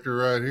 Protractor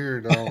right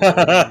here.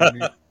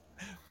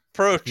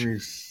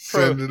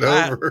 Send it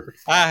over.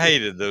 I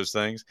hated those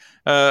things.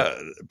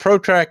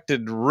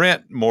 Protracted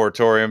rent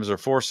moratoriums are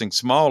forcing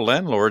small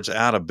landlords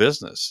out of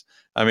business.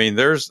 I mean,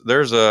 there's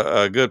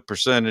a good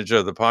percentage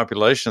of the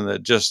population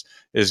that just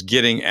is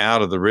getting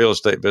out of the real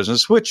estate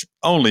business, which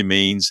only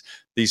means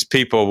these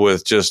people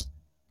with just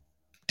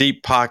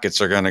deep pockets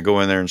are going to go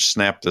in there and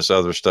snap this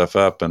other stuff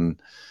up, and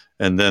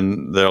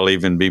then there'll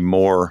even be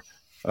more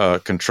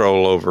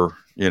control over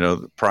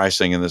the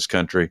pricing in this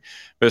country.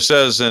 But it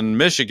says in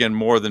Michigan,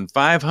 more than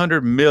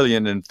 $500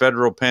 million in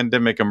federal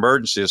pandemic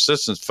emergency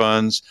assistance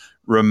funds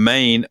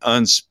remain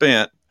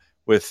unspent,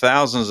 with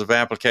thousands of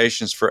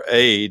applications for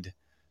aid.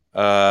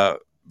 To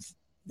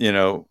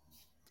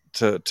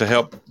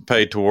help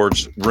pay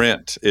towards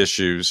rent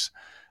issues.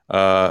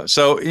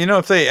 So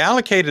if they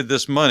allocated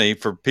this money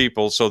for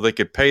people so they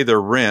could pay their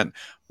rent,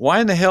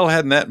 why in the hell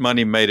hadn't that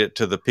money made it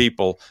to the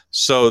people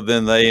so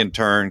then they in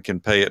turn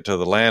can pay it to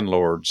the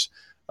landlords?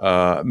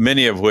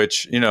 Many of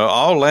which,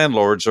 all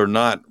landlords are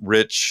not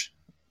rich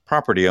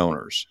property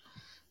owners.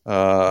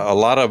 A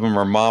lot of them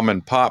are mom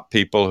and pop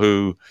people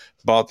who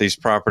bought these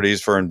properties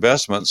for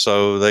investment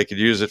so they could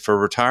use it for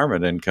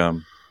retirement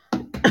income.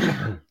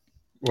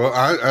 Well,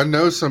 I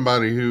know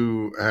somebody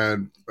who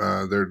had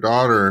their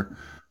daughter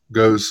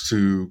goes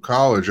to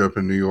college up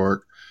in New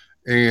York,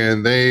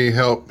 and they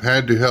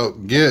had to help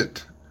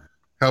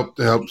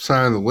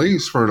sign the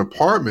lease for an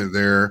apartment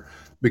there,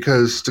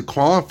 because to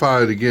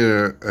qualify to get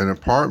an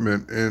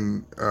apartment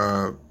in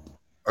a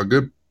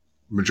good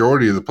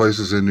majority of the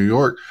places in New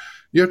York,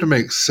 you have to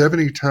make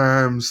 70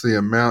 times the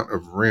amount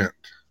of rent.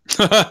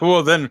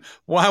 Well, then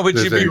why would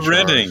you be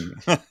renting?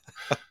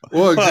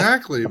 Well,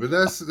 exactly, but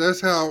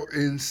that's how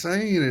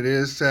insane it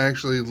is to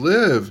actually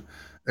live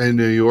in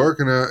New York,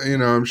 and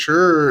I'm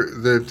sure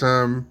that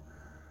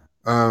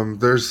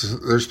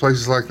there's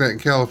places like that in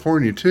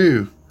California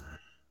too.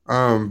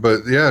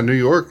 But yeah, New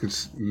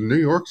York's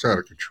out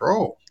of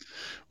control.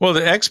 Well,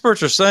 the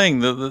experts are saying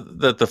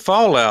that the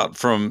fallout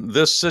from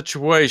this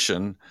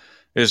situation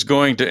is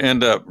going to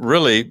end up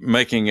really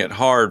making it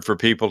hard for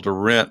people to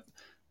rent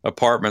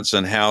apartments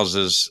and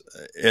houses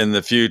in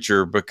the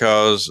future,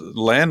 because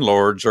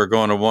landlords are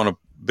going to want to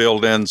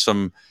build in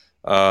some,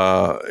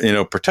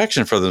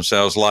 protection for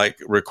themselves, like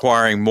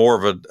requiring more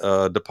of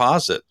a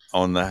deposit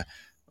on the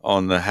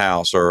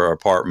house or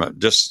apartment,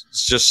 just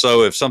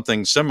so if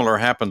something similar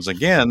happens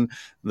again,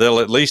 they'll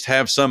at least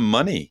have some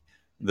money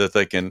that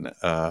they can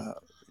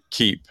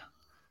keep.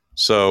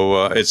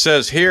 So it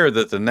says here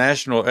that the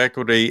National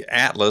Equity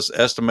Atlas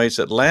estimates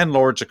that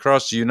landlords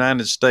across the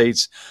United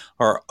States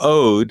are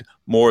owed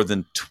more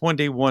than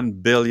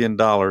 $21 billion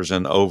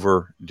in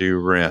overdue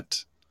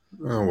rent.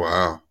 Oh,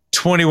 wow.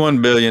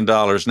 $21 billion.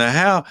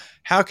 Now,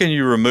 how can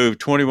you remove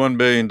 $21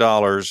 billion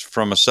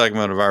from a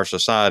segment of our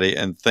society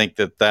and think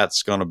that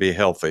that's going to be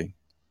healthy?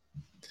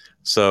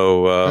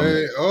 So,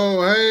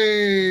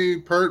 hey,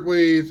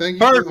 Pertwee, thank you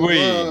for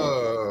the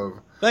love.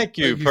 Thank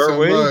you so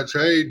Pertwee. much.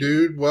 Hey,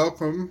 dude,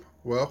 welcome,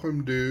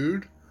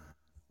 dude.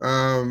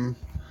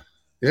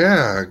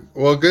 Yeah.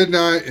 Well, good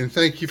night, and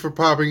thank you for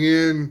popping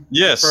in.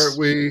 Yes,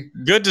 Pertwee.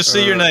 Good to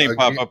see your name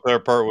pop up there,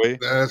 Pertwee.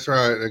 That's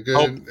right. And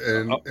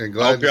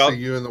glad to see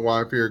you and the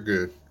wife here.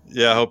 Good.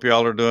 Yeah, I hope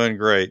y'all are doing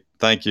great.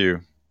 Thank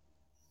you.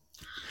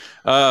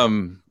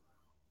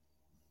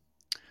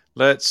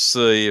 Let's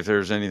see if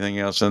there's anything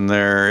else in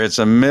there. It's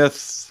a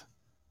myth.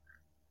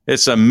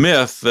 It's a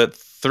myth that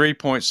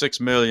 3.6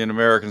 million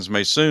Americans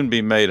may soon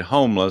be made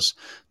homeless.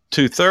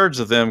 2/3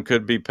 of them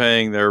could be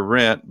paying their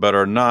rent, but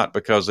are not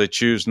because they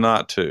choose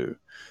not to.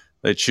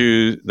 They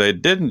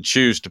didn't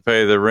choose to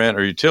pay their rent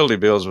or utility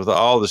bills with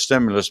all the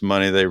stimulus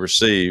money they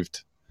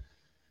received.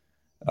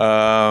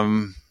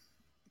 Maybe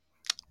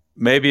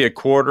a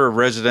quarter of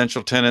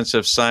residential tenants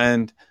have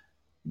signed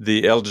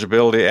the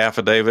eligibility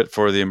affidavit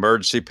for the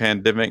emergency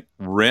pandemic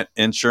rent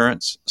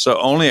insurance. So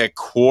only a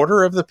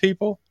quarter of the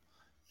people?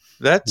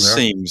 That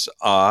seems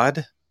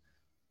odd.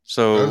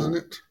 So, doesn't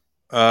it?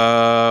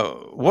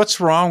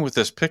 What's wrong with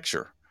this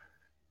picture?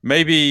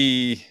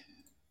 Maybe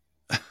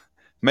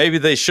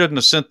they shouldn't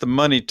have sent the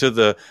money to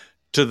the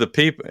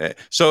people.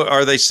 So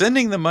are they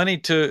sending the money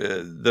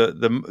to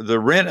the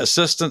rent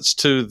assistance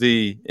to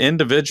the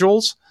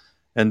individuals,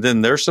 and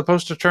then they're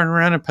supposed to turn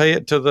around and pay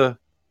it to the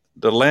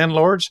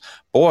landlords?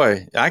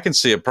 Boy, I can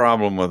see a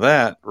problem with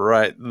that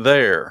right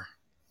there.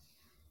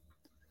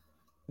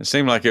 It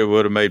seemed like it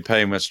would have made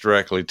payments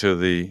directly to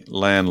the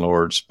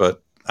landlords,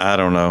 but I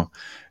don't know.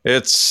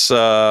 It's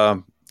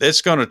going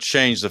to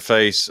change the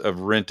face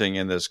of renting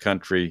in this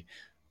country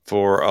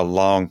for a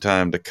long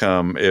time to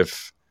come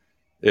if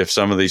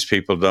some of these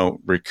people don't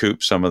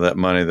recoup some of that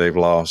money they've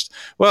lost.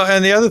 Well,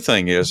 and the other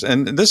thing is,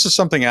 and this is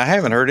something I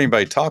haven't heard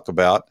anybody talk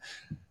about,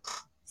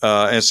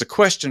 and it's a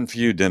question for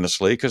you,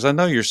 Dennis Lee, because I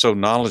know you're so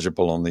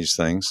knowledgeable on these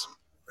things.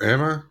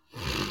 Am I?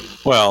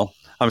 Well,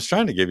 I was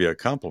trying to give you a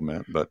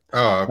compliment, but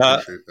I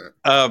appreciate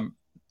that.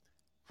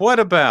 What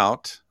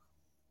about?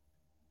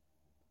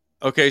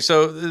 Okay,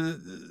 so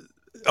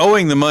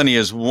owing the money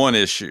is one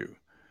issue.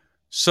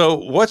 So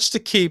what's to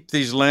keep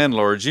these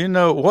landlords?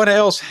 What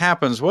else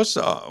happens? What's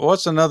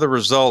another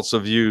results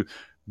of you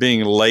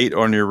being late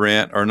on your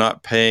rent or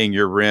not paying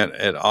your rent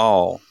at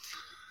all?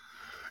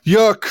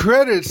 Your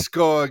credit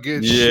score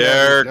gets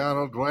shattered,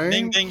 Donald Wayne.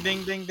 Ding, ding,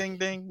 ding, ding, ding,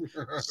 ding.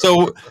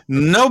 So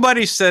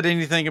nobody said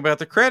anything about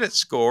the credit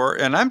score.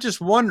 And I'm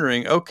just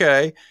wondering,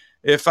 okay,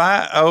 if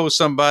I owe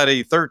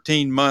somebody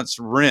 13 months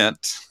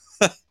rent,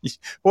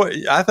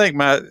 I think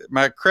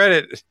my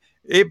credit,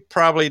 it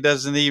probably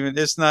doesn't even,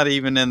 it's not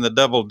even in the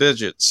double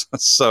digits.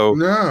 So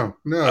no,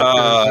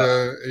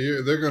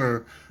 they're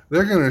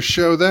gonna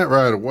show that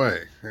right away.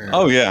 Yeah.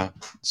 Oh yeah.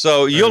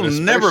 So you'll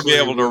never be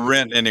able to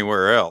rent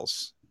anywhere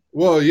else.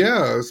 Well,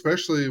 yeah,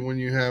 especially when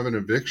you have an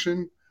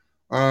eviction,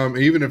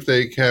 even if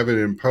they haven't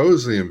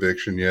imposed the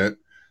eviction yet,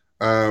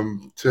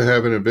 to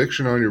have an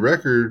eviction on your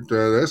record,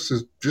 that's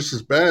just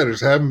as bad as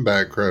having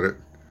bad credit.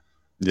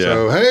 Yeah.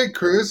 So, hey,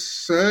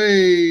 Chris.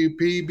 Hey,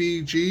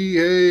 PBG.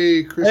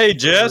 Hey, Chris. Hey,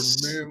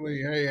 Jess.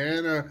 Manley. Hey,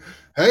 Hannah.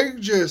 Hey,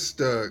 Just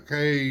Duck.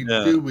 Hey,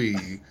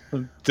 Dewey.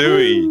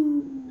 Dewey.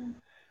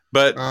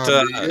 But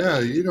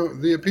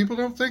people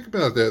don't think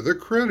about that. Their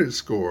credit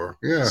score.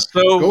 Yeah.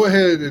 So go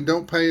ahead and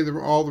don't pay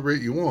all the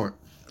rent you want.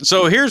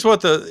 So here's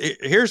what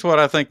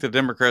I think the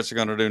Democrats are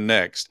going to do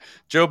next.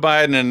 Joe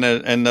Biden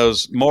and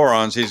those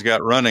morons he's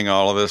got running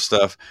all of this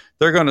stuff,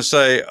 they're going to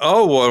say,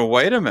 "Oh, well,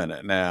 wait a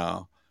minute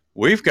now.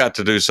 We've got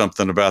to do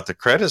something about the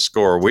credit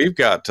score. We've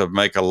got to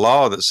make a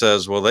law that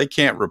says, well, they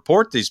can't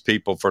report these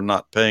people for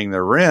not paying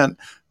their rent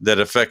that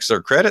affects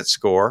their credit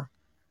score."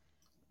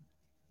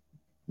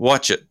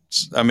 Watch it.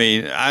 I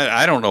mean,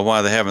 I don't know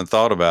why they haven't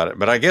thought about it,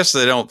 but I guess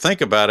they don't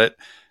think about it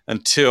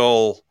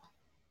until,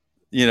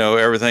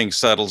 everything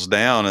settles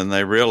down and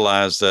they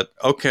realize that,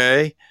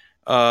 okay,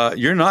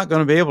 you're not going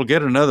to be able to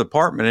get another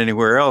apartment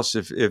anywhere else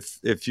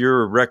if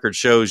your record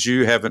shows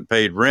you haven't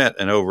paid rent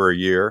in over a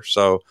year.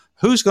 So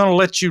who's going to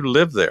let you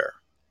live there?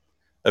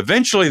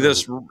 Eventually,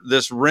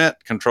 this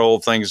rent control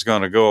thing is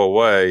going to go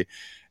away,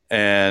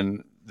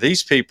 and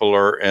these people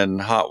are in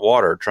hot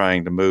water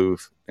trying to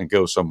move and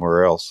go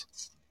somewhere else.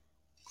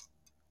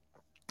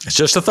 It's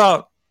just a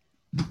thought.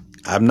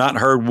 I've not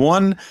heard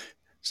one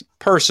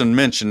person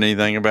mention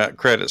anything about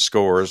credit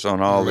scores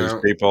on all these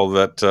people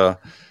that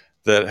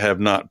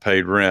have not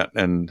paid rent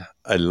in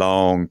a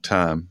long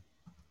time.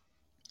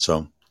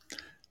 So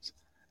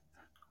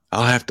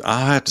I'll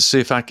have to see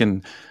if I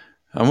can.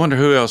 I wonder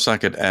who else I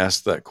could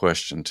ask that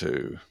question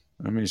to.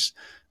 Let me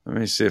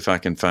see if I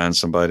can find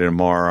somebody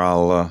tomorrow.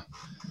 I'll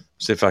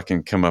see if I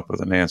can come up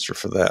with an answer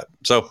for that.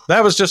 So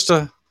that was just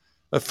a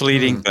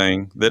fleeting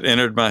thing that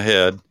entered my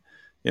head.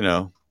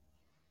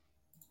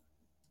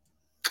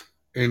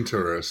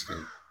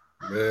 Interesting.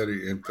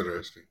 Very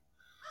interesting.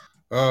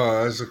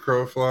 Oh, as the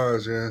crow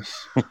flies,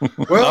 yes.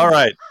 Well, all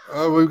right.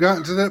 We've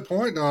gotten to that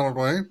point, Donald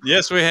Wayne.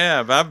 Yes, we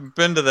have. I've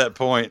been to that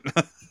point.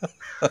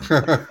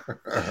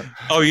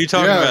 Oh, you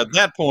talking about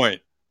that point?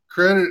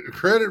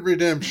 Credit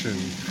redemption.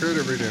 Don't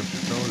read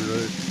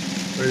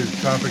the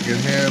topic in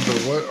hand, but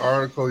what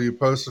article you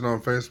posted on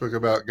Facebook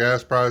about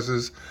gas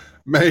prices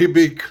made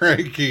me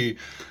cranky?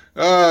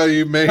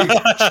 You made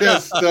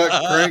Jess stuck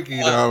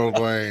cranky, Donald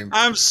Wayne.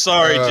 I'm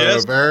sorry,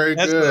 Jess. Very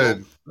That's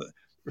good.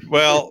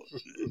 Well,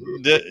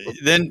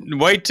 then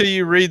wait till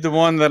you read the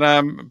one that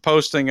I'm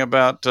posting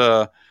about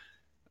the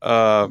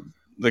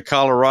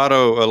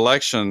Colorado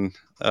election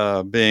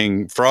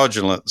being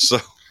fraudulent. So,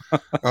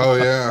 Oh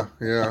yeah.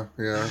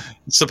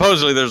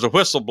 supposedly there's a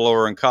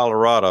whistleblower in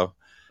Colorado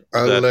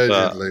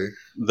Allegedly.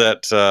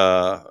 that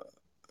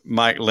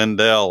Mike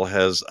Lindell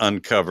has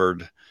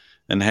uncovered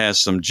and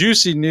has some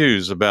juicy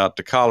news about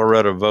the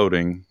Colorado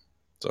voting.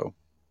 So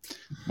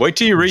wait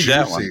till you read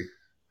that one.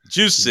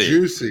 Juicy.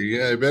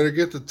 Yeah, you better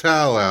get the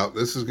towel out.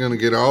 This is going to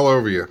get all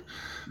over you.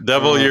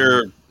 Double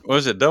your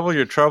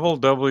trouble,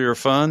 double your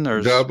fun,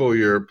 or double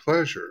your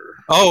pleasure.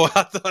 Oh,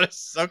 I thought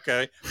it's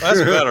okay.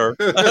 That's better.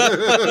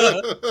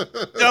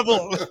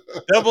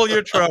 double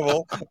your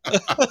trouble.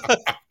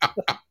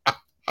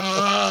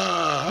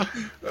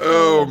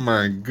 Oh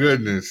my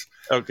goodness.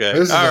 Okay.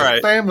 This is all a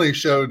right. family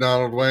show,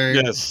 Donald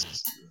Wayne.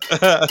 Yes.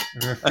 All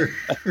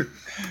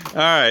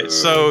right.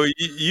 So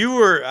you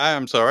were,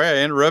 I'm sorry,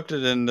 I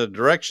interrupted in the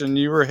direction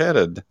you were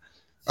headed.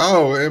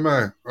 Oh, am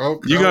I? Oh,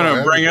 you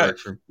going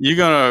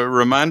to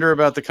remind her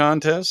about the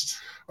contest?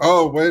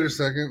 Oh, wait a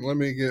second. Let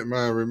me get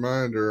my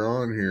reminder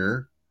on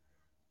here.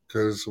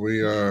 Because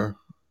oh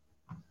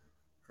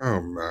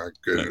my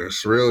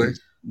goodness, really?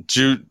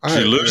 Did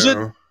you lose it?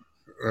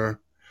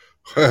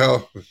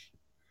 Well,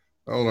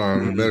 hold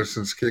on. The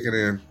medicine's kicking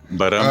in.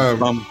 But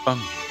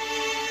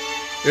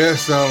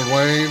yes, Donald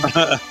Wayne.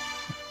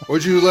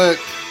 Would you let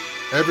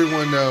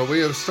everyone know we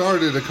have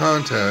started a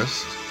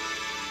contest?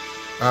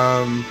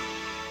 And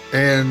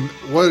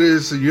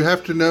you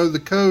have to know the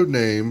code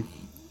name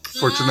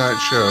for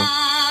tonight's show.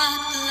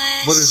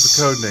 What is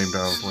the code name,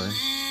 Donald Wayne?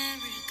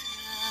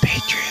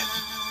 Patriot.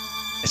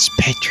 It's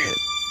Patriot.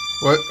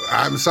 What?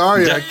 I'm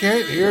sorry, I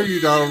can't hear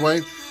you, Donald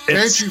Wayne.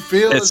 Can't you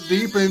feel it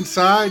deep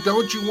inside?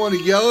 Don't you want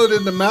to yell it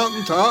in the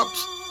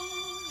mountaintops?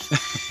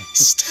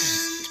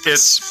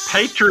 It's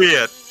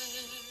Patriot.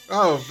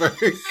 Oh,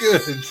 very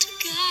good.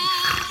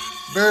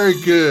 Very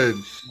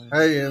good.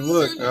 Hey, and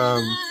look,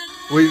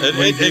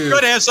 it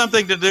could have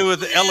something to do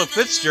with Ella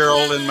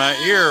Fitzgerald in my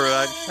ear.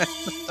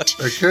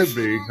 It could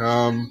be.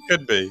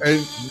 Could be.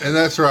 And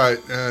that's right.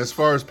 As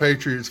far as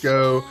Patriots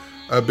go,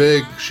 a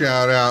big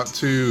shout out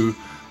to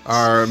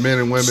our men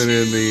and women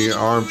in the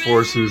armed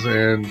forces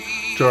and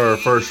to our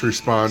first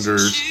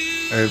responders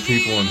and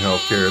people in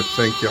healthcare.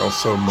 Thank y'all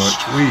so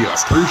much. We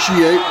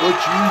appreciate what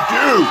you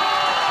do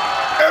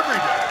every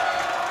day.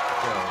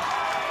 So,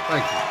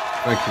 thank you.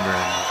 Thank you very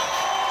much.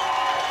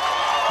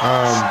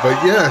 But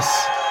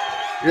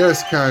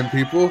yes, kind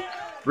people,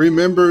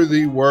 remember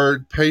the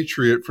word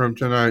Patriot from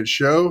tonight's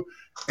show,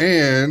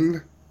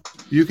 and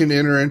you can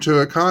enter into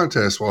a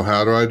contest. Well,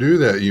 how do I do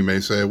that? You may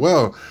say,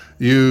 well,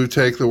 you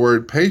take the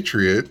word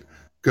Patriot,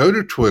 go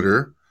to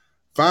Twitter,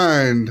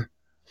 find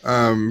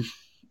find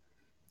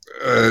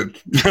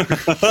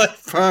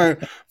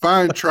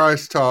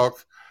Trice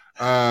Talk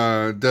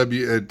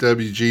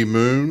WG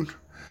Moon,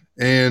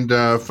 and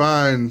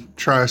find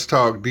Trice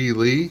Talk D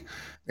Lee,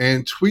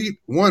 and tweet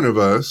one of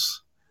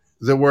us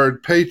the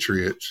word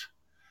Patriot,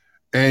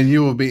 and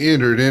you will be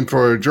entered in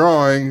for a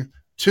drawing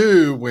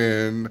to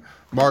win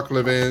Mark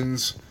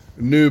Levin's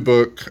new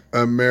book,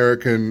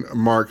 American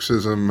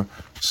Marxism,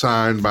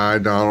 signed by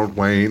Donald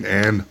Wayne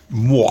and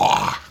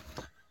moi.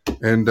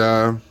 And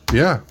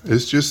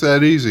it's just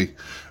that easy.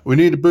 We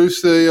need to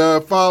boost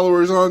the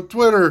followers on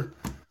Twitter.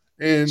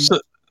 And so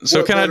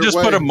can I just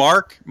put a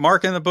mark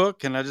in the book?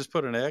 Can I just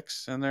put an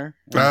X in there?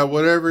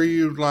 Whatever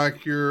you'd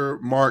like your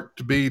mark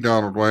to be,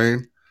 Donald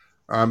Wayne.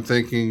 I'm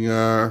thinking,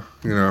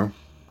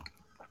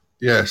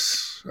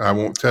 yes, I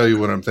won't tell you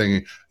what I'm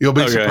thinking. You'll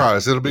be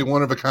surprised. It'll be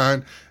one of a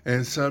kind,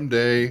 and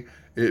someday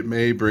it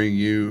may bring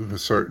you a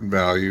certain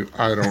value.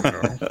 I don't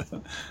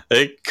know.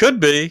 It could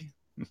be.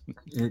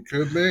 It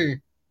could be.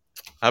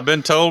 I've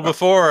been told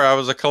before I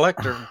was a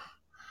collector.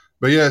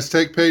 But yes,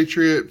 take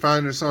Patriot,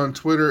 find us on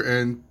Twitter,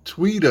 and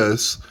tweet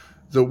us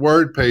the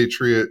word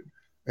Patriot,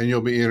 and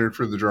you'll be entered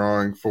for the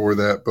drawing for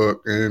that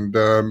book. And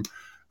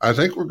I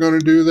think we're going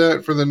to do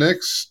that for the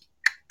next,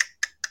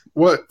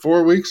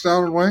 4 weeks,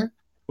 Donald Wayne?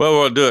 Well,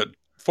 we'll do it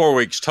 4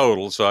 weeks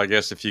total. So I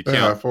guess if you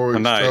count 4 weeks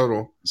tonight,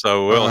 total.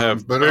 So we'll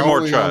have 3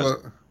 more tries.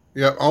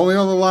 Only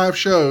on the live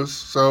shows.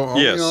 So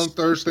only on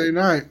Thursday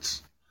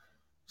nights.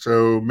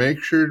 So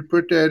make sure to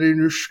put that in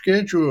your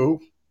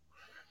schedule.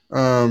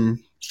 But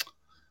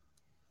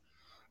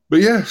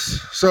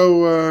yes,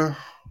 so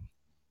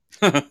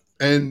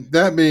and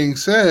that being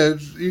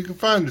said, you can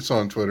find us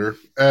on Twitter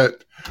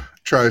at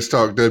Trice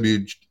Talk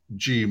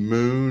WG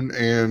Moon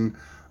and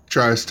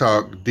Trice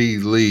Talk D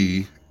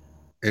Lee,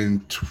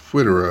 and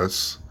Twitter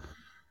us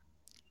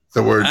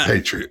the word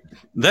Patriot.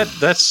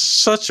 That's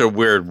such a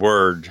weird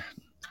word.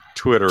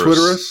 Twitter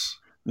us?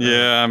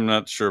 Yeah, I'm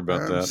not sure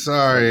about that.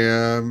 Sorry,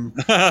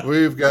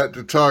 we've got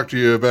to talk to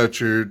you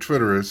about your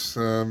Twitter us.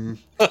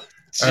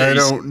 I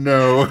don't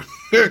know.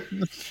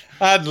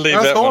 I'd leave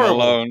That's that horrible.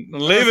 one alone.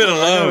 Leave it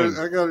alone.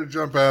 I got to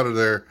jump out of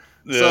there.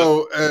 Yeah.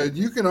 So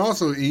you can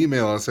also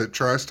email us at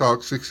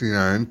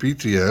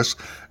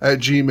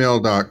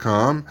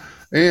tristalk69pts@gmail.com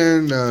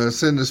and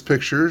send us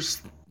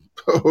pictures.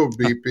 Oh,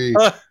 BP.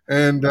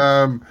 And,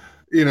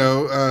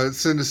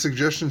 send us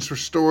suggestions for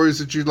stories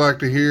that you'd like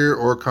to hear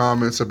or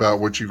comments about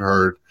what you've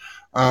heard.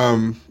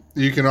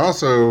 You can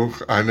also,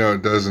 I know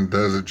it does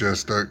it,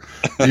 Jess Duck.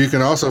 You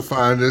can also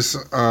find us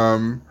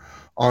on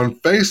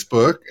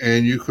Facebook,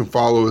 and you can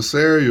follow us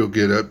there. You'll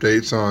get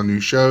updates on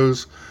new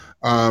shows.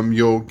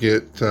 You'll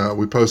get,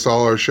 we post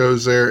all our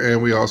shows there,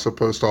 and we also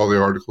post all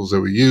the articles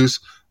that we use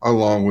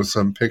along with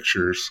some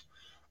pictures.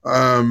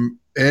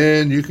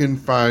 And you can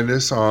find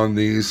us on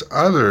these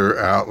other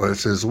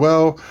outlets as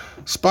well: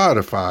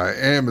 Spotify,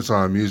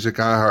 Amazon Music,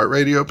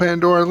 iHeartRadio,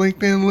 Pandora,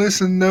 LinkedIn,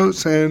 Listen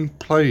Notes, and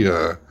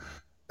Playa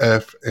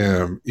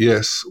FM.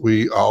 Yes,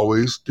 we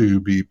always do,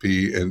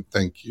 BP, and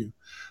thank you.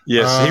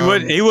 Yes, he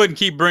wouldn't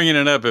keep bringing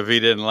it up if he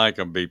didn't like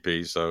them,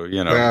 BP. So,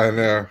 you know. I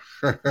know.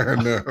 I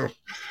know.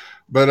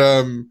 But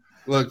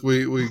look,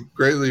 we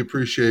greatly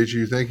appreciate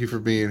you. Thank you for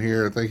being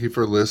here. Thank you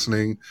for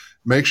listening.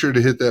 Make sure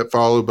to hit that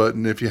follow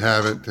button if you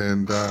haven't,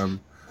 and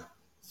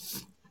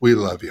we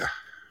love you.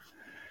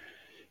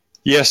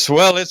 Yes,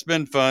 well, it's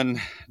been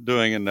fun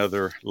doing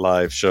another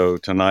live show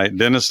tonight.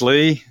 Dennis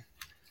Lee,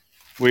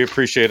 we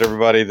appreciate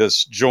everybody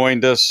that's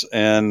joined us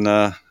and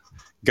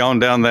gone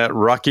down that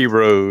rocky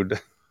road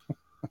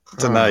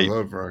tonight. I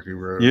love Rocky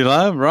Road. You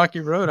love Rocky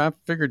Road? I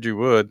figured you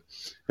would.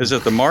 Is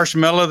it the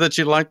marshmallow that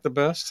you like the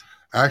best?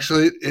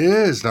 Actually, it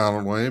is,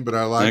 Donald Wayne, but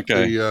I like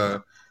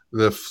the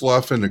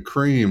fluff and the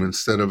cream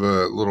instead of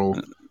a little,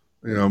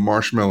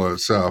 marshmallow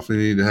itself. You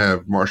need to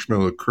have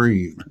marshmallow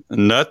cream.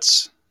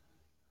 Nuts?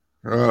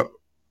 I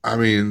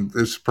mean,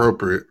 it's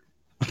appropriate.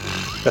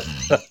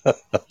 All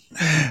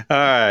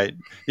right.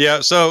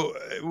 Yeah, so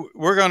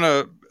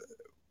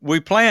we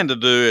plan to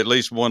do at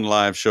least one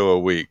live show a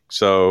week.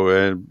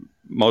 So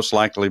most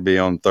likely be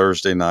on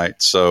Thursday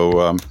night.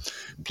 So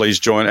please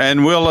join.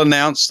 And we'll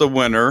announce the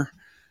winner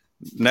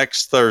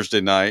next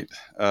Thursday night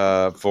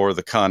for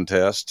the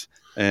contest.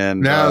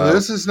 And now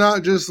this is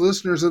not just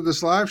listeners of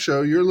this live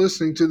show. You're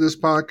listening to this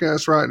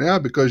podcast right now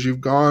because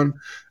you've gone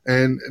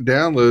and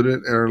downloaded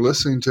it and are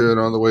listening to it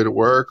on the way to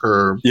work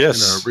or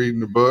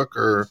reading a book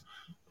or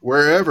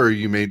wherever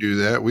you may do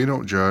that. We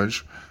don't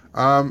judge.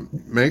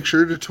 Make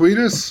sure to tweet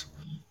us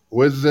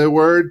with the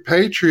word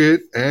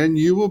Patriot, and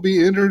you will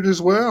be entered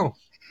as well.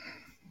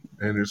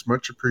 And it's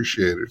much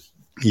appreciated.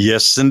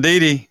 Yes,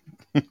 indeedy.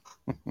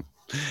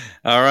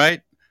 All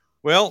right.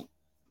 Well,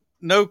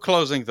 no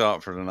closing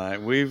thought for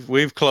tonight.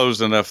 We've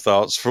closed enough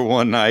thoughts for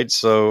one night,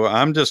 so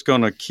I'm just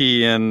going to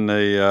key in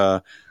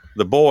the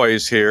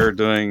boys here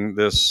doing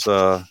this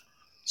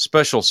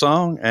special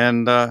song,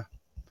 and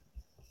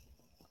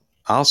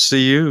I'll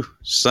see you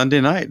Sunday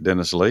night,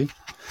 Dennis Lee.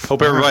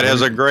 Hope everybody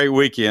has a great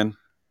weekend.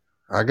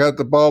 I got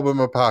the bulb in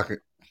my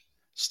pocket.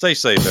 Stay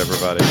safe,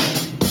 everybody.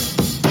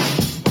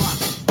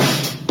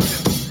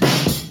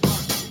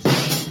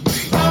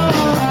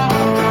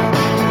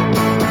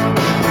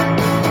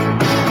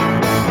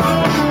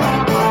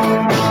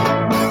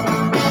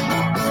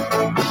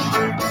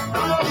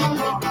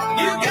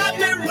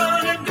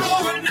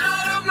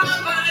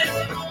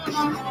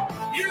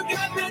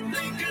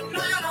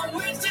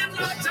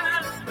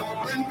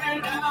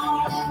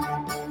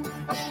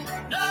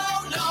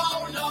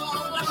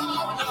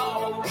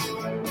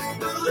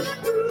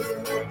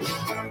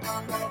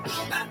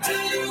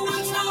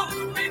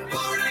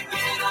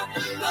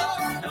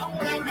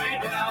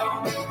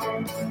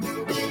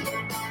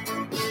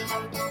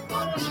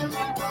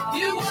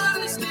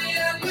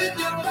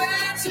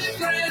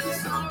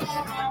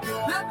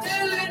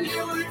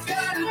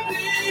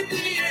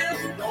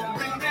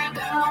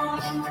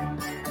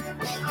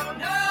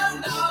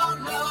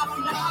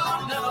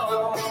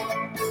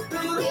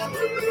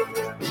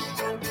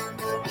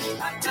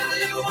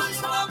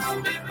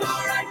 Before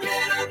I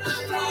get on the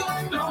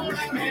floor, don't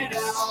bring me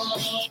down.